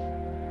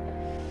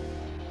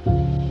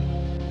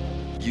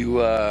 You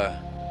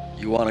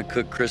want to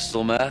cook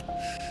crystal meth?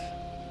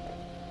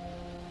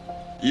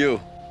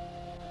 You.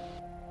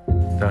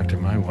 Doctor,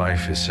 my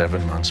wife is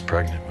 7 months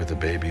pregnant with a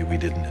baby we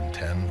didn't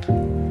intend.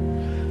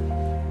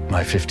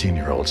 My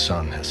 15-year-old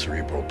son has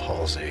cerebral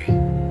palsy.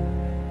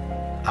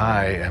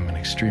 I am an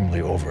extremely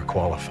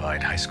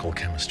overqualified high school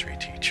chemistry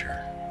teacher.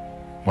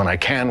 When I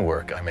can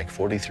work, I make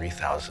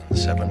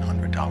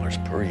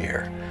 $43,700 per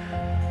year.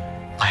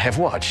 I have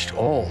watched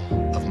all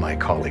of my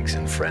colleagues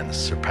and friends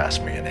surpass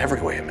me in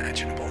every way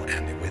imaginable,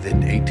 and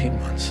within 18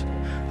 months,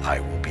 I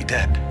will be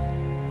dead.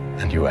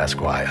 And you ask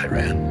why I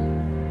ran?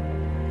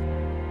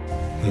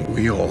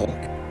 We all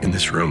in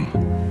this room,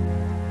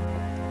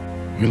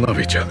 we love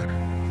each other.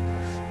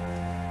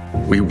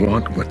 We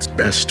want what's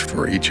best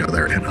for each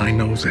other, and I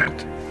know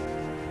that.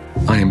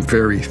 I am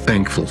very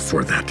thankful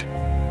for that.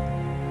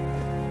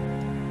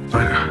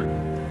 But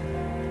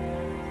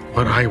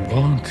what I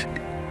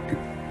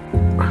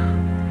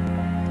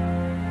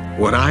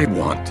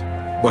want,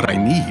 what I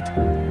need,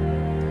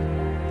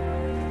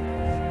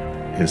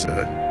 is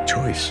a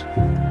choice.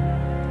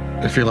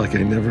 I feel like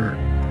I never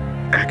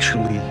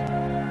actually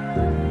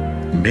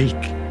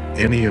make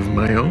any of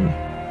my own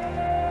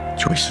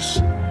choices.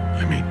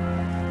 I mean,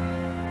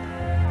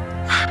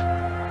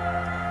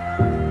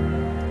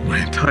 my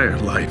entire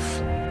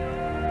life,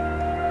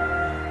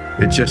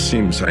 It just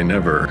seems I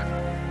never,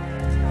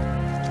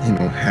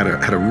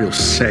 had a real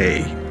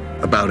say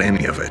about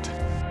any of it.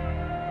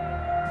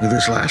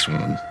 This last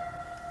one,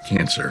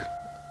 cancer.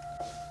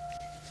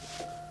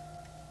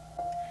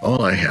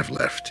 All I have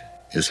left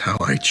is how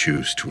I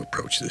choose to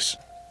approach this.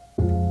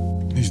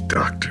 These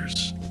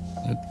doctors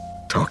are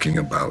talking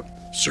about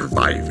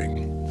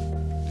surviving.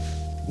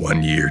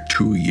 1 year,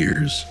 2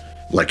 years,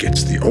 like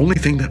it's the only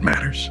thing that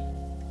matters.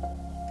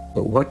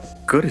 But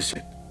what good is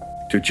it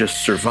to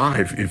just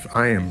survive if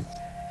I am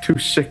too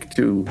sick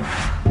to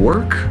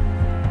work?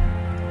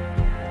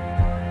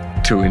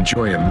 To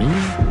enjoy a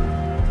meal?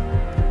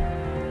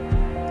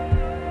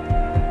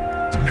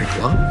 To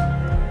make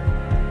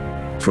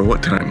love? For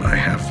what time I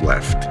have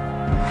left,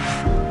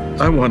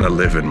 I want to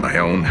live in my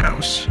own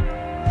house.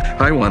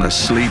 I want to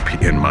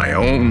sleep in my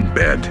own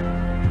bed.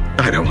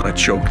 I don't want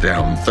to choke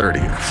down 30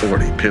 or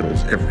 40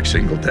 pills every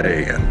single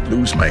day and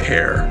lose my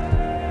hair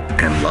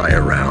and lie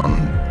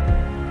around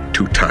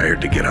too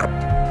tired to get up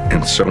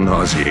and so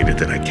nauseated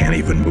that I can't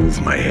even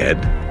move my head.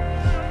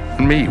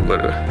 And me,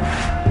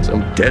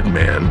 some dead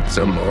man,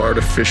 some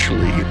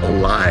artificially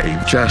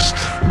alive, just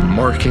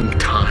marking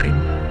time.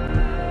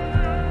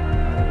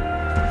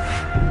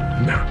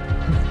 No.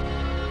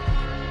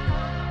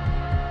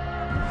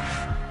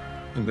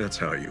 And that's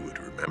how you would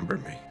remember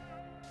me.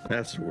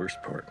 That's the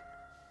worst part.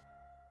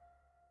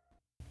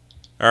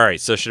 All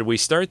right, so should we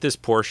start this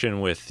portion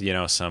with,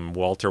 some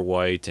Walter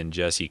White and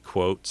Jesse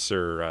quotes,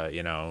 or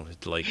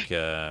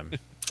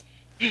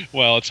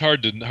Well, it's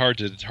hard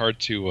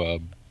to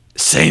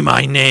say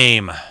my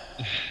name.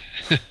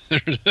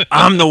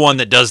 I'm the one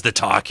that does the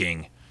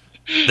talking,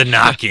 the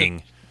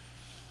knocking.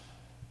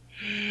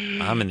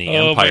 I'm in the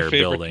Empire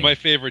Building. My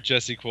favorite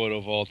Jesse quote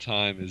of all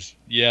time is,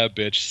 "Yeah,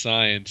 bitch,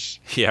 science."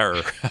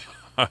 Yeah,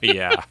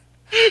 yeah.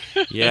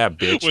 Yeah,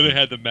 bitch. When they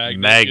had the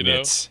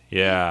magnets.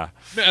 Yeah.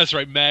 That's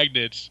right,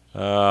 magnets.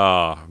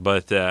 Oh,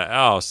 but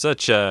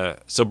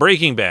so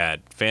Breaking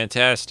Bad,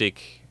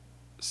 fantastic,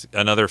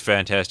 another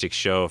fantastic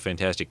show,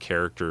 fantastic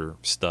character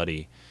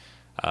study.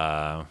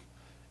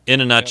 In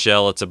a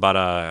nutshell, it's about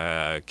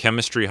a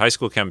high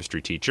school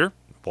chemistry teacher,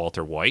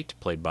 Walter White,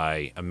 played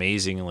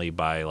amazingly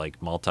by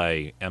like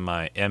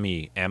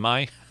multi-Emmy.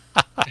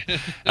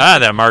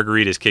 That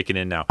margarita's kicking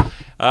in now.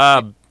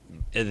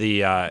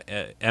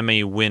 The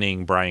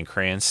Emmy-winning Bryan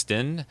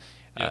Cranston.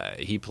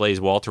 He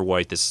plays Walter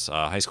White, this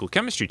high school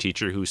chemistry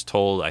teacher who's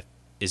told,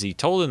 is he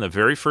told in the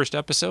very first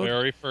episode?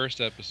 Very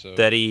first episode.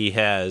 That he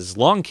has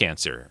lung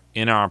cancer,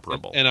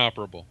 inoperable.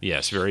 Inoperable.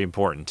 Yes, very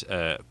important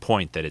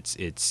point that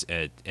it's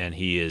and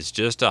he is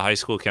just a high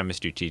school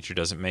chemistry teacher,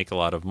 doesn't make a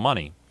lot of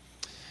money.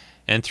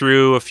 And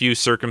through a few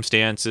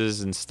circumstances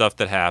and stuff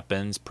that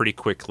happens pretty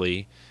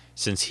quickly,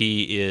 since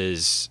he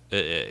is,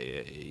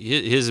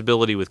 his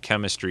ability with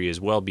chemistry is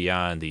well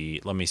beyond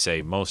let me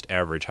say, most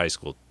average high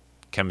school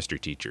chemistry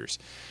teachers.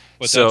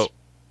 But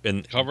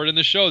that's covered in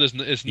the show.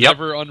 It's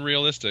never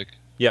unrealistic.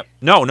 Yep.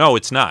 No,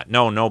 it's not.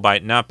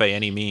 Not by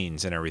any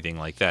means and everything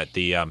like that.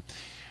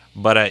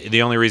 But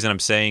the only reason I'm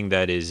saying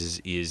that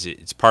is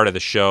it's part of the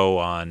show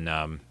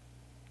on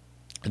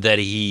that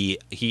he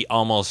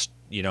almost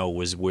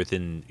was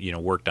within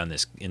worked on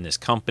this in this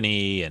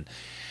company, and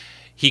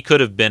he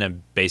could have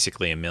been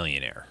basically a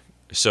millionaire.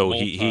 So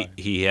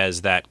he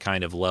has that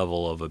kind of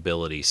level of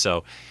ability.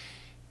 So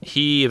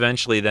he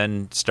eventually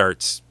then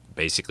starts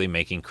basically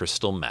making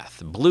crystal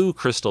meth, blue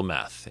crystal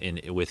meth,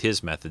 with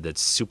his method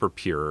that's super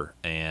pure.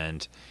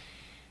 And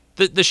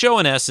the show,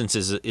 in essence,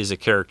 is a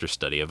character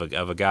study of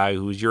a guy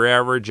who's your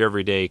average,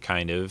 everyday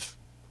kind of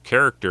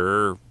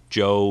character,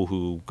 Joe,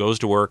 who goes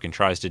to work and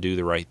tries to do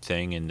the right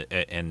thing,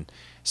 and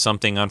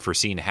something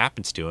unforeseen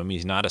happens to him.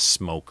 He's not a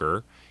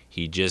smoker.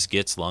 He just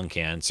gets lung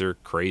cancer.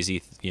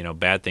 Crazy,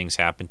 bad things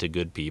happen to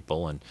good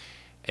people,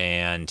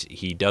 and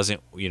he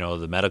doesn't.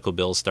 The medical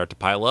bills start to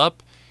pile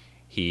up.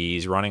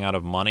 He's running out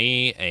of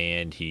money,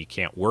 and he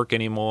can't work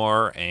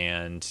anymore.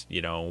 And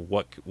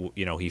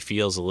he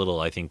feels a little,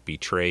 I think,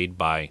 betrayed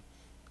by.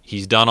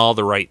 He's done all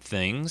the right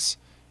things,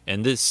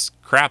 and this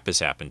crap has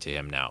happened to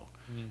him now.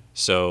 Mm.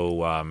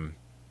 So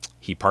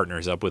he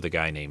partners up with a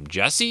guy named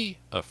Jesse,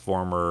 a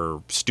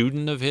former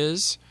student of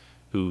his,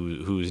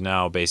 who's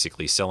now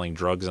basically selling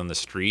drugs on the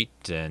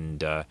street,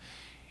 and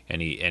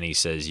he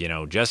says,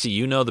 Jesse,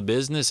 you know the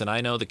business and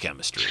I know the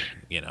chemistry,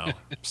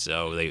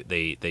 So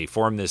they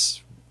form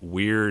this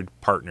weird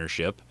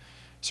partnership,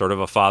 sort of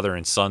a father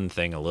and son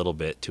thing a little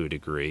bit to a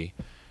degree,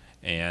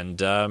 and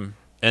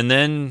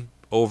then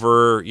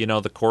over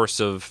the course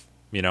of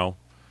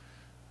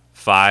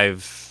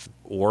 5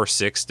 or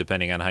 6,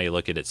 depending on how you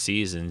look at it,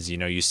 seasons,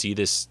 you see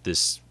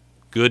this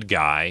good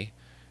guy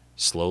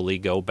slowly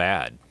go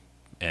bad.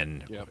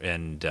 And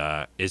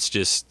it's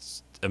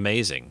just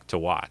amazing to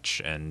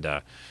watch. And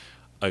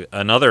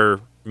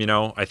another,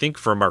 I think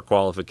from our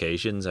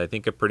qualifications, I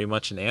think pretty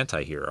much an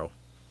anti-hero.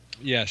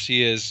 Yes,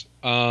 he is.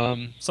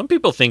 Some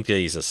people think that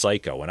he's a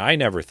psycho, and I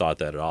never thought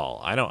that at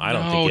all. I don't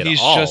think it at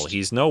all.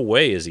 He's no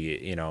way is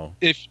he.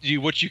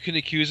 What you can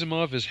accuse him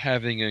of is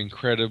having an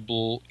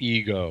incredible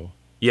ego.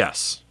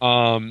 Yes.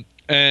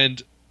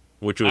 And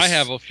which was I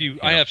have a few.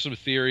 I have some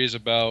theories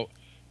about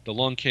the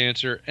lung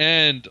cancer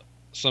and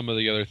some of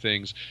the other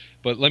things,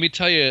 but let me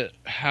tell you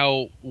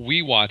how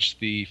we watched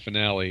the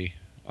finale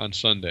on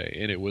Sunday,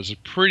 and it was a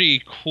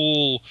pretty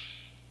cool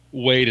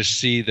way to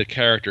see the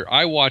character.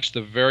 I watched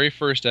the very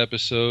first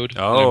episode.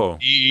 Oh.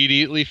 And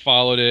immediately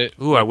followed it.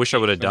 Ooh, I wish I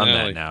would have done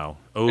that now.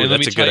 Oh, and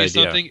that's a good idea. Let me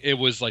tell you something. It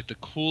was like the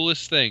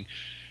coolest thing.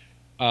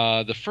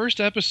 The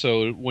first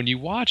episode, when you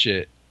watch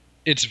it,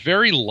 it's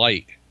very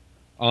light.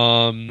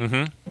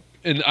 And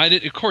I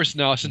did, of course,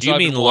 now since do you I've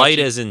mean been light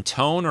watching, as in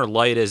tone or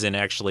light as in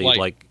actually light.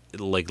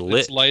 like lit?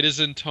 It's light as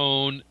in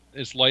tone.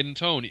 It's light in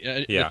tone.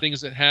 Yeah. The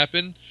things that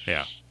happen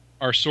Yeah.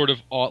 are sort of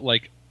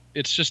like,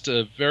 it's just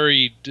a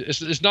very,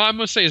 it's not, I'm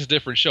going to say it's a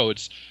different show.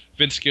 It's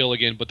Vince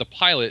Gilligan, but the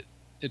pilot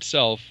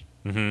itself,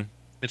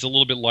 it's a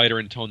little bit lighter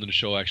in tone than the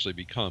show actually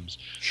becomes.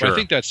 Sure. But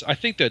I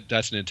think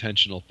that's an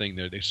intentional thing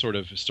there. They sort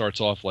of starts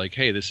off like,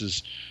 hey, this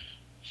is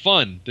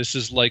fun. This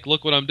is like,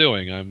 look what I'm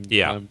doing. I'm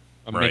right.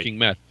 making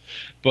meth.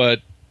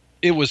 But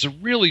it was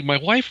my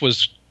wife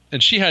was,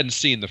 and she hadn't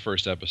seen the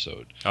first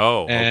episode.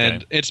 Oh,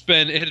 and okay.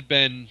 it had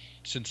been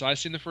since I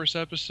seen the first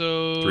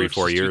episode,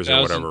 3-4 years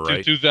or whatever,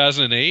 right?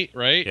 2008,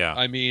 right? Yeah.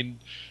 I mean,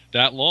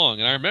 that long,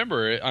 and I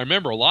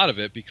remember a lot of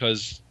it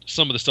because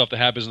some of the stuff that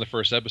happens in the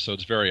first episode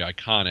is very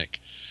iconic.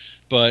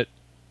 But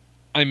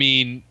I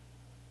mean,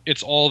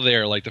 it's all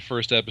there. Like the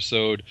first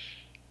episode,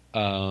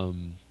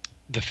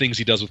 the things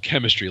he does with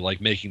chemistry,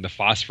 like making the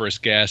phosphorus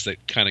gas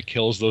that kind of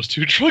kills those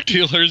two drug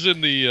dealers in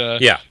the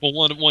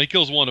Well, he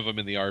kills one of them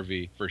in the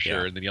RV for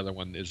sure, and then the other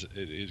one is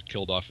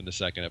killed off in the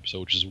second episode,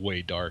 which is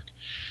way dark.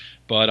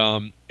 But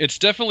it's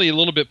definitely a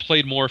little bit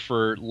played more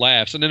for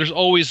laughs, and then there's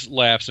always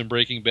laughs in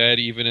Breaking Bad,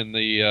 even in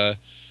the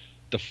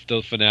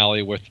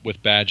finale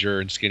with Badger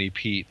and Skinny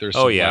Pete. There's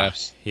some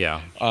laughs.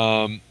 Yeah.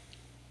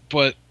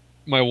 But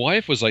my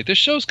wife was like, "This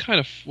show's kind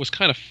of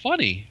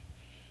funny."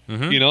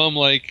 Mm-hmm. You know, I'm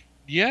like,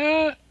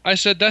 "Yeah." I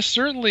said, "That's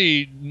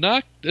certainly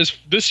not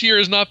this year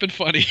has not been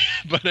funny."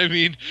 But I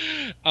mean,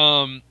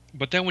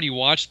 but then when you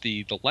watch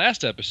the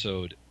last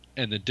episode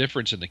and the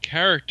difference in the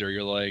character,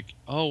 you're like,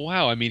 "Oh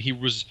wow!" I mean, it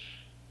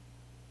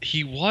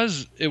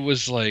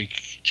was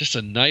like just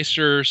a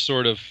nicer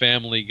sort of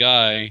family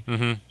guy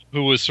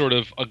who was sort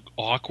of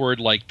awkward.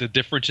 Like the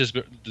differences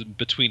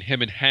between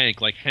him and Hank,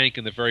 like Hank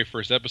in the very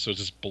first episode is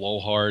this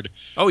blowhard.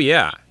 Oh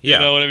yeah. You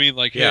know what I mean?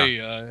 Like,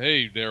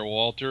 hey there,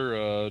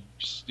 Walter,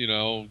 you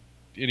know,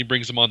 and he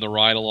brings him on the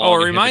ride along.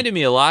 Oh, it reminded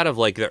me a lot of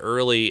like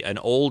an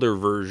older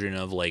version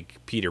of like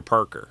Peter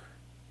Parker.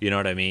 You know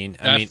what I mean?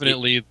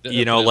 Definitely.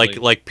 You know,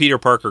 like Peter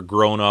Parker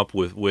grown up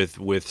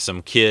with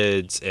some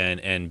kids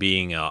and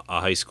being a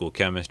high school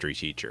chemistry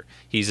teacher.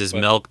 He's this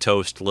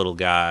milquetoast little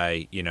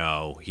guy. You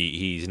know,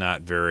 he's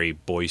not very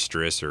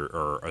boisterous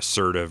or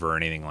assertive or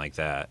anything like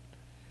that.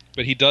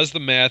 But he does the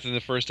math in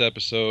the first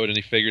episode, and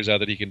he figures out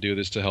that he can do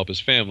this to help his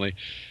family.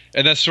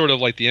 And that's sort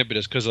of like the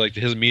impetus, because like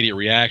his immediate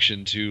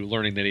reaction to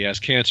learning that he has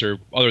cancer,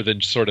 other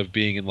than sort of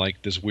being in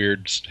like this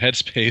weird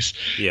headspace,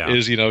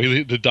 is, you know,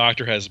 the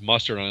doctor has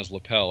mustard on his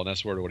lapel, and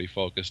that's sort of what he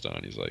focused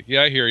on. He's like,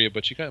 "Yeah, I hear you,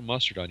 but you got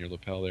mustard on your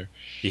lapel there."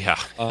 Yeah,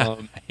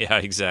 yeah,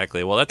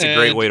 exactly. Well, that's a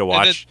great way to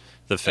watch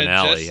the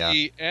finale. And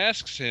Jesse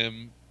asks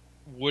him,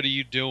 "What are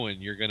you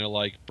doing? You're gonna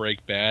like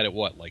break bad at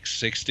what, like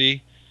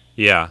 60?"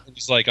 Yeah. And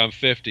he's like, "I'm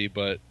 50,"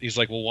 but he's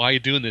like, "Well, why are you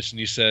doing this?" And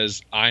he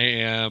says, "I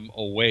am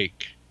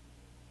awake."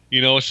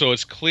 You know, so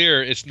it's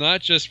clear it's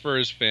not just for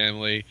his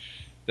family,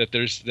 that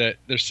there's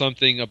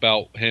something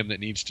about him that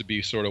needs to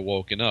be sort of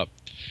woken up.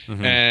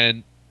 Mm-hmm.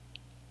 And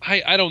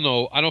I don't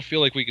know. I don't feel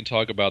like we can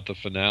talk about the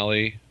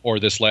finale or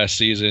this last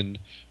season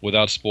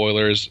without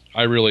spoilers.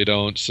 I really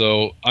don't.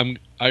 So I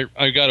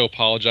got to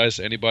apologize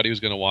to anybody who's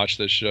going to watch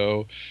this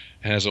show,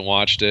 hasn't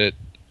watched it.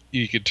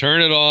 You could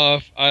turn it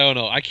off. I don't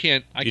know. I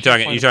can't. You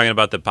talking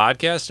about the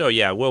podcast? Oh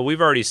yeah. Well, we've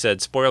already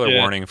said spoiler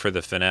warning for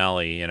the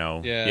finale. You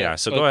know. Yeah.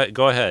 So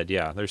go ahead.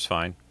 Yeah, there's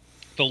fine.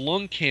 The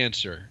lung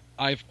cancer.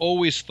 I've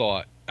always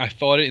thought. I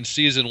thought it in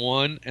season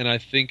 1, and I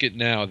think it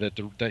now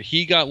that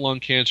he got lung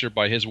cancer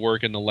by his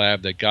work in the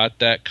lab that got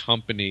that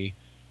company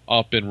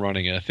up and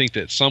running. And I think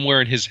that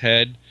somewhere in his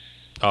head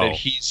that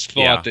he's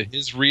thought that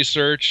his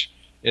research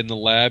in the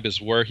lab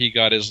is where he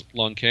got his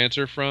lung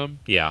cancer from.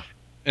 Yeah.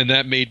 And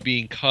that made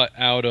being cut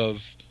out of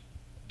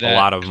that a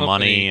lot of company,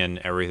 money and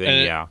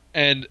everything,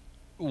 and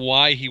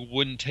why he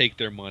wouldn't take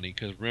their money,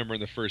 because remember in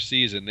the first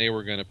season they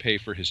were going to pay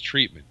for his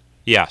treatment.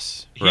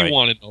 Yes, he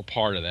wanted no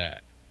part of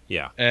that.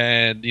 Yeah,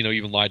 and you know,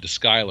 even lied to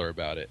Skyler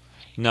about it.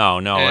 No,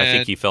 I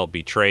think he felt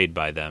betrayed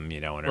by them, you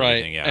know, and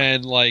everything. Yeah,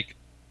 and like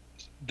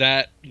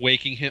that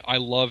waking him.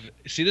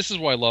 This is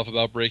what I love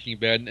about Breaking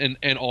Bad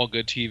and all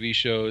good TV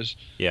shows.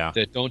 Yeah,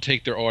 that don't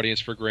take their audience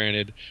for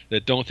granted.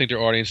 That don't think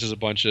their audience is a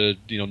bunch of,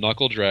 you know,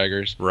 knuckle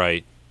draggers.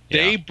 Right.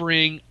 They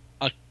bring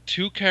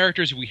two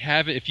characters we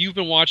haven't. If you've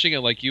been watching it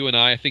like you and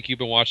I think you've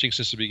been watching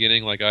since the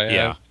beginning, like I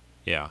have.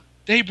 Yeah.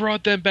 They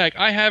brought them back.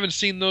 I haven't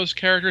seen those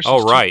characters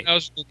since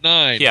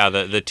 2009. Yeah,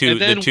 the two,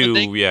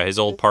 his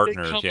old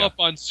partners. They come up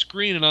on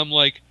screen, and I'm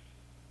like,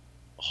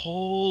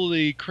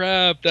 holy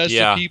crap! That's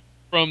the people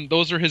from.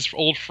 Those are his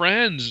old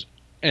friends.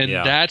 And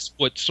that's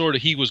what sort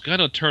of he was going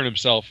to turn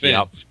himself in.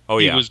 Yep. Oh,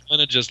 he yeah. was going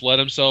to just let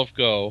himself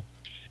go.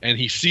 And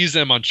he sees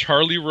them on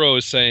Charlie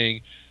Rose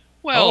saying,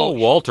 well,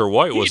 Walter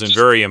White wasn't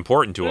very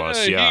important to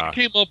us. Yeah.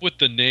 He came up with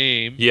the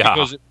name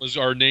because it was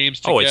our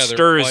names together. Oh, it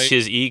stirs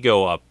his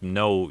ego up.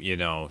 No,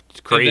 it's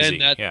crazy.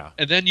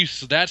 And then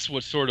that's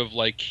what sort of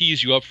like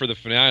keys you up for the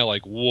finale.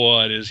 Like,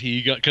 what is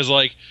he got? Because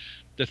like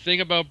the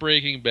thing about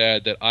Breaking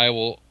Bad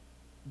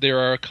there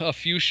are a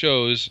few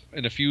shows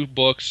and a few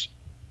books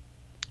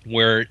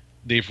where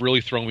they've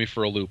really thrown me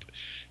for a loop.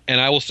 And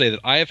I will say that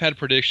I have had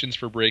predictions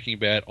for Breaking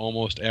Bad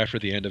almost after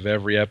the end of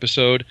every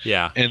episode.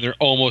 Yeah. And they're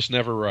almost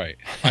never right.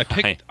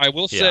 I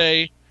will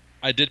say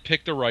I did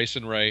pick the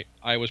ricin right.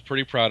 I was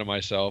pretty proud of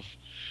myself.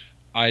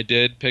 I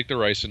did pick the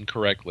ricin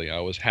correctly. I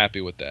was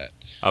happy with that.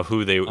 Of who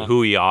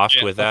he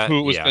offed with that? Who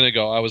it was going to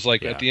go. I was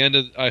like, at the end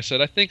I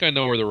said, I think I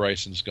know where the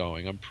ricin's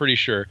going. I'm pretty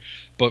sure.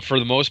 But for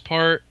the most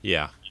part,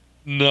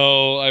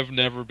 no, I've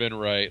never been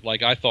right.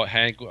 Like I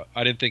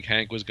didn't think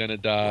Hank was going to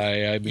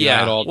die. I mean,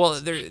 well,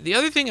 the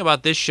other thing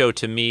about this show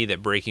to me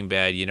that Breaking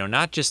Bad,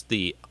 not just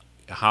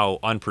how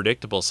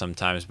unpredictable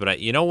sometimes, but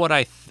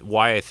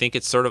why I think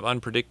it's sort of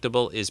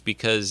unpredictable is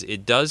because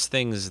it does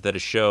things that a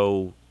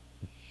show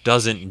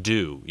doesn't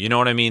do. You know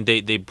what I mean?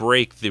 They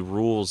break the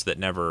rules that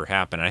never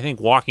happen. I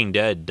think Walking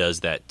Dead does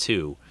that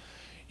too.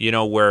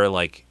 Where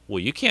like, well,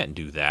 you can't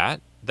do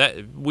that. That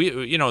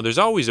there's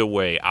always a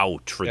way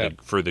out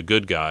for the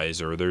good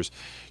guys, or there's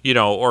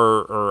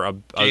or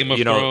Game of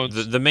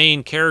Thrones. The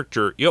main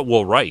character.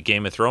 Right.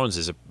 Game of Thrones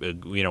is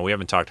we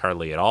haven't talked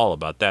hardly at all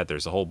about that.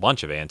 There's a whole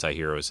bunch of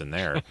anti-heroes in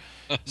there.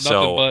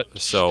 the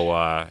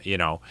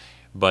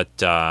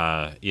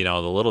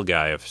little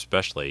guy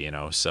especially,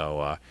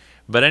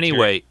 but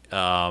anyway,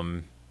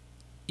 so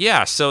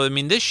I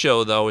mean this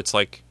show though, it's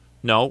like,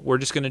 no, we're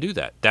just going to do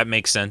that. That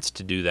makes sense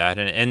to do that.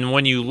 And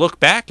when you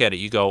look back at it,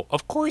 you go,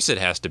 of course it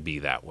has to be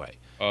that way.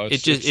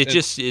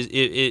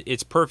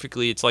 It's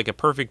perfectly, it's like a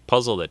perfect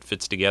puzzle that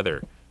fits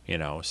together,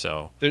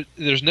 so.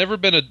 There's never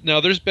been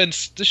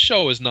this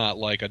show is not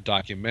like a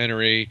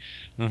documentary.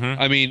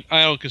 Mm-hmm. I mean,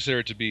 I don't consider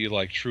it to be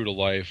like true to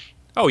life.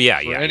 Oh,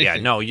 yeah.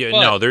 No,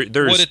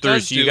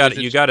 there's you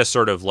got to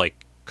sort of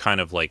like,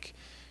 kind of like,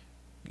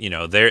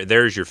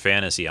 there's your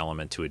fantasy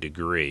element to a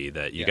degree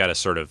that you got to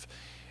sort of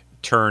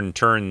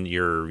turn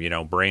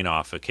your brain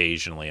off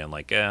occasionally and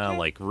like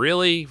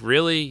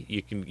really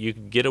you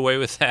can get away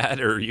with that,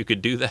 or you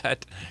could do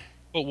that.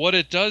 But what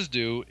it does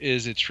do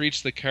is it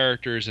treats the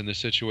characters and the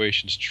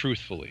situations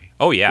truthfully.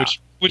 Oh yeah.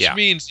 Which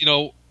means,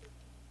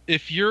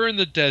 if you're in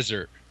the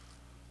desert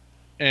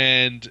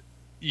and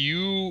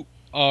you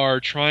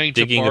are trying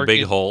to digging a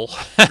big hole.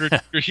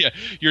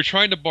 You're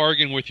trying to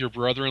bargain with your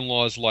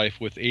brother-in-law's life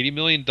with $80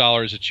 million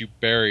that you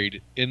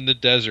buried in the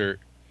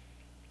desert,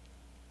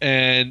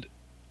 and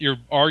you're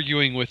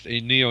arguing with a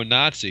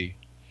neo-Nazi.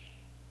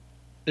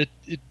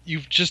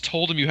 You've just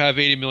told him you have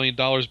 $80 million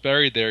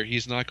buried there.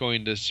 He's not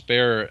going to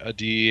spare a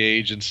DEA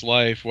agent's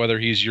life, whether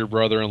he's your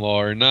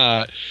brother-in-law or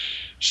not.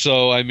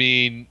 So, I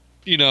mean,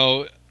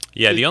 the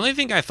only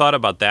thing I thought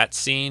about that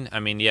scene, I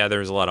mean, there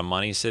was a lot of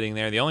money sitting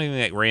there. The only thing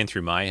that ran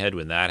through my head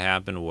when that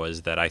happened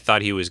was that I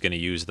thought he was going to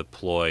use the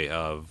ploy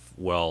of,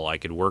 well, I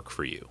could work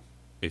for you.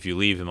 If you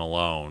leave him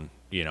alone,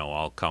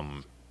 I'll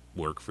come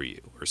work for you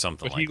or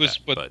something but like that.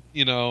 But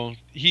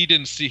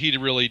he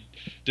really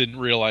didn't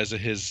realize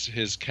that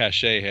his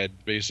cachet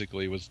had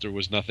basically there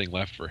was nothing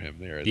left for him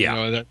there.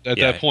 At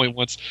that point,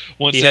 once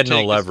he had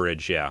no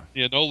leverage.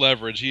 No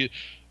leverage.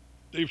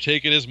 They've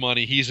taken his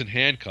money. He's in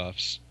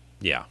handcuffs.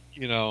 Yeah.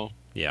 No,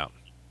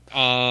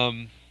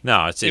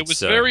 it was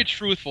very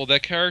truthful.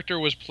 That character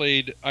was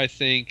played, I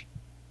think,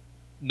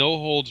 no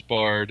holds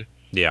barred.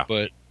 Yeah.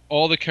 But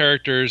all the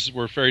characters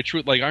were very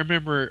true. Like I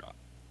remember,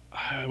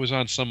 I was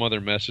on some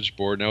other message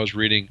board and I was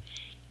reading.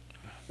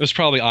 It was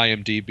probably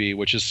IMDb,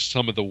 which is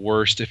some of the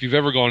worst. If you've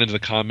ever gone into the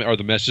comment or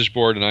the message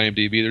board in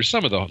IMDb, there's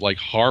some of the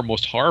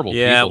most horrible.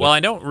 Yeah, people I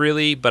don't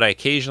really, but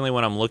occasionally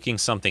when I'm looking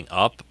something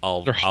up,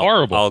 they're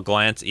horrible. I'll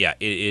glance. Yeah,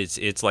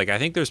 it's like I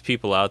think there's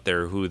people out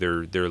there who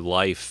their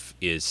life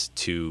is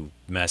to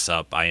mess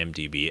up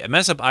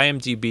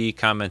IMDb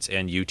comments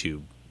and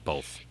YouTube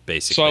both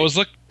basically.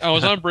 So I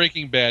was on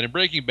Breaking Bad, and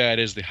Breaking Bad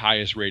is the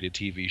highest rated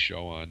TV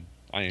show on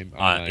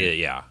IMDb.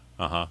 Yeah.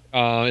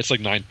 It's like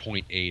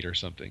 9.8 or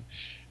something.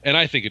 And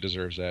I think it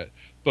deserves that.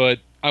 But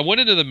I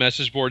went into the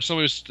message board.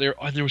 Somebody was there,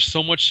 and there was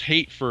so much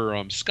hate for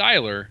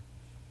Skyler,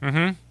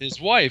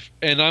 his wife.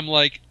 And I'm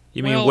like,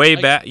 You mean way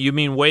back? You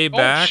mean way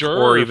back, sure,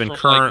 or even from,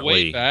 currently?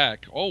 Like, way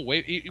back. Oh,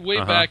 way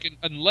back,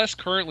 and less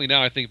currently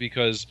now. I think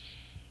because,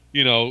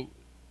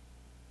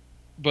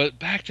 but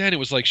back then it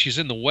was like she's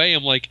in the way.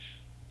 I'm like,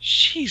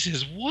 she's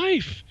his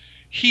wife.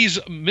 He's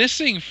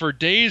missing for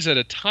days at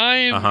a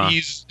time.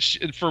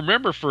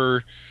 Remember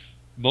for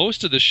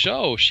most of the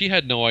show, she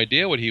had no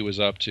idea what he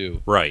was up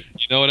to. Right.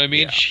 You know what I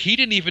mean? Yeah. He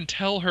didn't even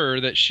tell her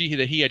that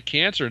he had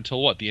cancer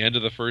until what? The end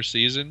of the first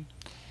season,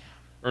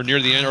 or near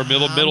the end, or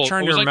middle. I'm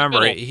trying to remember.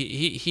 Like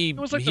he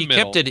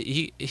kept it.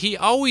 He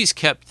always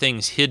kept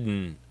things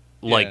hidden,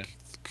 like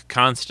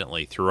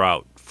constantly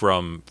throughout.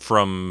 From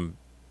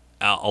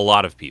a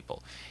lot of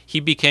people. He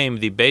became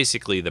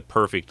basically the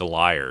perfect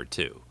liar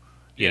too.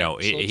 You know,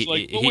 so it's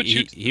like, what would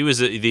he was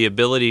the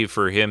ability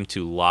for him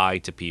to lie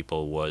to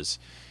people was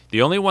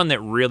the only one that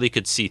really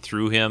could see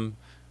through him.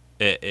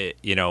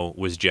 You know,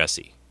 was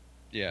Jesse.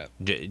 Yeah,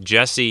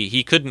 Jesse.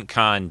 He couldn't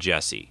con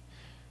Jesse.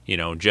 You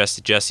know,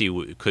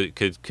 Jesse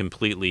could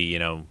completely. You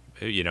know,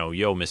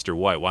 yo, Mr.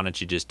 White, why don't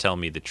you just tell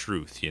me the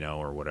truth? You know,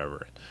 or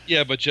whatever.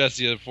 Yeah, but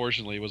Jesse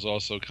unfortunately was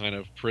also kind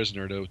of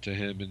prisoner to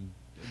him and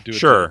do it.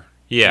 Sure.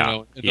 Yeah. You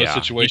know, in those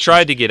situations. He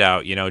tried to get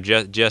out. You know,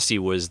 Jesse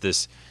was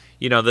this.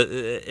 You know,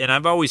 and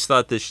I've always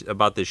thought this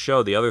about this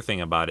show. The other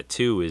thing about it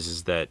too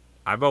is that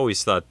I've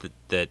always thought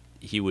that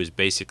he was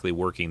basically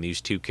working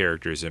these two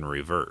characters in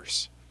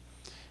reverse.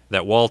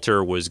 That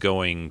Walter was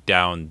going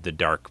down the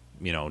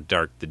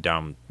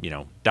down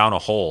a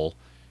hole,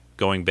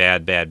 going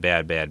bad,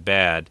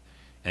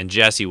 and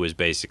Jesse was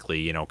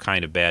basically, you know,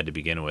 kind of bad to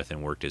begin with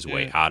and worked his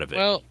way out of it.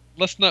 Well,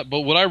 let's not. But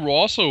what I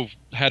also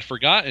had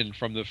forgotten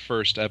from the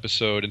first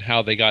episode and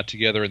how they got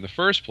together in the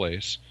first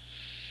place.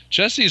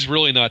 Jesse's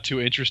really not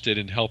too interested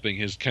in helping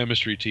his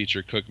chemistry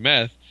teacher cook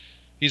meth.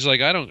 He's like,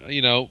 I don't,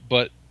 you know,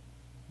 but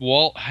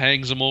Walt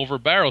hangs him over a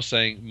barrel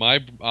saying, my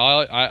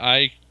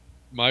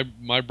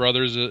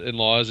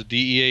brother-in-law is a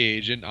DEA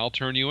agent. I'll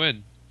turn you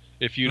in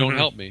if you don't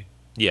help me.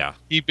 Yeah.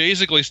 He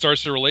basically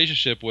starts the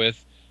relationship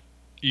with,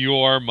 you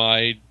are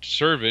my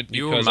servant.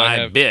 You're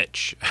my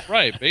bitch.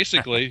 Right,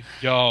 basically.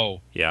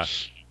 Yo. Yeah.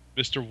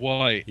 Mr.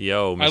 White.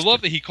 Yo, Mr. I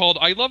love that he called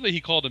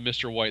him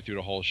Mr. White through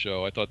the whole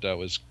show. I thought that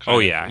was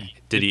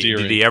Did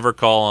endearing. he ever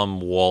call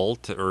him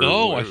Walt or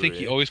no, I think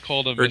he always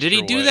called him or Mr. did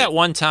he do White. that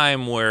one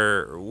time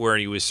where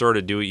he was sort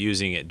of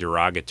using it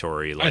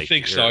derogatory, like I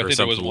think so. I think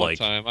it was something one like,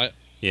 time.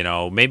 You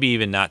know, maybe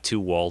even not to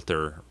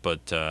Walter,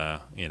 but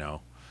you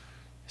know.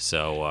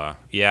 So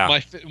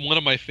yeah. One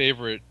of my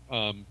favorite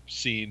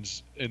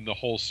scenes in the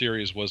whole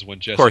series was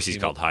when Jesse. Of course, he's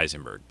called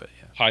Heisenberg, but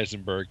yeah.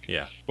 Heisenberg.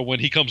 Yeah. But when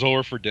he comes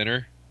over for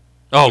dinner.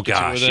 Oh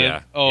gosh,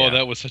 yeah. Oh, yeah.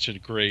 That was such a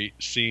great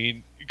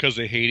scene because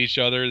they hate each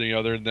other. You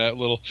know, they're in that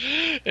little,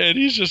 and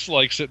he's just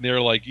like sitting there,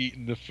 like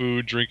eating the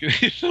food, drinking,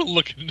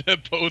 looking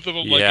at both of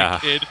them like a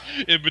kid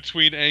in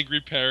between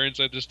angry parents.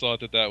 I just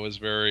thought that was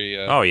very.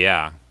 Oh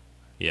yeah,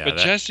 yeah. But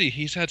Jesse,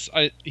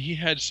 he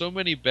had so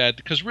many bad.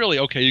 Because really,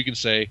 okay, you can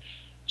say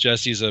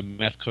Jesse's a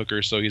meth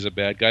cooker, so he's a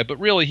bad guy. But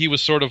really, he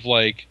was sort of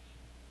like.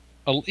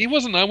 He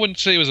wasn't. I wouldn't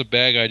say he was a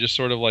bad guy. Just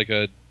sort of like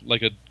a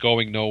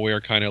going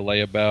nowhere kind of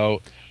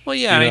layabout. Well,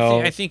 yeah,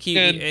 I think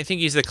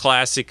he's the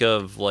classic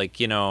of like,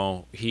 you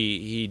know,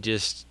 he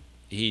just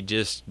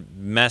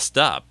messed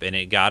up and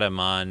it got him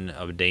on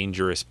a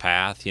dangerous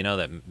path, you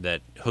know,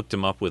 that hooked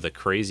him up with a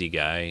crazy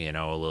guy, you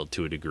know, a little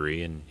to a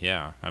degree, and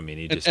yeah, I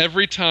mean, and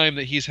every time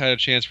that he's had a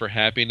chance for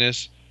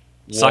happiness,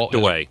 sucked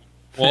away.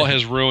 Walt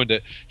has ruined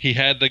it. He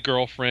had the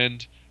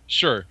girlfriend,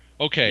 sure,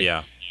 okay,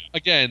 yeah.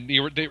 Again, they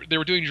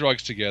were doing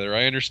drugs together.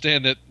 I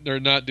understand that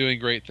they're not doing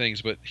great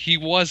things, but he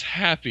was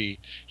happy.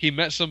 He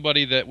met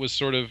somebody that was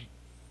sort of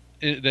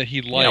that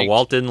he liked. Yeah,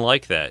 Walt didn't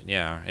like that.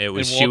 Yeah, it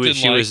was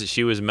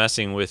she was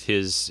messing with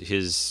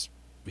his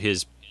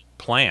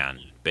plan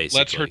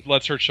basically.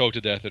 Lets her choke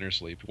to death in her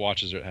sleep.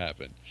 Watches it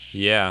happen.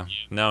 Yeah,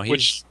 no,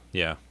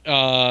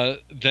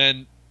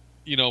 then,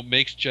 you know,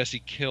 makes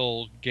Jesse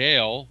kill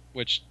Gale,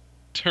 which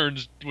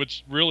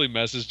really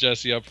messes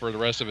Jesse up for the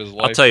rest of his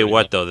life. I'll tell you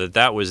what, though,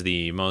 that was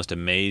the most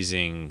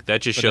amazing.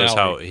 That just shows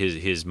how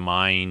his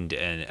mind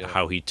and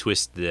how he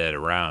twisted that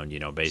around. You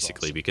know,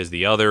 basically, awesome. Because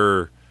the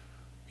other,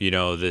 you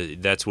know,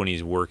 that's when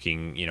he's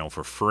working, you know,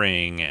 for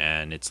Fring,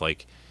 and it's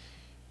like,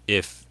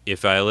 if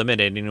I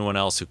eliminate anyone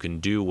else who can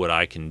do what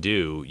I can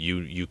do,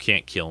 you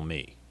can't kill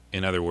me.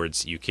 In other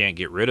words, you can't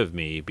get rid of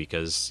me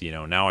because, you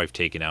know, now I've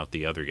taken out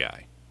the other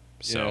guy.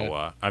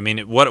 So I mean,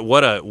 what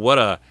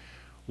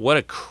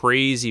a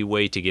crazy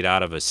way to get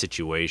out of a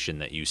situation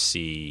that you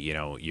see, you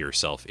know,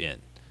 yourself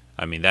in.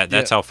 I mean,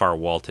 that's how far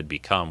Walt had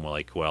become.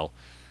 Like, well,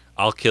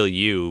 I'll kill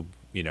you,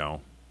 you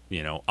know,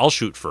 I'll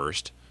shoot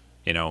first,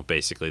 you know,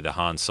 basically the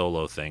Han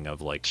Solo thing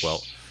of like,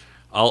 well,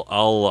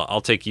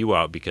 I'll take you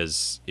out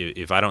because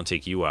if I don't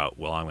take you out,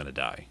 well, I'm going to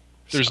die.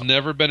 There's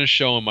never been a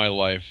show in my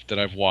life that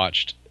I've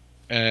watched,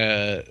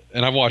 and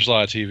I've watched a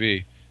lot of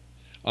TV.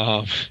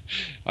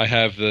 I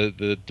have the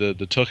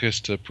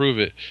tuchus to prove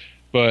it,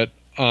 but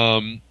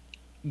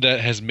that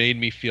has made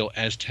me feel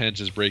as tense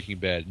as Breaking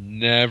Bad.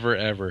 Never,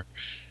 ever.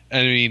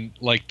 I mean,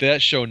 like,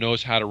 that show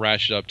knows how to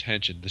ratchet up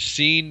tension. The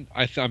scene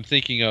I'm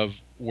thinking of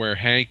where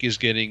Hank is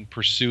getting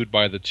pursued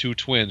by the two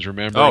twins,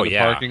 remember, in the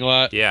parking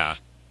lot? Yeah.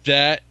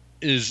 That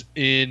is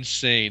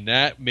insane.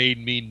 That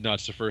made me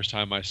nuts the first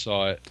time I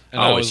saw it.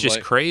 And it's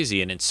just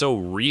crazy, and it's so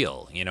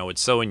real. You know,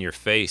 it's so in your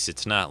face.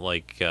 It's not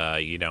like,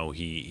 you know,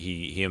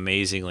 he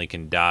amazingly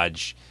can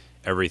dodge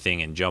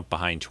everything and jump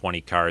behind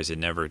 20 cars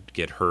and never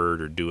get hurt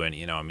or do any,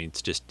 you know, I mean,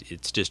 it's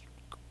just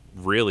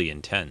really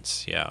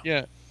intense.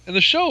 Yeah. And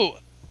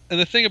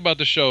the thing about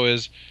the show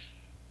is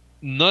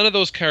none of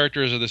those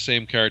characters are the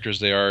same characters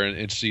they are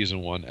in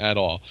season one at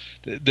all.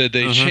 They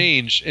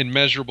change in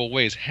measurable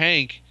ways.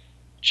 Hank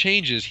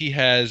changes. He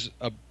has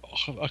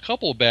a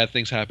couple of bad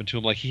things happen to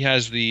him. Like he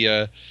has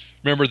the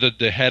remember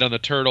the head on the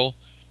turtle.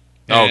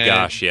 Oh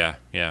gosh, yeah.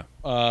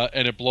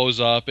 And it blows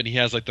up, and he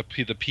has like the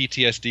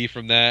PTSD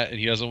from that, and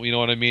he doesn't, you know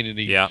what I mean? And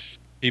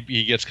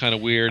he gets kind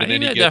of weird, and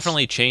then he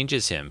definitely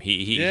changes him.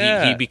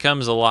 He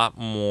becomes a lot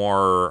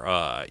more,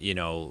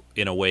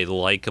 in a way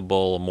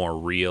likable, more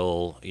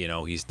real.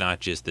 He's not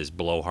just this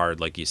blowhard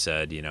like you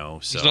said. So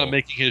he's not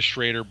making his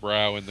Schrader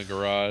brow in the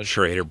garage.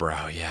 Schrader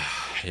brow, yeah.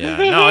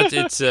 No,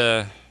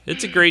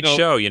 it's a great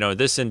show.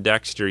 This and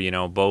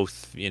Dexter,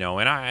 both,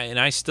 and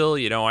I still,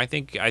 I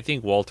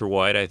think Walter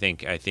White, I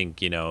think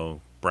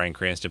Bryan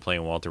Cranston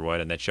playing Walter White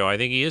on that show, I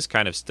think he is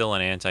kind of still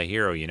an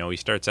anti-hero. He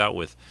starts out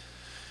with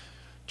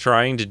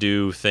trying to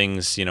do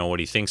things, what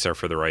he thinks are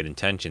for the right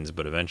intentions,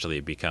 but eventually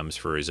it becomes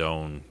for his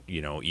own,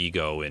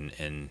 ego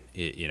and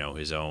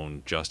his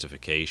own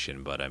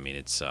justification. But I mean,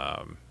 it's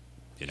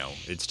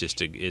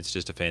just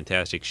a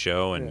fantastic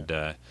show,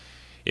 and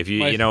if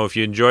you if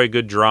you enjoy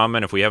good drama,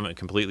 and if we haven't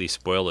completely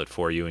spoiled it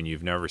for you and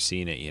you've never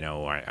seen it,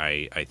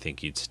 I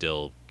think you'd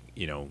still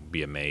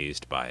be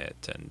amazed by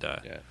it. And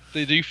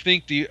do you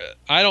think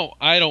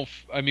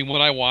I mean,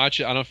 when I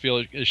watch it, I don't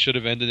feel it should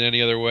have ended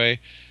any other way.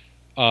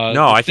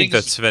 No, I think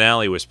the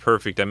finale was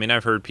perfect. I mean,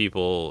 I've heard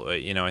people,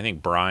 I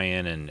think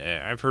Brian, and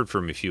I've heard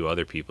from a few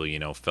other people,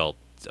 felt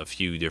a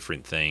few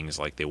different things,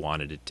 like they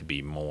wanted it to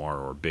be more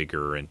or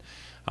bigger, and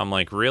I'm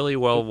like, really?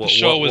 Well, the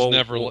show was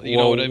never, what I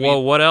mean?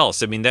 Well, what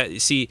else? I mean,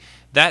 that's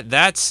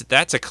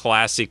a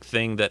classic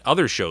thing that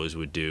other shows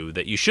would do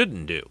that you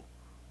shouldn't do.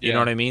 You know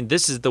what I mean?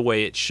 This is the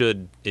way it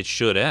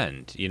should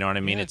end. You know what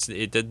I mean? Yeah.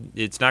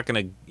 It's not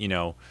going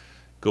to,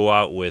 go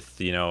out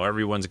with,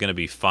 everyone's going to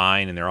be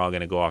fine and they're all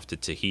going to go off to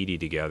Tahiti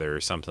together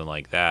or something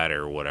like that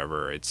or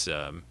whatever. It's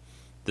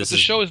the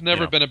show has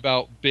never been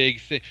about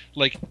big things.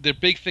 Like, the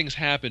big things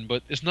happen,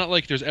 but it's not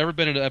like there's ever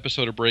been an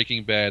episode of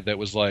Breaking Bad that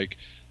was like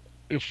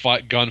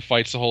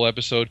gunfights the whole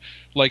episode.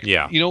 Like,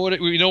 you know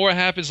what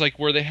happens? Like,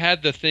 where they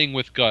had the thing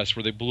with Gus,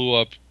 where they blew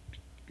up.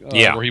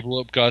 Where he blew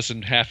up Gus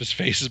and half his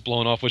face is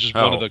blown off, which is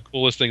one of the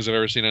coolest things I've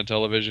ever seen on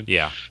television.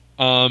 Yeah.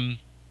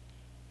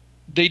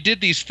 They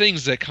did these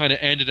things that kind of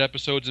ended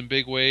episodes in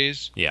big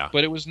ways. Yeah.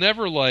 But it was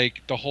never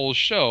like the whole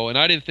show, and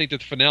I didn't think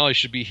that the finale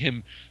should be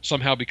him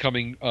somehow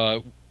becoming,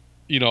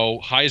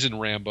 Heisen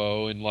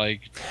Rambo and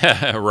like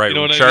right,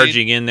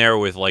 charging in there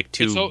with like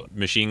two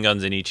machine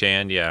guns in each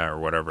hand, or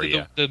whatever.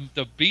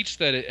 The beats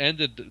that it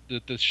ended,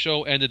 the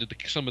show ended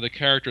some of the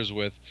characters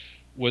with,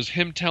 was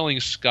him telling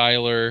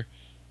Skyler.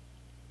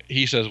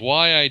 He says,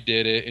 why I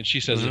did it, and she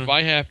says, if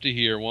I have to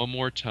hear one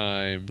more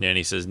time. And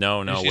he says,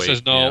 no, she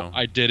says, no,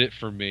 I did it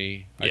for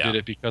me. I did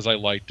it because I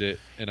liked it.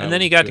 And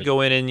then he got to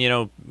go in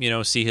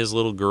and, see his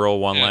little girl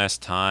one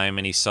last time,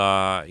 and he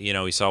saw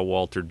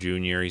Walter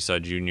Jr., he saw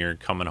Jr.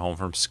 coming home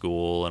from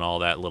school and all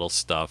that little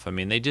stuff. I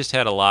mean, they just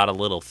had a lot of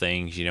little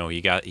things,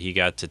 he got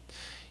to,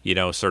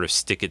 sort of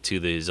stick it to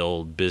his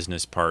old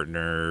business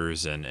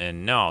partners,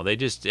 and no, they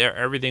just,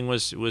 everything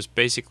was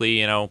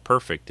basically,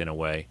 perfect in a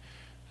way.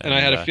 And I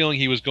had a feeling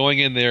he was going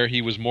in there,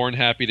 he was more than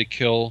happy to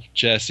kill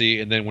Jesse,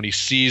 and then when he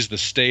sees the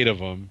state of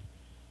him,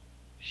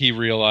 he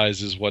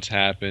realizes what's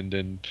happened,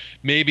 and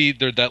maybe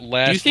that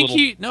last Do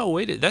you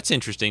think that's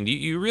interesting. Do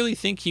you really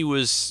think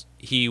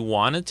he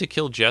wanted to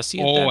kill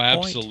Jesse at that point?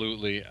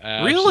 Absolutely.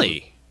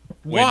 Really?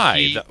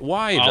 Why?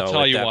 Why, though, I'll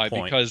tell you at that why,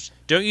 point? Because...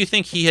 Don't you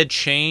think he had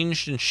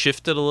changed and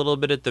shifted a little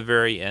bit at the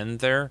very end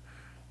there,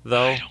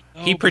 though? I don't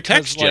know, he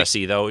protects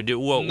Jesse, though. He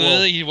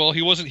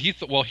wasn't...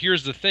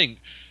 here's the thing.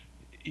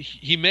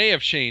 He may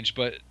have changed,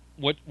 but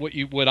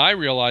what I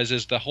realize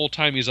is the whole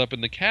time he's up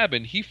in the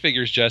cabin, he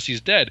figures Jesse's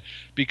dead.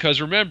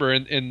 Because remember,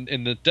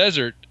 in the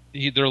desert,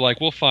 they're like,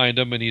 we'll find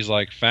him, and he's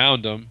like,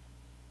 found him.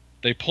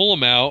 They pull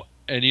him out,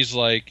 and he's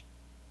like,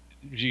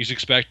 he's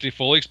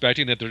fully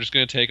expecting that they're just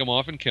going to take him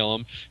off and kill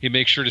him. He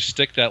makes sure to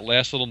stick that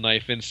last little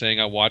knife in, saying,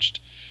 I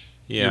watched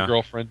your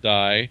girlfriend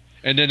die.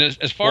 And then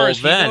as far as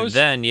he knows...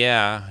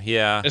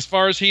 As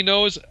far as he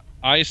knows,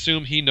 I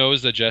assume he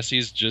knows that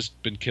Jesse's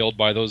just been killed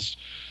by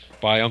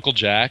Uncle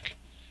Jack,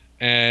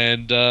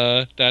 and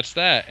that's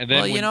that. And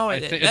then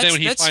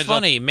that's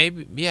funny.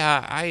 Maybe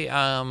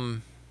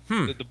the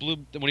blue,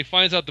 when he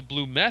finds out the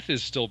blue meth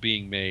is still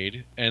being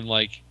made, and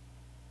like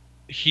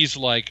he's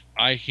like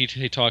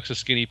he talks to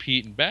Skinny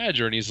Pete and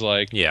Badger, and he's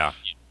like,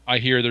 I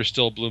hear there's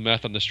still blue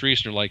meth on the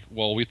streets, and they're like,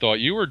 well, we thought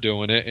you were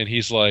doing it, and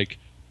he's like,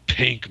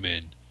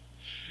 Pinkman.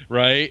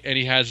 Right, and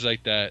he has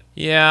like that,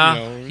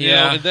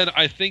 and then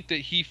I think that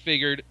he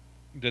figured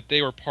that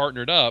they were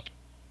partnered up.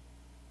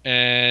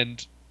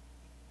 And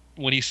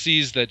when he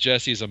sees that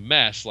Jesse's a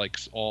mess, like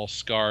all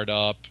scarred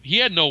up, he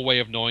had no way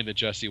of knowing that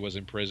Jesse was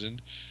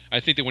imprisoned. I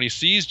think that when he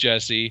sees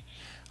Jesse,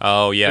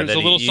 there's a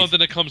little something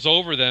that comes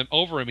over him,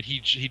 and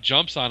he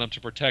jumps on him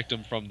to protect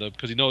him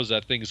because he knows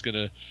that thing is going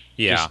to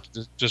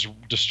just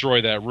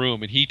destroy that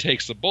room, and he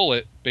takes the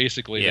bullet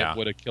basically that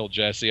would have killed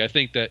Jesse. I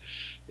think that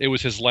it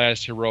was his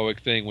last heroic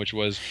thing, which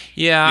was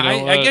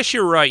I guess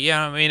you're right.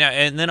 Yeah, I mean,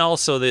 and then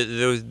also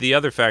the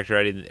other factor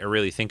I didn't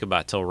really think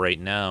about till right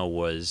now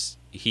was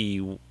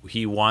he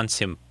wants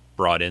him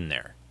brought in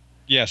there.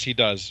 Yes, he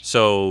does.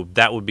 So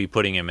that would be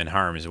putting him in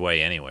harm's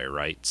way anyway,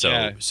 right? So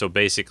Yeah. so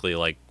basically,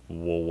 like,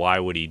 well, why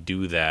would he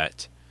do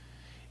that?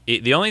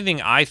 The only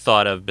thing I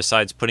thought of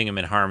besides putting him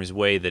in harm's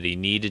way, that he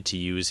needed to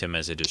use him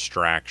as a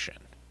distraction.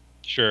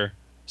 Sure.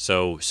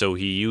 So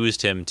he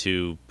used him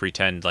to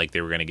pretend like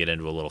they were going to get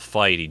into a little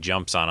fight. He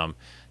jumps on him,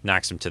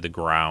 knocks him to the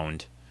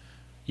ground.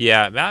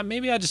 Yeah,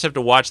 maybe I just have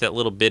to watch that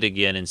little bit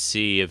again and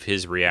see if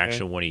his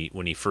reaction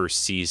when he first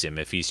sees him,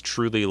 if he's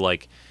truly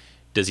like,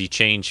 does he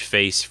change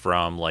face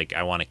from like,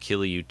 I want to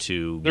kill you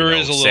to There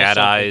is a little sad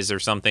something. eyes or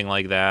something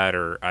like that,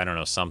 or I don't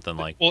know, something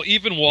like. Well,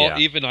 even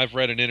I've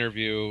read an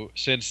interview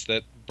since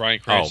that Bryan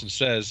Cranston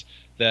says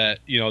that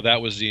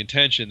that was the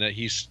intention, that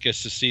he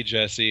gets to see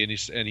Jesse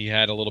and he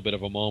had a little bit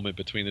of a moment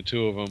between the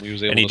two of them. He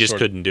was able and he to just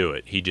sort of- couldn't do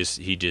it. He just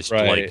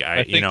Right. like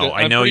I think that-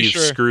 I I'm know pretty you've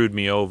sure- screwed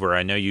me over.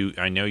 I know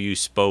you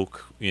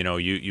spoke.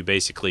 You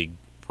basically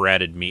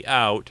ratted me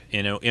out.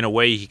 In a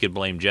way, he could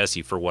blame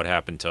Jesse for what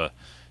happened to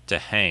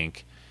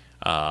Hank.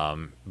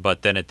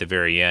 But then at the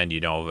very end,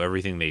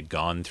 everything they'd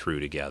gone through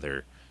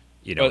together,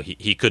 But-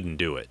 he couldn't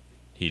do it.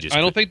 He just. I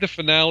don't think the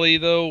finale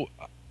though.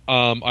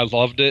 I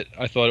loved it.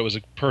 I thought it was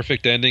a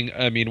perfect ending.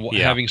 I mean,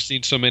 having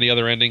seen so many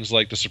other endings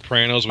like The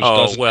Sopranos, which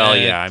doesn't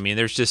end. yeah. I mean,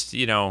 there's just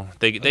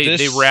they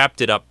This-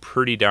 wrapped it up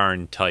pretty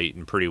darn tight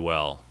and pretty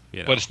well.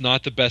 But it's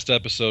not the best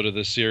episode of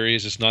the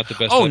series. It's not the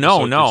best. Oh episode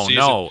no, of no, the season.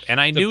 no! And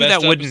I The knew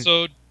best that wouldn't.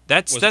 episode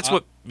That's was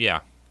what.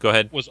 Yeah, go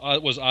ahead. Was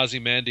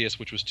Ozymandias,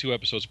 which was 2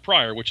 episodes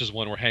prior, which is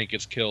one where Hank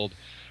gets killed,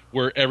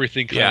 where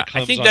everything kind of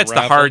comes I think that's the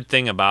unraveled. hard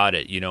thing about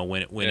it.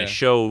 When Yeah. a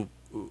show,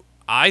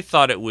 I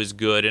thought it was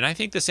good, and I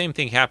think the same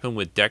thing happened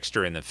with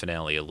Dexter in the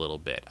finale a little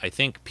bit. I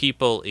think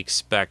people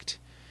expect.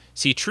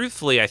 See,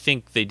 truthfully, I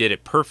think they did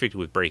it perfect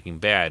with Breaking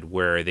Bad,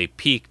 where they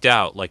peaked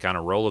out like on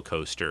a roller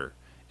coaster,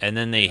 and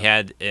then they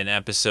had an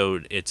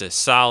episode. It's a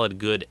solid,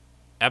 good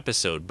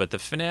episode, but the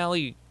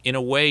finale, in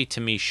a way,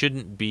 to me,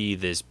 shouldn't be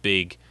this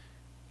big,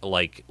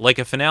 like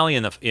a finale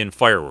in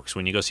fireworks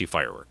when you go see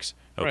fireworks.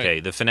 Okay,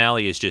 Right. the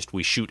finale is just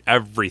we shoot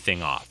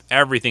everything off.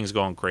 Everything's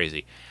going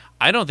crazy.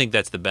 I don't think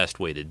that's the best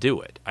way to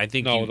do it. I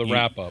think the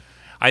wrap up.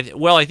 I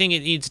think it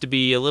needs to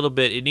be a little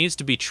bit. It needs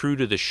to be true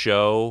to the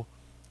show,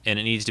 and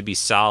it needs to be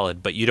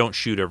solid. But you don't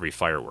shoot every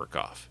firework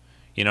off.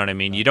 You know what I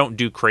mean? You don't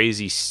do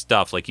crazy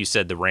stuff like you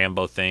said, the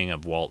Rambo thing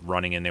of Walt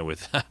running in there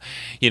with,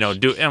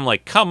 I'm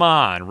like, come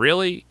on,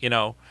 really?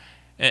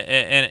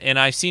 And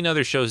I've seen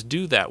other shows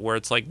do that where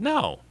it's like,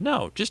 no,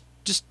 just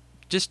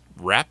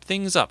wrap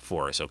things up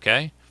for us,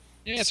 okay?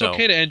 Yeah, it's So-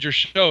 okay to end your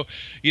show.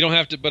 You don't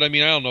have to. But I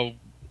mean, I don't know.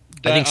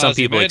 I think some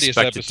people Ozymandias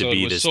expect it to episode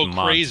be was this so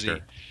monster.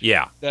 crazy.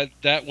 Yeah.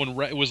 That one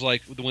it was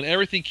like when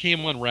everything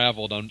came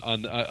unraveled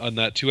on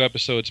that 2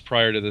 episodes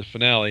prior to the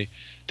finale.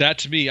 That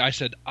to me, I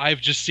said, I've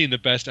just seen the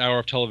best hour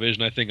of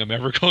television I think I'm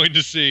ever going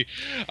to see.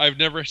 I've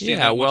never seen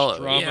that much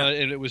drama,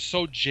 and it was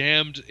so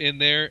jammed in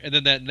there. And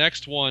then that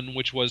next one,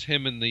 which was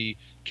him in the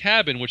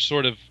cabin, which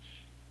sort of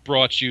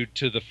brought you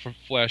to the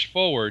flash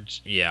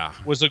forwards. Yeah.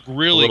 Was a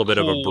really a little bit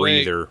of a cool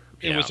way- breather.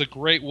 It was a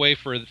great way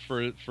for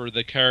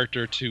the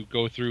character to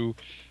go through,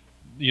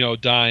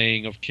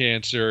 dying of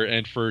cancer,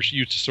 and for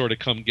you to sort of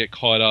come get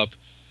caught up.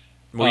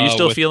 Were you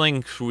still with-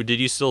 feeling? Did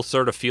you still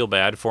sort of feel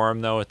bad for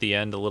him though at the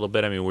end a little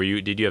bit? I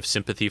mean, did you have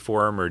sympathy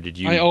for him, or did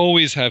you? I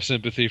always have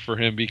sympathy for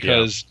him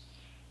because,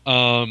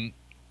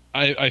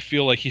 I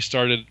feel like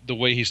the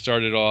way he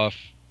started off.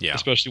 Yeah.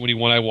 Especially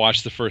when I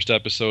watched the first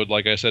episode,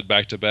 like I said,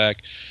 back to back,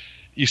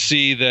 you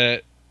see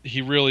that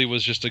he really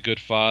was just a good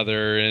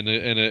father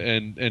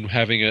and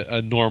having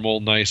a normal,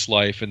 nice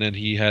life, and then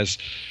he has,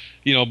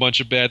 a bunch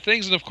of bad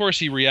things, and of course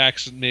he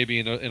reacts maybe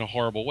in a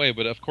horrible way,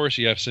 but of course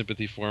you have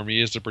sympathy for him. He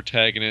is the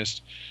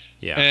protagonist.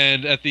 Yeah.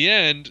 And at the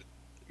end,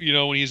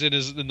 when he's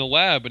in the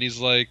lab and he's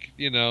like,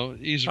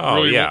 he's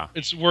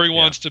it's where he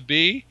wants to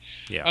be.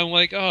 Yeah. I'm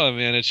like, oh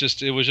man,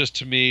 it was just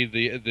to me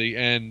the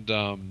end.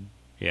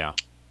 Yeah.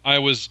 I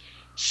was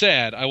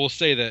sad. I will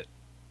say that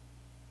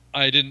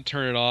I didn't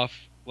turn it off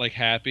like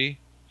happy.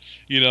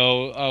 I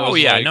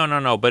was like,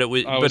 no. But it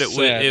was,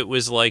 sad. it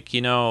was like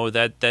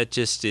that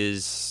just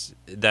is.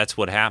 That's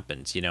what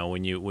happens.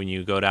 When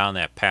you go down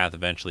that path,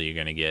 eventually you're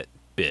going to get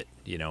bit.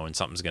 And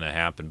something's going to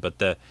happen. But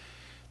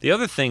the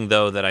other thing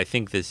though that I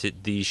think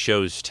these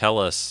shows tell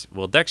us,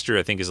 well, Dexter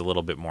I think is a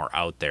little bit more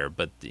out there,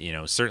 but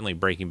certainly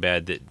Breaking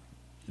Bad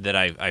that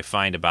I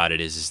find about it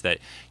is that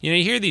you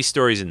hear these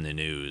stories in the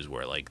news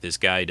where like this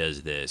guy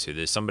does this or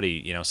there's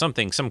somebody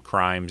some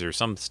crimes or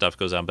some stuff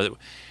goes on, but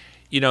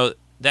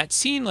that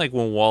scene like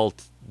when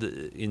Walt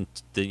in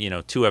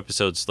the 2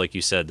 episodes like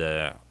you said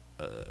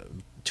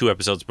 2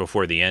 episodes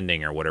before the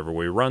ending or whatever,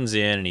 where he runs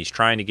in and he's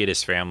trying to get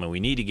his family, we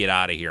need to get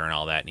out of here and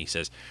all that, and he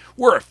says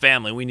we're a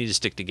family, we need to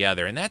stick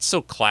together, and that's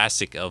so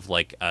classic of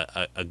like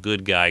a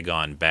good guy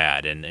gone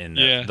bad, and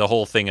the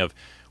whole thing of,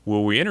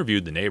 well, we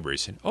interviewed the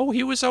neighbors, and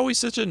he was always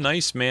such a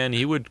nice man,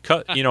 he would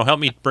help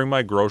me bring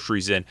my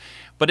groceries in,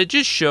 but it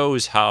just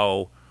shows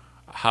how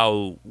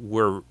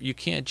you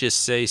can't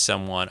just say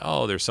someone,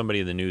 there's somebody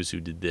in the news who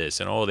did this,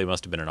 and they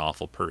must have been an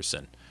awful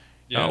person.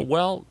 Yeah.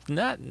 Well,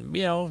 not,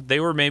 they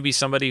were maybe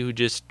somebody who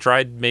just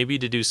tried maybe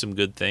to do some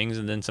good things,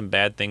 and then some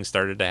bad things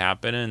started to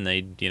happen, and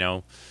they,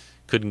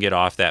 couldn't get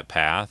off that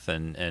path,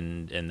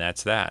 and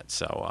that's that.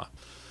 So,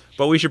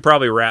 but we should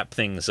probably wrap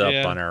things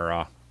up on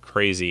our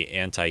crazy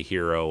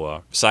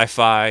anti-hero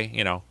sci-fi,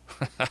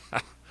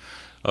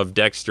 of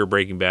Dexter,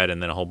 Breaking Bad,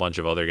 and then a whole bunch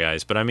of other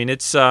guys. But I mean,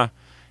 it's a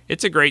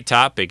great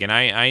topic, and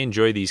I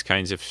enjoy these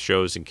kinds of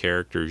shows and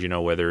characters,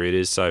 whether it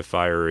is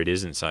sci-fi or it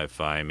isn't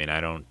sci-fi. I mean,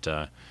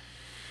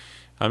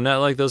 I'm not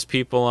like those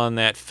people on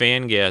that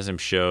Fangasm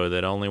show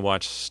that only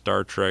watch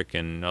Star Trek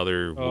and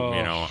other,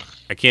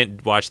 I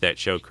can't watch that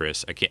show,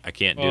 Chris. I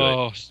can't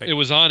do it. It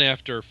was on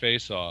after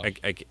Face Off.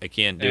 I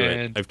can't do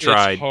it. I've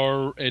tried.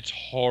 It's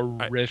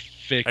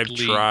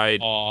horrifically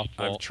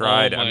awful. I've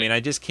tried. I mean,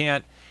 I just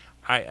can't.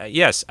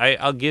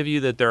 I'll give you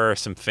that there are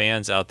some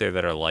fans out there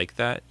that are like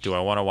that. Do I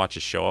want to watch a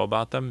show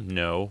about them?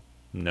 No,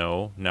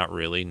 not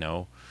really.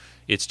 No.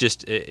 It's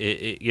just, this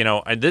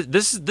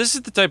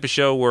is the type of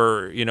show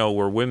where,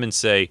 where women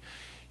say,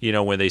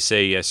 when they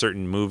say a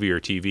certain movie or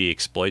TV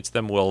exploits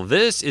them, well,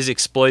 this is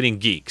exploiting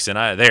geeks. And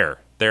I've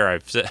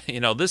said,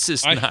 this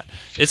is not,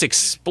 it's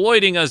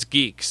exploiting us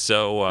geeks.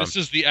 So this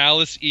is the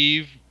Alice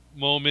Eve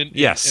moment.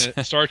 Yes.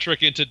 In Star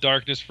Trek Into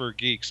Darkness for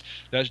geeks.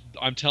 That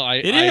I'm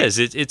telling.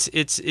 It's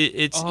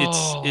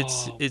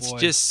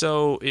just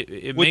so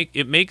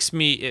it makes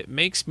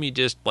me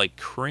just like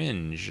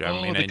cringe.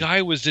 I mean, the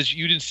guy was just,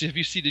 you didn't see.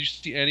 Did you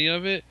see any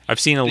of it? I've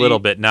seen a little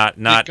bit. Not.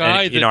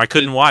 I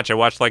couldn't watch. I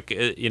watched I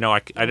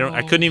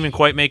couldn't even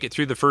quite make it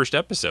through the first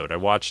episode. I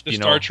watched the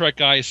Star Trek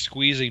guy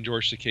squeezing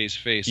George Takei's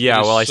face.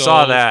 Yeah, well, I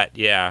saw that.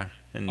 Yeah,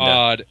 and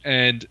odd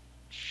and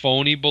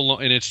phony.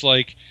 And it's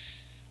like,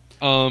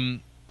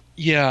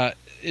 yeah,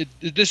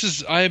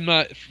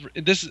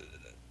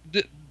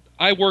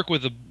 I work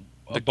with a bunch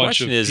of. The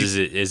question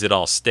is it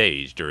all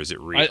staged or is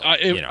it real?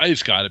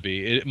 It's got to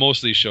be. Most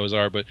of these shows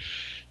are, but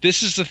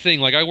this is the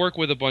thing. Like, I work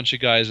with a bunch of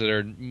guys that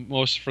are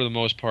for the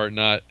most part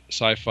not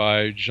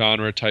sci-fi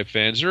genre type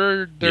fans.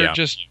 They're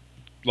just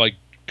like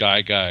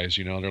guys.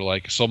 They're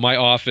like, so my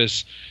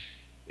office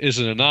is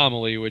an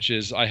anomaly, which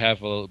is I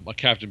have a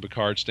Captain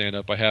Picard stand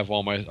up. I have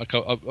all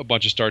a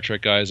bunch of Star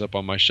Trek guys up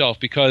on my shelf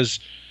because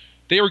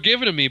they were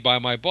given to me by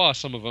my boss,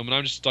 some of them, and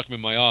I'm just stuck them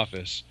in my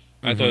office.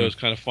 I thought it was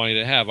kind of funny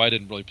to have. I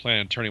didn't really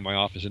plan on turning my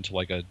office into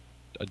like a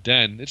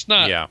den. It's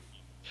not. Yeah.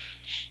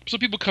 So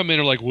people come in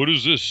and are like, "What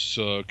is this,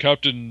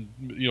 Captain?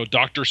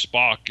 Dr.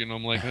 Spock?" And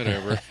I'm like,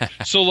 whatever.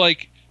 So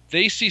like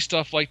they see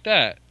stuff like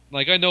that.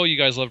 Like, I know you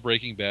guys love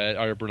Breaking Bad,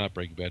 or not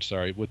Breaking Bad,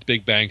 sorry, with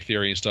Big Bang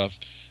Theory and stuff.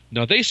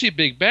 No, they see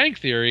Big Bang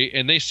Theory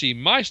and they see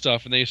my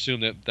stuff and they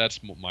assume that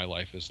that's what my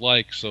life is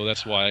like. So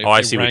that's why.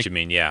 I see what you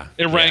mean. Yeah,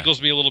 it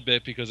rankles me a little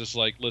bit because it's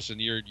like, listen,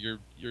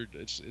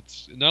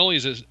 it's not only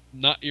is it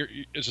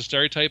it's a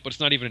stereotype, but it's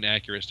not even an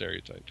accurate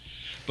stereotype.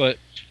 But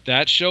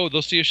that show,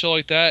 they'll see a show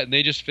like that and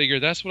they just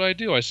figure that's what I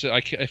do. I said,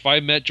 if I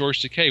met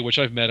George Takei, which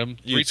I've met him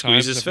 3 times,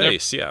 squeeze his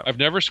face. I've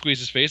never squeezed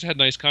his face. I had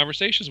nice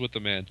conversations with the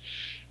man.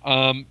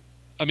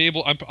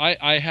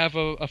 I have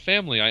a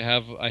family. I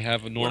have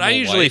a normal. What I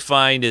usually life.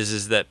 find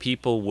is that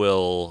people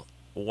will,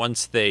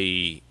 once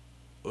they,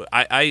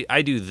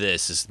 I do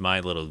this as my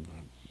little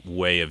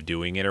way of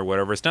doing it or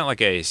whatever. It's not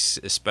like I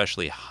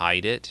especially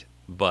hide it,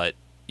 but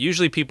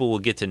usually people will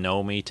get to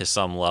know me to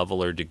some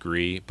level or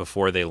degree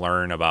before they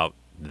learn about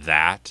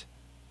that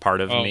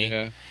part of me.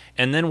 Yeah.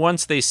 And then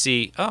once they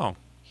see, oh,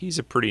 he's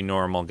a pretty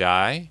normal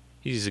guy.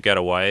 He's got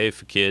a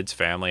wife, kids,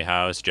 family,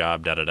 house,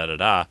 job,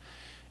 da-da-da-da-da.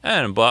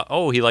 But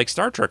he likes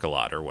Star Trek a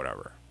lot or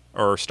whatever,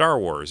 or Star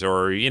Wars,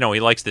 or, he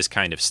likes this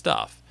kind of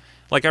stuff.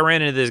 Like, I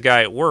ran into this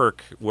guy at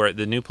work where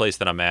the new place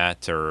that I'm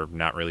at, or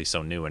not really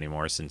so new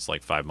anymore since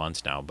like 5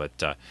 months now,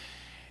 but,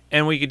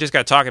 and we just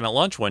got talking at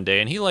lunch one day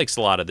and he likes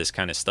a lot of this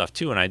kind of stuff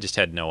too. And I just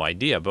had no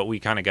idea, but we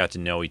kind of got to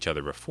know each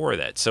other before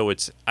that. So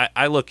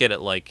I look at it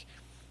like,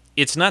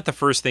 it's not the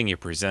first thing you're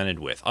presented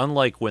with.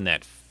 Unlike when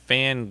that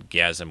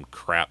Fangasm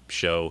crap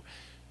show,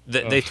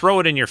 they throw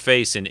it in your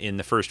face in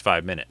the first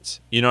 5 minutes.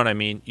 You know what I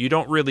mean? You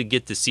don't really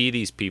get to see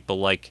these people.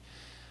 Like,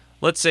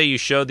 let's say you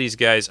show these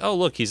guys, oh,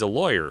 look, he's a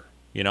lawyer.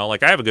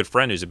 Like, I have a good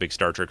friend who's a big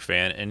Star Trek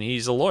fan, and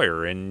he's a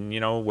lawyer, and,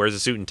 wears a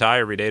suit and tie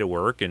every day to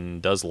work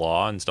and does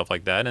law and stuff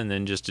like that, and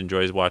then just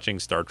enjoys watching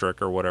Star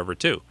Trek or whatever,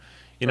 too.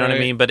 You know what I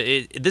mean? But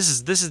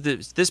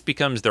this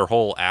becomes their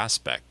whole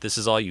aspect. This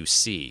is all you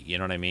see. You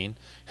know what I mean?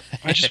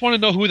 I just want to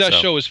know who that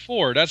show is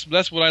for.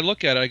 That's what I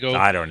look at. I go,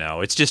 I don't know.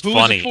 It's just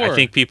funny. I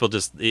think people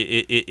just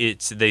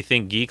they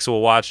think geeks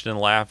will watch it and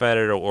laugh at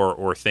it,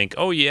 or think,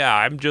 oh yeah,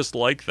 I'm just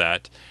like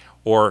that.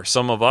 Or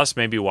some of us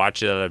maybe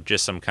watch it out of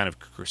just some kind of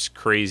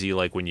crazy,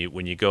 like when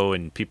you go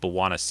and people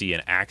want to see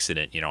an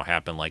accident,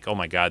 happen. Like, oh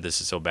my God,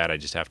 this is so bad, I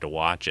just have to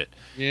watch it.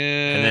 Yeah.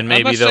 And then maybe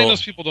I'm not saying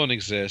those people don't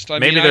exist.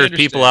 Maybe there's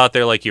people out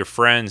there like your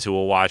friends who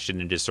will watch it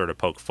and just sort of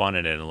poke fun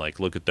at it and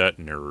like, look at that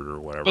nerd or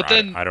whatever. But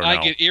then I don't know.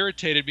 I get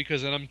irritated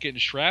because then I'm getting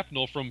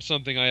shrapnel from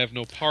something I have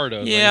no part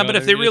of. Yeah, but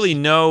if they really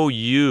know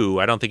you,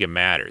 I don't think it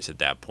matters at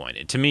that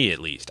point. To me, at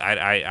least,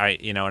 I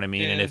you know what I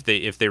mean. Yeah. And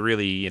if they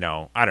really,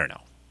 I don't know.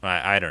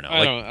 I don't know.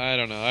 I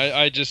don't know.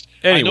 I just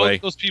Anyway. I know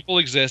that those people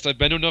exist. I've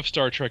been to enough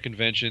Star Trek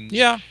conventions.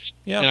 Yeah.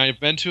 And I've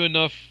been to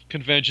enough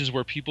conventions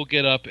where people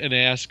get up and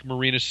ask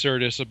Marina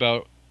Sirtis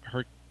about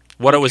her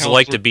what it was Counselor-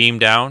 like to beam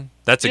down.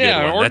 That's a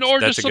good one. Or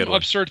That's just a good some one.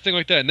 absurd thing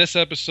like that. In this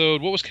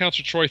episode, what was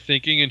Counselor Troy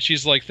thinking? And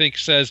she's like,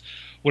 says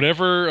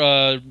whatever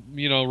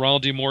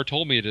Ronald D. Moore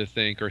told me to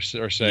think or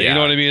say. Yeah. You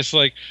know what I mean? It's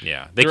like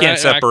they they're can't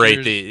separate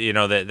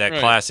actors. that Right.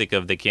 classic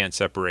of they can't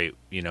separate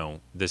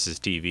this is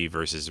TV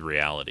versus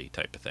reality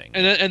type of thing.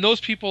 And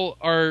those people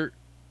are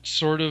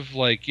sort of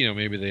like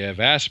maybe they have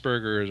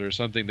Asperger's or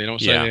something. They don't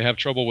say Yeah. they have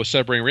trouble with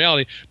separating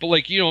reality, but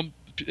like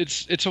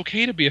it's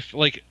okay to be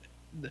like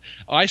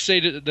I say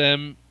to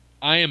them.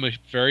 I am a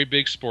very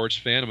big sports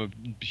fan. I'm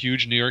a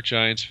huge New York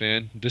Giants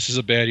fan. This is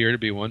a bad year to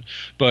be one,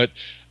 but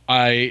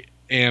I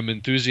am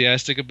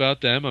enthusiastic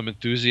about them. I'm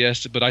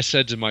enthusiastic, but I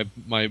said to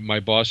my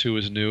boss who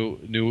was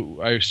new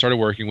I started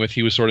working with,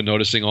 he was sort of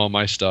noticing all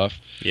my stuff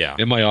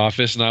in my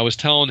office, and I was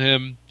telling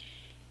him,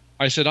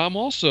 I said,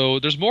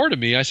 there's more to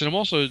me. I said, I'm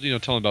also,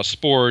 telling about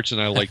sports, and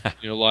I like,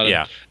 a lot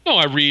of,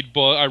 I read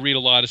a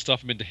lot of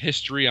stuff. I'm into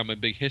history. I'm a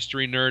big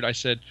history nerd. I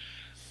said,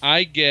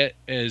 I get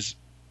as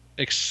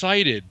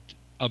excited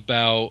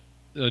about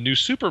a new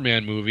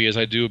Superman movie as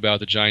I do about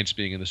the Giants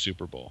being in the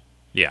Super Bowl.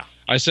 Yeah.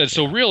 I said,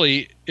 so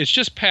really, it's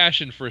just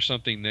passion for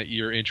something that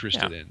you're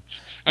interested in.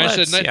 Well, I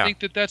said, and I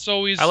think that's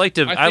always. I like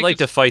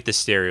to fight the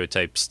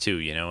stereotypes too.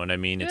 You know what I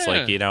mean? It's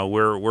like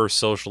we're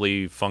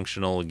socially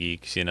functional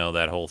geeks.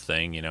 That whole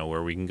thing.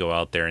 Where we can go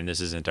out there and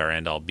this isn't our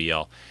end all be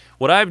all.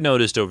 What I've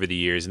noticed over the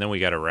years, and then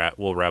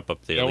we'll wrap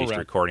up the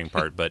recording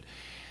part. But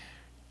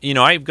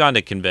I've gone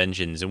to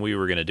conventions, and we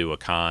were going to do a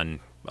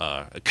con.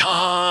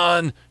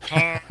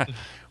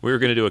 We were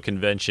going to do a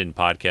convention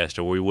podcast,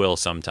 or we will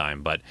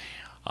sometime, but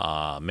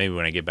maybe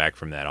when I get back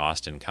from that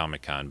Austin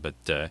Comic Con.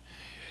 But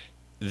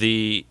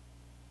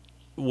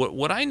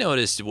what I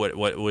noticed,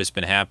 what has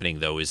been happening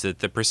though, is that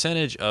the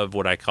percentage of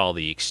what I call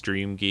the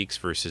extreme geeks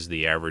versus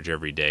the average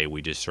everyday,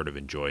 we just sort of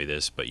enjoy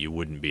this, but you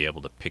wouldn't be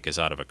able to pick us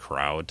out of a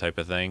crowd type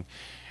of thing.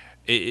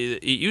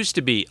 It used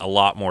to be a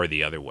lot more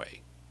the other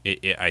way,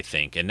 I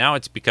think, and now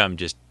it's become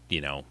just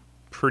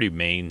pretty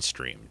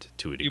mainstreamed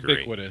to a degree.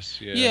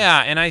 Ubiquitous, yeah. Yeah,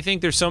 and I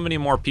think there's so many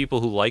more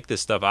people who like this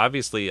stuff.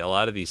 Obviously, a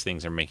lot of these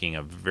things are making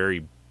a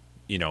very,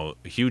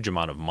 huge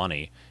amount of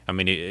money. I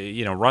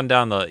mean, run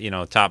down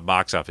the, top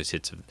box office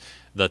hits of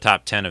the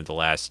top 10 of the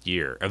last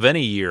year, of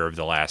any year of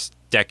the last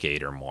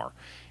decade or more.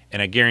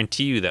 And I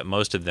guarantee you that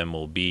most of them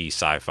will be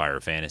sci-fi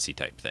or fantasy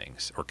type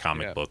things, or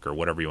comic book, or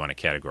whatever you want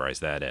to categorize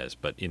that as.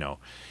 But,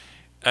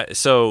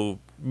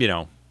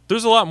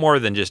 there's a lot more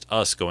than just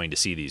us going to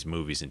see these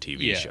movies and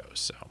TV shows,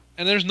 so.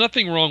 And there's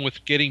nothing wrong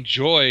with getting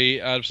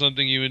joy out of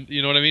something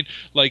you know what I mean?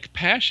 Like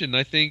passion,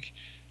 I think,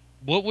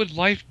 what would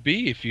life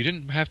be if you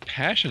didn't have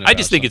passion about I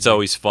just think it's something?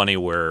 always funny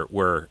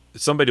where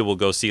somebody will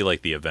go see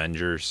like the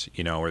Avengers,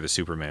 or the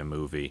Superman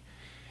movie.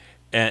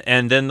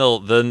 And then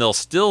they'll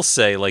still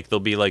say, like, they'll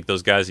be like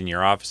those guys in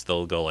your office,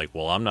 they'll go like,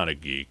 "Well, I'm not a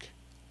geek."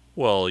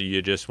 Well,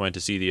 you just went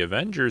to see the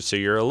Avengers, so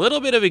you're a little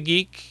bit of a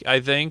geek, I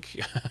think.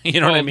 You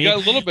know what I mean? Yeah, a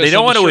little bit. They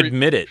don't want to Sure.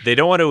 admit it. They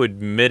don't want to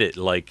admit it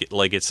like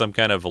it's some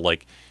kind of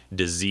like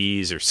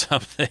disease or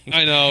something.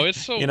 I know,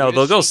 it's so they'll it's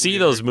go so see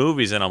weird. those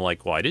movies, and I'm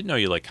like, well, I didn't know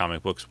you like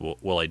comic books.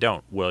 Well, I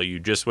don't. Well, you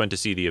just went to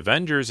see the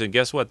Avengers, and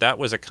guess what? That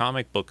was a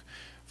comic book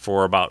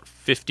for about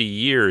 50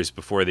 years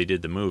before they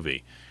did the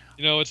movie.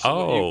 It's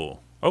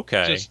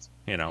okay. just-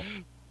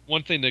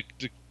 One thing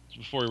to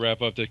before we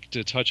wrap up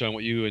to touch on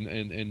what you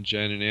and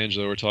Jen and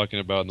Angela were talking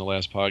about in the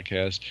last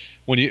podcast,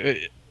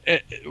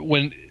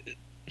 when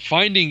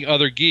finding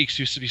other geeks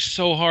used to be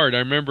so hard. I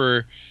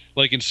remember,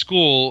 like in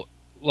school,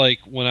 like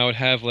when I would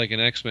have like an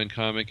X-Men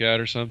comic out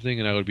or something,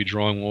 and I would be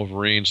drawing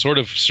Wolverine, sort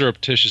of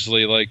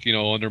surreptitiously, like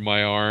under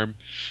my arm,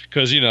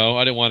 because I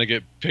didn't want to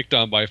get picked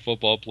on by a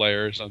football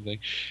player or something,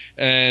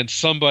 and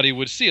somebody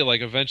would see it.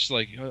 Like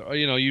eventually,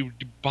 you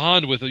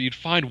bond with it. You'd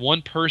find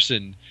one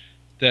person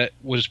that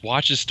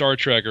watches Star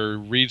Trek or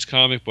reads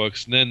comic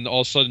books, and then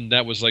all of a sudden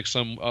that was like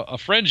a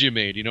friend you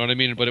made. You know what I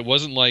mean? But it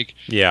wasn't like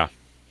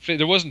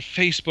there wasn't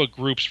Facebook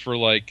groups for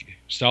like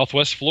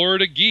Southwest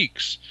Florida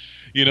geeks.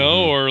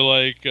 Or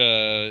like,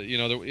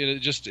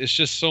 it's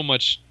just so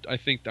much. I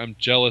think I'm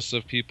jealous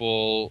of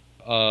people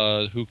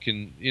who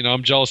can,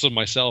 I'm jealous of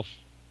myself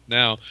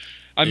now.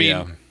 I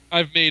mean,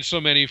 I've made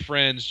so many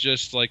friends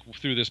just like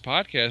through this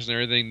podcast and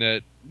everything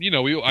that,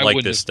 I like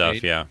wouldn't this have stuff,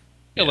 made. yeah.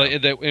 Yeah,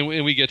 like that,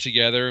 and we get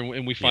together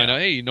and we find out,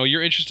 hey,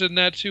 you're interested in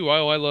that too.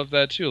 Oh, I love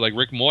that too. Like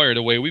Rick Moyer,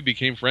 the way we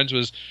became friends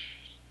was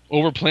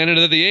over Planet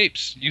of the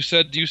Apes. You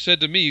said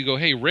to me, you go,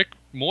 hey, Rick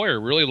Moyer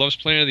really loves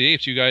Planet of the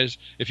Apes. You guys,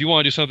 if you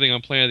want to do something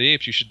on Planet of the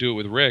Apes, you should do it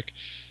with Rick.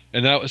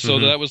 And that was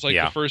that was like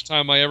the first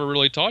time I ever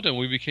really talked to him.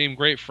 We became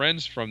great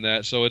friends from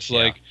that. So it's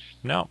like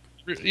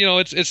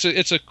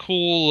it's a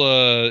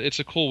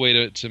cool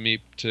way to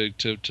meet to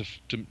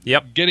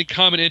getting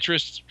common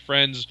interests,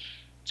 friends.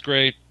 It's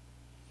great.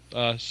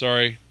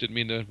 Sorry, didn't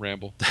mean to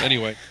ramble.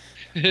 Anyway,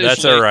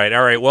 that's all right.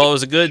 All right. Well, it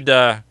was a good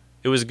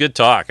it was a good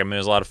talk. I mean, it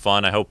was a lot of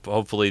fun.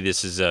 Hopefully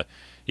this is a,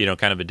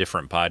 kind of a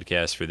different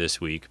podcast for this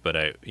week,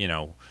 but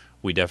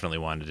we definitely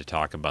wanted to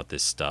talk about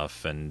this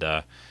stuff, and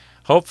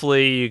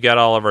hopefully you got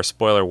all of our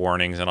spoiler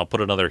warnings, and I'll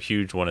put another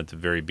huge one at the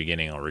very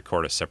beginning. I'll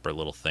record a separate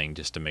little thing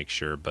just to make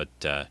sure, but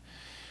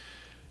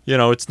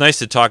it's nice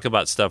to talk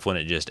about stuff when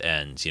it just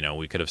ends.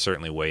 We could have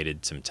certainly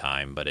waited some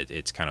time, but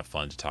it's kind of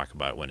fun to talk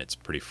about it when it's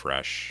pretty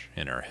fresh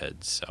in our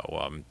heads.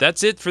 So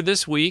that's it for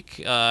this week,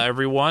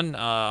 everyone.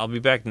 I'll be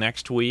back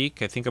next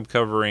week. I think I'm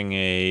covering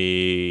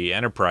a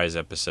Enterprise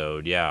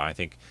episode. Yeah, I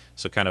think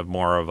so. Kind of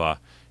more of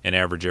an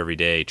average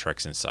everyday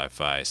Treks and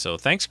Sci-Fi. So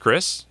thanks,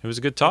 Chris. It was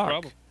a good talk. No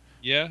problem.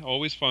 Yeah,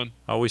 always fun.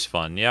 Always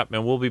fun. Yep,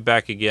 and we'll be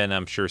back again,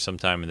 I'm sure,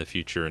 sometime in the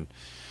future, and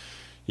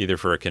either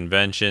for a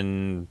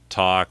convention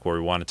talk where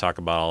we want to talk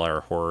about all our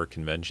horror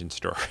convention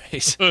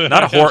stories.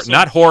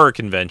 not horror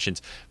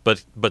conventions,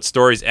 but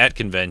stories at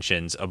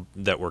conventions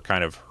that were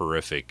kind of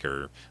horrific,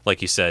 or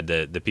like you said,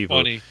 the people.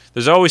 Funny.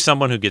 There's always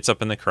someone who gets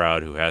up in the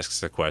crowd who asks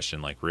the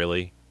question like,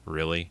 "Really?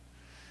 Really?"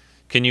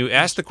 Can you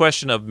ask the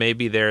question of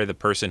maybe they're the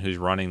person who's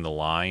running the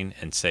line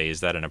and say,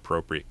 is that an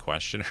appropriate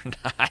question or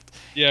not?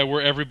 Yeah,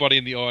 where everybody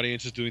in the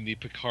audience is doing the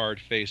Picard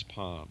face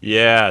palm.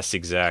 Yes,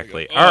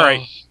 exactly.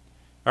 Like,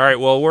 All right,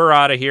 well, we're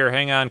out of here.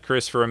 Hang on,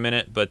 Chris, for a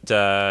minute, but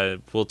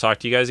we'll talk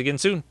to you guys again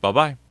soon.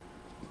 Bye-bye.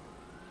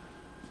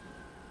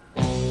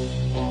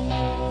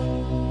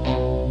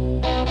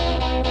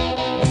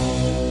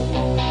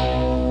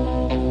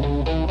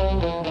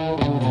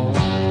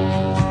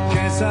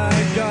 Guess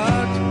I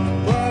got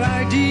what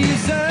I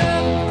deserve.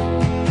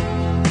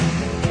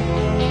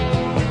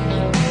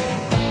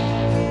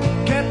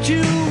 Kept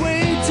you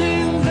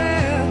waiting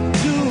there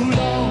too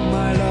long,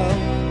 my love.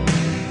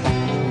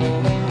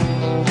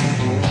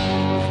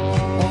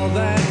 All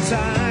that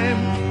time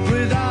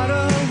without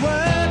a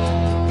word.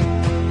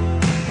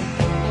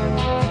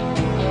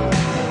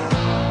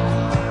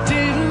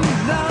 Didn't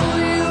know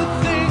you'd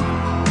think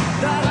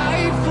that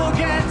I'd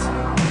forget,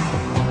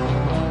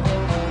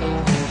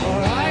 or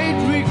I'd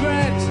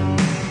regret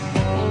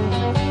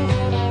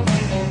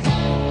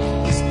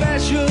the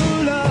special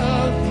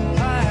love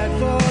I had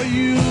for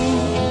you.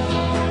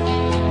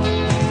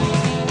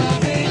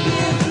 Baby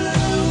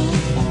blue,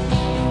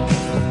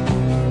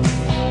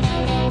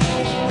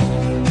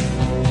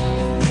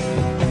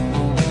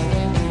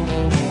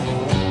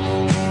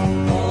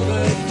 all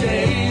the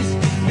days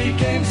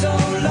became so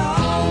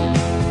long.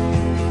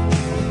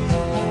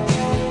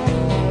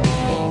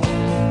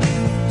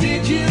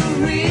 Did you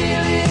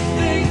really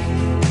think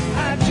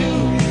I'd do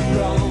you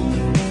wrong?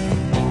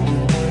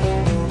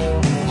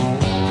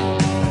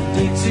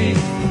 Dixie,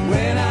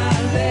 when I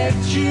let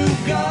you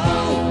go,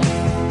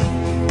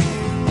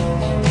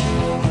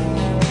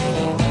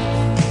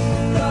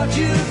 thought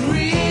you'd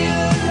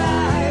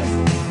realize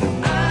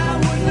I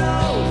would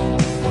know,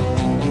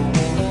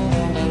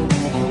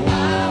 I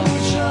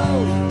would show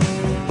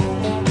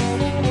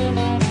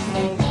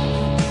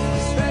the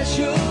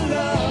special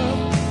love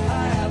I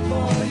have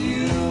for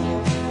you.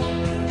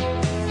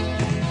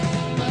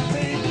 My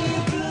baby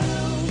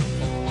blue.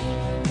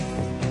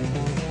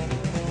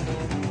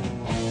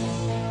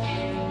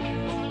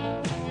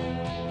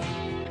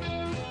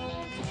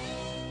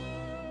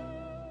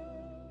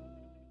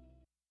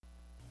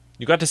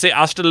 You got to say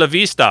hasta la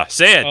vista.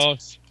 Say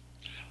it.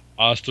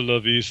 Hasta la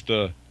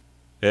vista.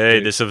 Hey,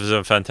 this was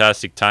a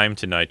fantastic time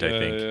tonight, I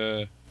think.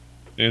 Yeah.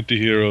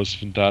 Anti-heroes,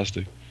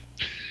 fantastic.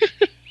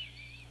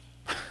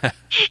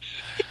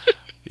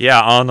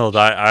 Yeah, Arnold,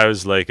 I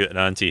was like an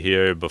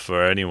anti-hero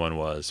before anyone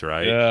was,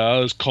 right? Yeah, I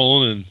was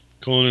Conan.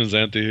 Conan's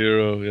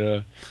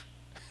anti-hero,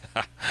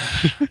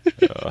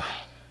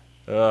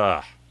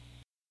 yeah.